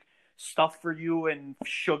toxic stuff for you and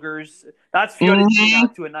sugars. That's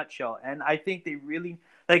Fiorentina to a nutshell. And I think they really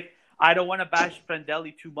like. I don't want to bash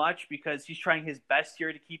Prandelli too much, because he's trying his best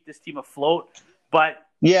here to keep this team afloat. But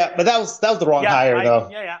that was the wrong hire though.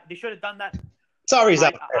 Yeah, they should have done that. Sorry, he's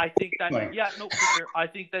out there. I think that for sure. I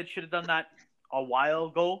think that should have done that a while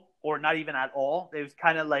ago, or not even at all. It was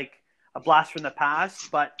kind of like a blast from the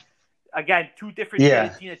past. But again, two different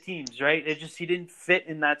Fiorentina teams, right? It just he didn't fit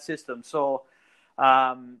in that system. So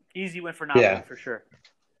easy win for Napoli for sure.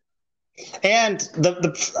 And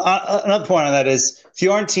another point on that is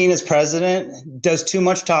Fiorentina's president does too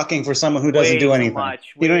much talking for someone who doesn't do anything.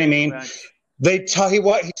 You know what I mean?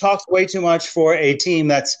 he talks way too much for a team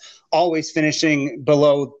that's always finishing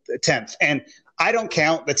below 10th. And I don't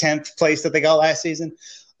count the 10th place that they got last season.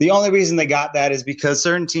 The only reason they got that is because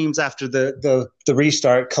certain teams after the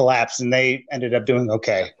restart collapsed and they ended up doing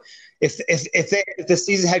okay. If the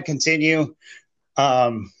season had continued,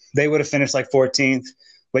 they would have finished like 14th.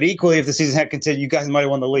 But equally, if the season had continued, you guys might have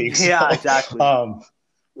won the league. So, yeah, exactly. I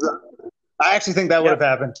actually think that would have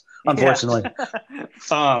happened, unfortunately.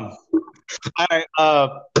 All right,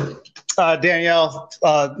 Danielle,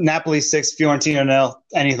 Napoli 6, Fiorentina 0.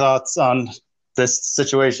 Any thoughts on this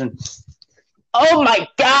situation? Oh my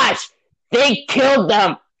gosh, they killed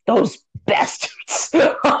them, those bastards.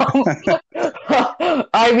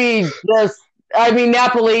 I mean,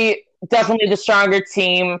 Napoli definitely the stronger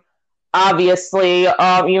team. Obviously,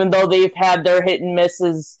 even though they've had their hit and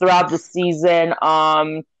misses throughout the season,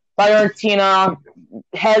 Fiorentina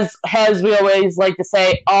has we always like to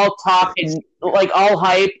say all talk and like all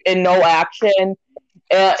hype and no action.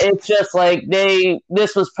 It's just like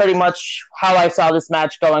this was pretty much how I saw this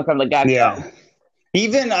match going from the get-go. Yeah.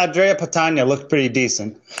 Even Andrea Patagna looked pretty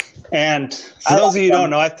decent. And for those of you who don't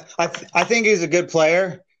know, I think he's a good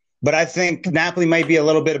player, but I think Napoli might be a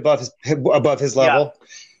little bit above his level.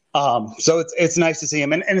 Yeah. So it's nice to see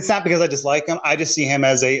him. And it's not because I dislike him. I just see him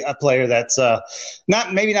as a player that's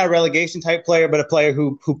maybe not a relegation type player, but a player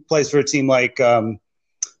who plays for a team like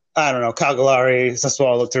I don't know, Cagliari,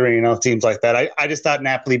 Sassuolo, Torino, teams like that. I just thought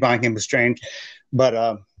Napoli buying him was strange,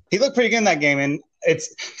 but he looked pretty good in that game, and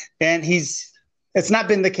it's not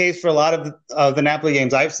been the case for a lot of the Napoli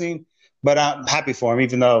games I've seen. But I'm happy for him,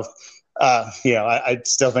 even though I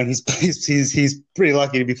still think he's pretty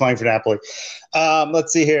lucky to be playing for Napoli.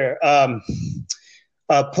 Let's see here, Parma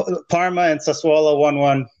and Sassuolo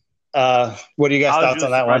 1-1. What are you guys' thoughts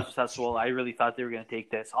on that one? Sassuolo. I really thought they were going to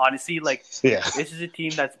take this. Honestly, this is a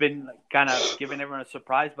team that's been kind of giving everyone a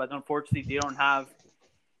surprise, but unfortunately, they don't have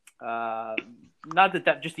not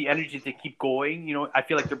that just the energy to keep going. You know, I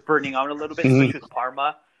feel like they're burning out a little bit, especially with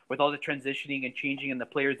Parma, with all the transitioning and changing and the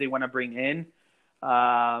players they want to bring in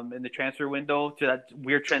the transfer window to that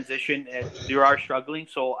weird transition, and they are struggling.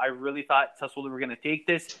 So I really thought Sassuolo were going to take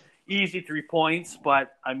this easy 3 points,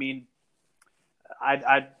 but I mean.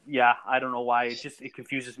 I don't know why. It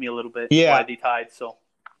confuses me a little bit why they tied. So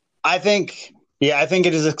I think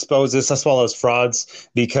it just exposes Sassuolo's frauds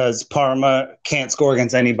because Parma can't score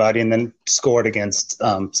against anybody and then scored against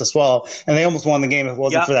Sassuolo, and they almost won the game if it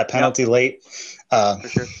wasn't for that penalty late. For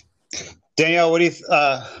sure. Danielle, what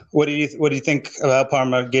do you think about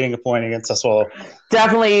Parma getting a point against Sassuolo?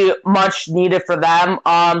 Definitely much needed for them.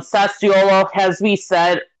 Sassuolo, as we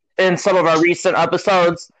said in some of our recent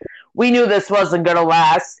episodes, we knew this wasn't going to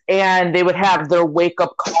last, and they would have their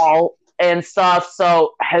wake-up call and stuff.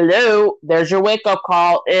 So, hello, there's your wake-up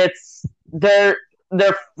call. They're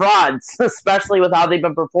frauds, especially with how they've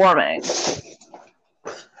been performing.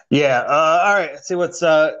 Yeah. All right. Let's see what's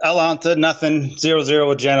Atalanta, 0-0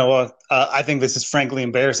 with Genoa. I think this is frankly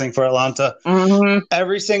embarrassing for Atalanta. Mm-hmm.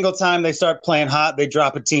 Every single time they start playing hot, they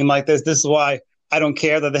drop a team like this. This is why I don't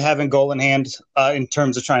care that they haven't goal in hand in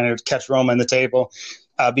terms of trying to catch Roma in the table.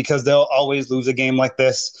 Because they'll always lose a game like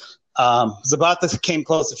this. Zapata came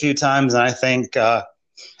close a few times, and I think at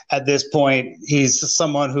this point he's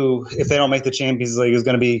someone who, if they don't make the Champions League, he's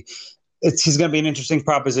going to be an interesting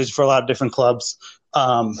proposition for a lot of different clubs.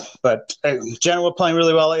 But Genoa playing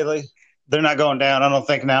really well lately. They're not going down, I don't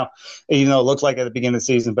think now, even though it looked like at the beginning of the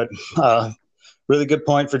season. But really good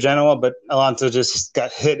point for Genoa, but Atalanta just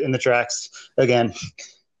got hit in the tracks again.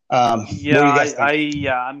 I'm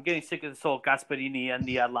getting sick of this whole Gasperini and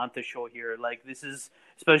the Atalanta show here. Like, this is,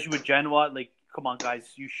 especially with Genoa, like, come on,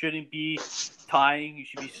 guys. You shouldn't be tying. You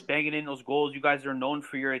should be banging in those goals. You guys are known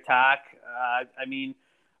for your attack. I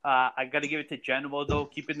got to give it to Genoa, though,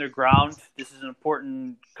 keeping their ground. This is an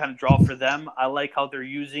important kind of draw for them. I like how they're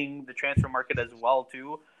using the transfer market as well,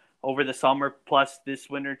 too. Over the summer, plus this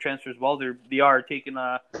winter transfer as well, they are taking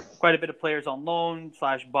quite a bit of players on loan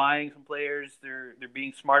 / buying some players. They're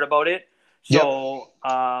being smart about it. So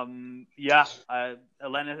Atlanta, you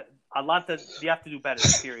have to do better.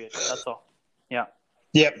 Period. That's all. Yeah.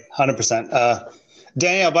 Yep, 100%.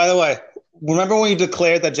 Danielle, by the way, remember when you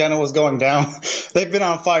declared that Genoa was going down? They've been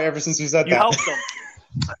on fire ever since you said you that.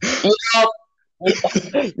 You helped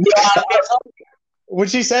them. Yeah. When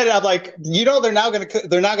she said it, I'm like, they're not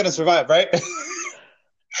gonna survive, right?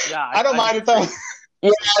 Yeah, I don't mind it though.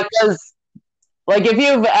 Yeah, because like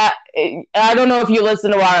I don't know if you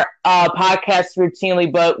listen to our podcast routinely,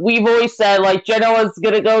 but we've always said like Genoa's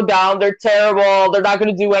gonna go down. They're terrible. They're not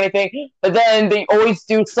gonna do anything. But then they always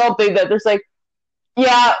do something that there's like,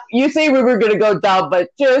 Yeah, you say we were going to go down, but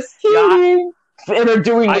just kidding. And they're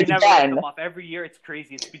doing I it never again. let them off. Every year, it's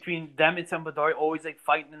crazy. It's between them and Sampdoria, always like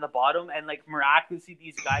fighting in the bottom, and like miraculously,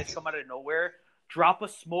 these guys come out of nowhere, drop a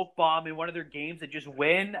smoke bomb in one of their games, and just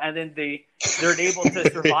win, and then they're able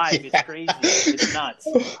to survive. It's crazy. It's nuts.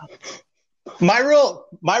 My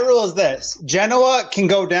rule is this: Genoa can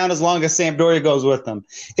go down as long as Sampdoria goes with them.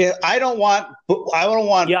 I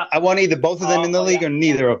want either both of them in the league or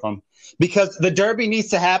neither of them, because the derby needs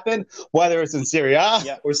to happen, whether it's in Serie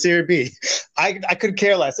A or Serie B. I could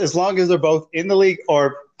care less as long as they're both in the league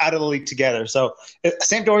or out of the league together. So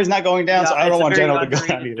Sampdoria's not going down, so I don't want Genoa to go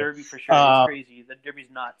down either. Derby for sure. It's crazy. The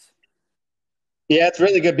derby's nuts. Yeah, it's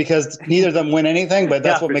really good because neither of them win anything, but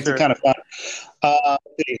that's what makes it kind of fun.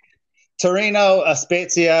 Torino,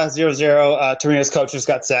 Spezia, 0-0. Torino's coach just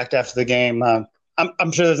got sacked after the game.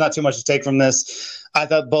 I'm sure there's not too much to take from this. I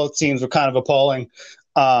thought both teams were kind of appalling,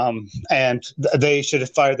 and they should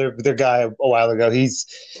have fired their guy a while ago. He's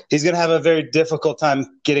going to have a very difficult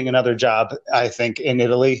time getting another job, I think, in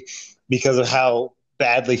Italy because of how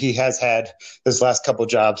badly he has had his last couple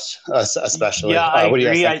jobs, especially. Yeah, I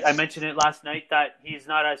agree. I mentioned it last night that he's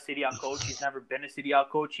not a Serie A coach. He's never been a Serie A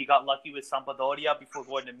coach. He got lucky with Sampdoria before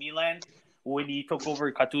going to Milan. When he took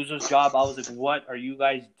over Gattuso's job, I was like, what are you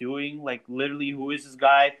guys doing? Like, literally, who is this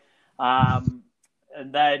guy? And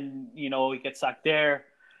then, he gets sacked there,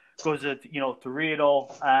 goes to,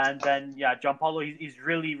 Torino. And then, Gianpaolo, he's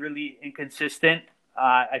really, really inconsistent.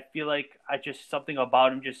 I feel like something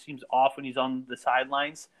about him just seems off when he's on the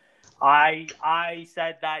sidelines. I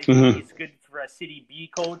said that he's good for a Serie B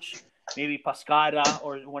coach, maybe Pescara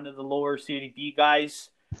or one of the lower Serie B guys,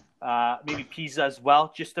 maybe Pisa as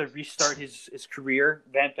well, just to restart his career,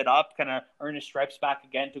 vamp it up, kind of earn his stripes back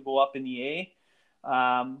again to go up in the A.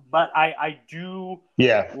 But I do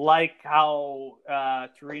like how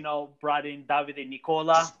Torino brought in Davide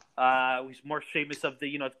Nicola, who's more famous of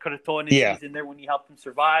the Crotone season there when he helped him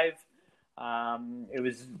survive. It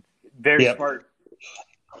was very smart.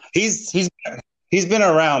 He's been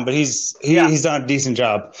around, but he's done a decent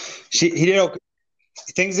job. He did okay.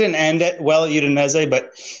 Things didn't end well at Udinese,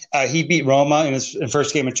 but he beat Roma in his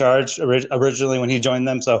first game in charge originally when he joined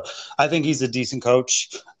them. So I think he's a decent coach.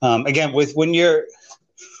 Again, when you're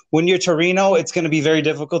Torino, it's going to be very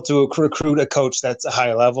difficult to recruit a coach that's a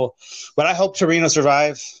higher level. But I hope Torino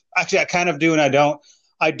survive. Actually, I kind of do, and I don't.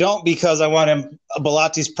 I don't because I want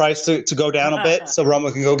Belotti's price to go down a bit so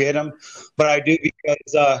Roma can go get him. But I do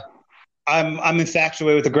because I'm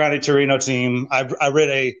infatuated with the Grande Torino team. I read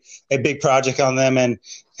a big project on them, and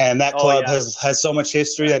that club has so much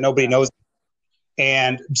history that nobody knows.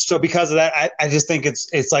 And so because of that, I just think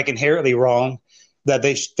it's like inherently wrong that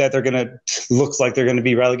they're gonna looks like they're gonna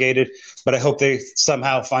be relegated. But I hope they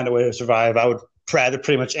somehow find a way to survive. I would rather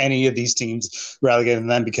pretty much any of these teams relegated than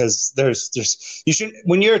them because there's you should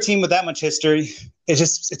when you're a team with that much history,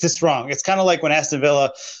 it's just wrong. It's kind of like when Aston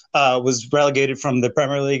Villa was relegated from the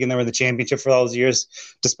Premier League and they were in the Championship for all those years,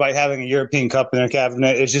 despite having a European Cup in their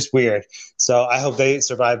cabinet. It's just weird. So I hope they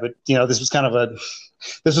survive. But this was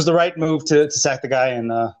the right move to sack the guy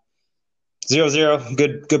and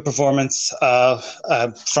 0-0. Good performance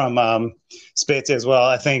from Spezia as well.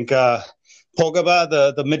 I think Pogba,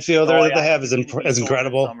 the midfielder that they have, is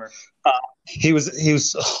incredible.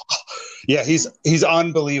 He's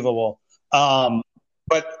unbelievable.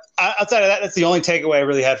 But outside of that, that's the only takeaway I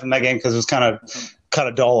really had from that game because it was kind of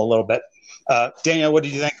dull a little bit. Daniel, what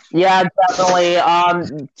did you think? Yeah, definitely.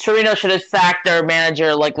 Torino should have sacked their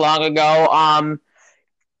manager long ago.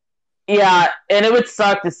 Yeah, and it would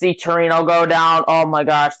suck to see Torino go down. Oh my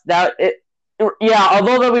gosh,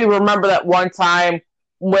 although we remember that one time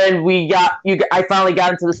when I finally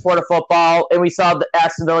got into the sport of football and we saw the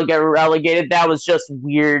Aston Villa get relegated. That was just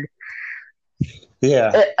weird.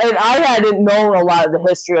 Yeah, and I hadn't known a lot of the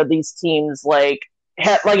history of these teams. Like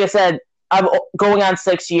I said, I'm going on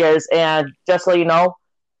 6 years, and just so you know,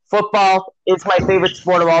 football is my favorite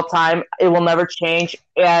sport of all time. It will never change.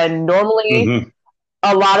 And normally,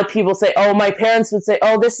 a lot of people say, "Oh, my parents would say,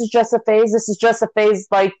 oh, this is just a phase. This is just a phase.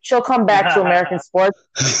 Like she'll come back to American sports."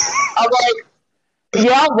 I'm like,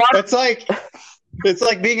 yeah, it's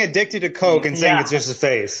like being addicted to Coke and saying it's just a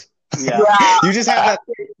phase. Yeah. You just have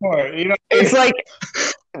that It's like,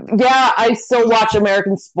 I still watch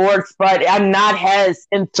American sports, but I'm not as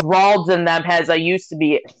enthralled in them as I used to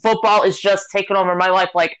be. Football is just taking over my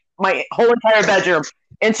life, like my whole entire bedroom.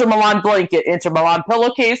 Inter Milan blanket, Inter Milan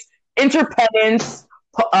pillowcase, Inter pennants.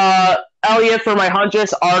 Elliot, for my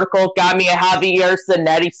 100th article, got me a Javier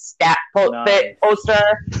Zanetti stat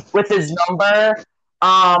poster with his number.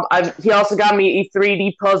 He also got me a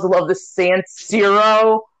 3D puzzle of the San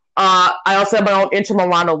Siro I also have my own Inter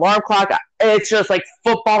Milan alarm clock. It's just like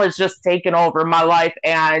football has just taken over my life,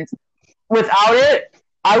 and without it,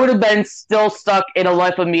 I would have been still stuck in a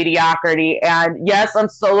life of mediocrity. And yes, I'm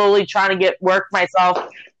slowly trying to get work myself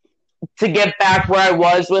to get back where I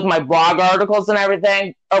was with my blog articles and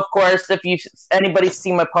everything. Of course, if you anybody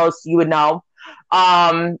see my posts, you would know.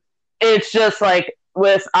 It's just like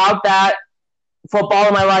without that football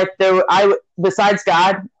in my life, besides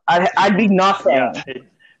God, I'd be nothing. Yeah,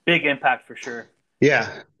 big impact for sure.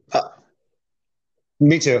 Yeah.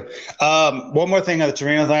 Me too. One more thing on the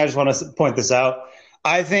Torino thing, I just want to point this out.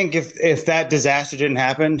 I think if that disaster didn't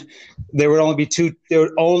happen, there would only be two. There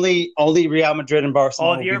would only Real Madrid and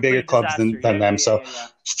Barcelona would be bigger clubs than them. So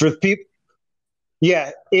for people,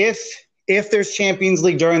 if there's Champions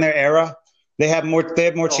League during their era, they have more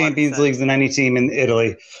Champions Leagues than any team in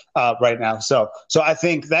Italy right now. So I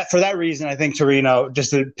think that for that reason, I think Torino, just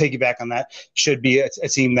to piggyback on that, should be a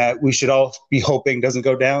team that we should all be hoping doesn't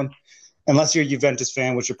go down, unless you're a Juventus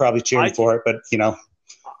fan, which you're probably cheering for it. But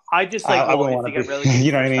I just like to get relegated.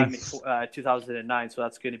 You know what I mean? In 2009, so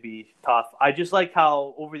that's going to be tough. I just like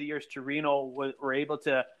how over the years Torino were able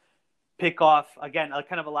to pick off again,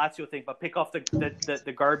 kind of a Lazio thing, but pick off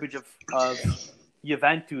the garbage of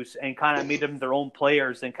Juventus and kind of made them their own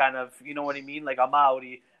players and kind of, you know what I mean, like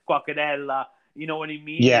Amauri, Quacquarella, you know what I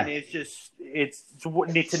mean? Yeah. And it's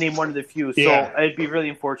to name one of the few. So it'd be really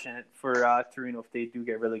unfortunate for Torino if they do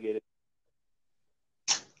get relegated.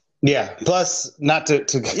 Yeah. Plus, not to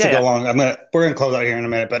go long, we're gonna close out here in a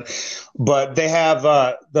minute, but they have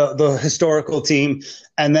the historical team,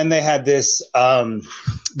 and then they had this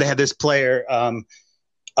player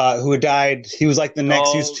who had died. He was like the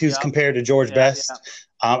next. He was compared to George Best.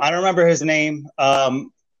 Yeah. I don't remember his name.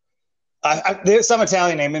 There's some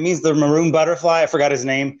Italian name. It means the maroon butterfly. I forgot his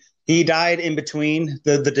name. He died in between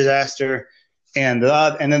the disaster and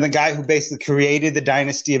then the guy who basically created the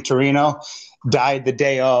dynasty of Torino died the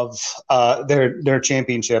day of their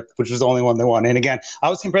championship, which was the only one they won. And again, I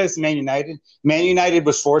was comparing this to Man United. Man United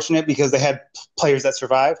was fortunate because they had players that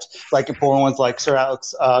survived, like important ones like Sir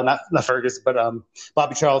Alex, not Ferguson, but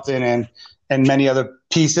Bobby Charlton and many other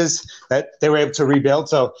pieces that they were able to rebuild.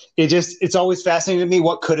 So it's always fascinating to me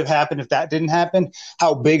what could have happened if that didn't happen,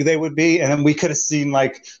 how big they would be. And then we could have seen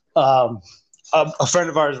like a friend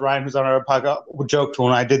of ours, Ryan, who's on our podcast, joked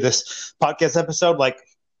when I did this podcast episode, like,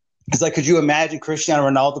 it's like, could you imagine Cristiano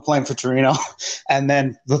Ronaldo playing for Torino, and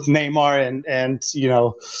then with Neymar and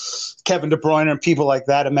Kevin De Bruyne and people like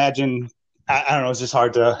that? Imagine, I don't know, it's just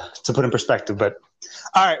hard to put in perspective. But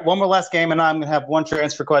all right, one more last game, and I'm gonna have one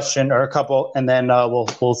transfer question or a couple, and then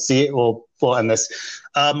we'll see it. We'll end this.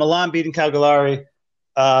 Milan beating Cagliari.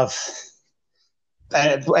 Any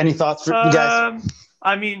thoughts for you guys?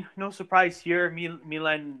 I mean, no surprise here.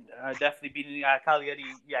 Milan definitely beating Cagliari.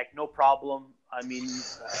 Yeah, no problem. I mean,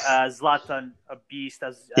 Zlatan, a beast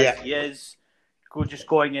as he is, just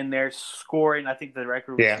going in there, scoring. I think the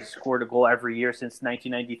record was he scored a goal every year since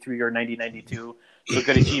 1993 or 1992. So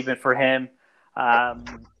good achievement for him.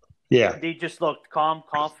 They just looked calm,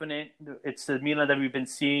 confident. It's the Milan that we've been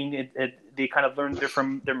seeing. They kind of learned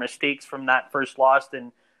from their mistakes from that first loss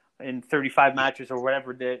in 35 matches or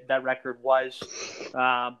whatever that record was.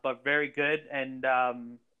 But very good and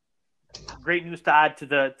great news to add to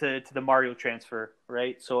the Mario transfer,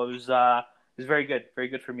 right? So it was very good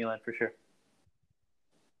for Milan for sure.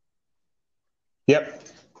 Yep.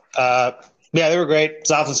 They were great.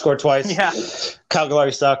 Zlatan scored twice. Yeah.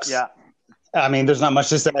 Cagliari sucks. Yeah. I mean, there's not much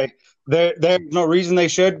to say. There's no reason they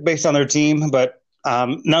should based on their team, but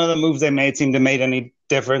none of the moves they made seemed to make any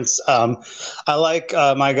difference. I like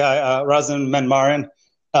my guy Razan Menmarin,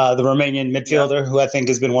 the Romanian midfielder, who I think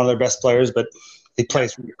has been one of their best players, but he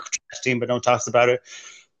plays for your team, but no one talks about it.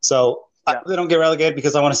 So I really don't get relegated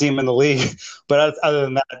because I want to see him in the league. But other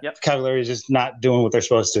than that, Cagliari is just not doing what they're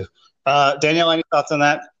supposed to. Danielle, any thoughts on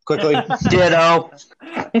that quickly? Ditto.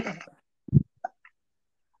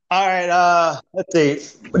 All right, let's see.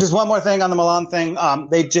 Just one more thing on the Milan thing.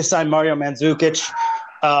 They just signed Mario Mandzukic.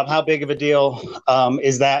 How big of a deal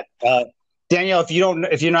is that? Danielle,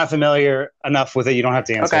 if you're not familiar enough with it, you don't have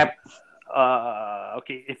to answer. Okay.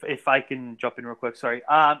 Okay, if I can jump in real quick, sorry.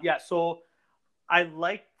 So I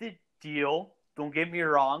like the deal. Don't get me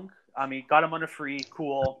wrong. I mean, got him on a free,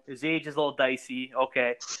 cool. His age is a little dicey.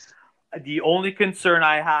 Okay. The only concern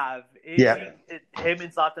I have is him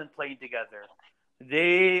and Zlatan playing together.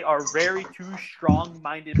 They are very two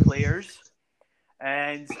strong-minded players.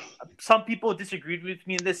 And some people disagreed with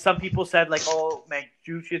me in this. Some people said, like, oh,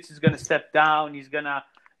 Mandzukic is going to step down. He's going to,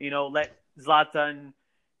 let Zlatan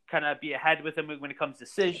kind of be ahead with him when it comes to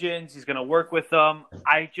decisions. He's going to work with them.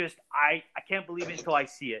 I can't believe it until I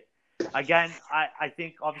see it. Again, I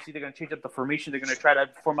think obviously they're going to change up the formation. They're going to try to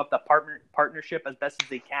form up the partnership as best as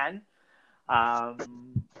they can.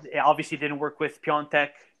 It obviously didn't work with Piontek,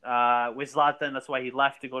 with Zlatan. That's why he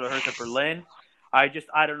left to go to Hertha Berlin. I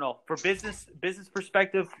don't know. For business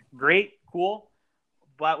perspective, great, cool.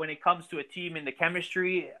 But when it comes to a team and the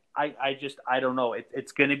chemistry, I don't know.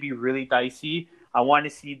 It's going to be really dicey. I want to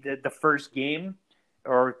see the first game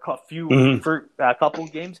or a couple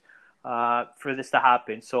games for this to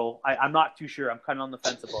happen. So I'm not too sure. I'm kind of on the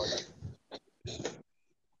fence about it.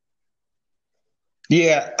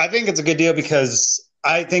 Yeah, I think it's a good deal because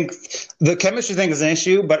I think the chemistry thing is an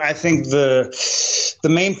issue, but I think the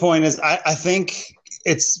main point is I think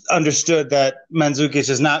it's understood that Mandzukic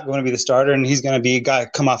is not going to be the starter and he's going to be a guy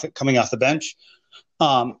coming off the bench.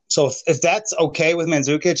 So if that's okay with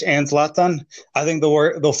Mandzukic and Zlatan, I think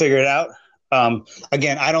they'll figure it out.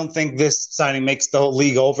 Again, I don't think this signing makes the whole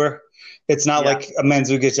league over. It's not like a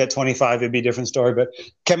Mandzukic at 25, it'd be a different story. But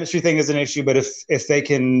chemistry thing is an issue. But if they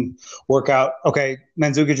can work out, okay,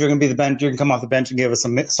 Mandzukic, you're going to be the bench. You can come off the bench and give us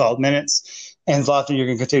some solid minutes. And Zlatan, you're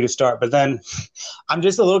going to continue to start. But then I'm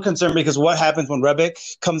just a little concerned because what happens when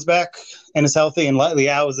Rebic comes back and is healthy and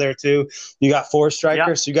Leao is there too? You got 4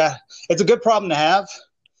 strikers. Yeah. It's a good problem to have.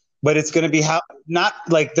 But it's going to be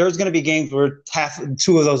there's going to be games where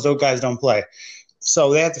 2 of those guys don't play.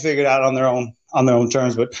 So they have to figure it out on their own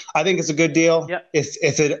terms. But I think it's a good deal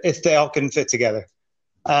if they all can fit together.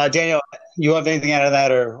 Daniel, you have anything out of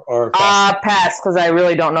that or pass? Pass, because I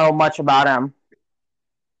really don't know much about him.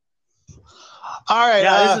 All right.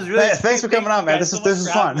 Yeah, this is really thanks for coming on, man. This is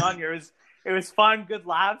fun. It was fun, good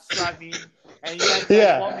laughs. I mean, and you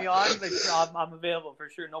guys want me on, I'm available for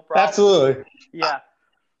sure, no problem. Absolutely. Yeah.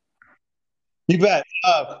 You bet.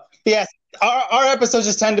 Yes, our episodes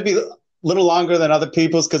just tend to be a little longer than other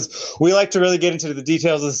people's because we like to really get into the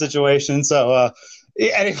details of the situation. So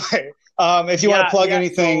anyway, if you want to plug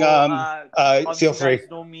anything, feel free. You guys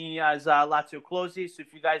know me as Lazio Close. So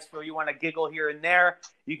if you guys feel you want to giggle here and there,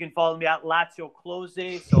 you can follow me at Lazio Close.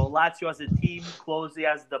 So Lazio as a team, Close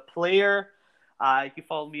as the player. You can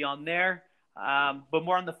follow me on there. But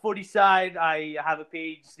more on the footy side, I have a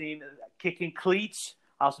page named Kicking Cleats.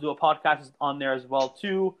 I also do a podcast on there as well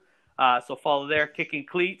too. So follow there, Kicking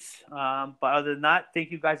Cleats. But other than that,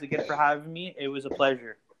 thank you guys again for having me. It was a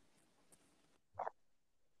pleasure.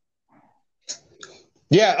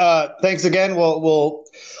 Yeah, thanks again. We'll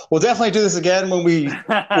definitely do this again when we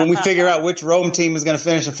figure out which Rome team is going to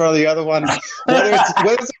finish in front of the other one. Whether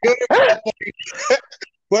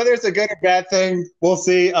it's a good or bad thing, we'll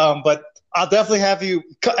see. But I'll definitely have you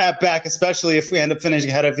back, especially if we end up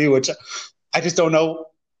finishing ahead of you, which I just don't know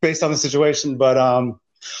based on the situation. But all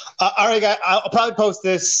right, guys, I'll probably post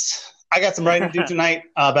this. I got some writing to do tonight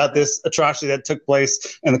about this atrocity that took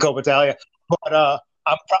place in the Coppa Italia. But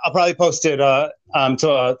I'll probably post it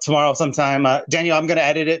tomorrow sometime. Daniel, I'm going to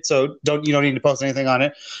edit it, so you don't need to post anything on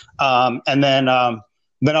it. And then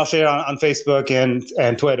I'll share it on Facebook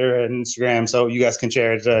and Twitter and Instagram, so you guys can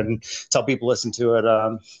share it and tell people listen to it.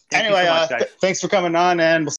 Anyway, thanks for coming on, and we'll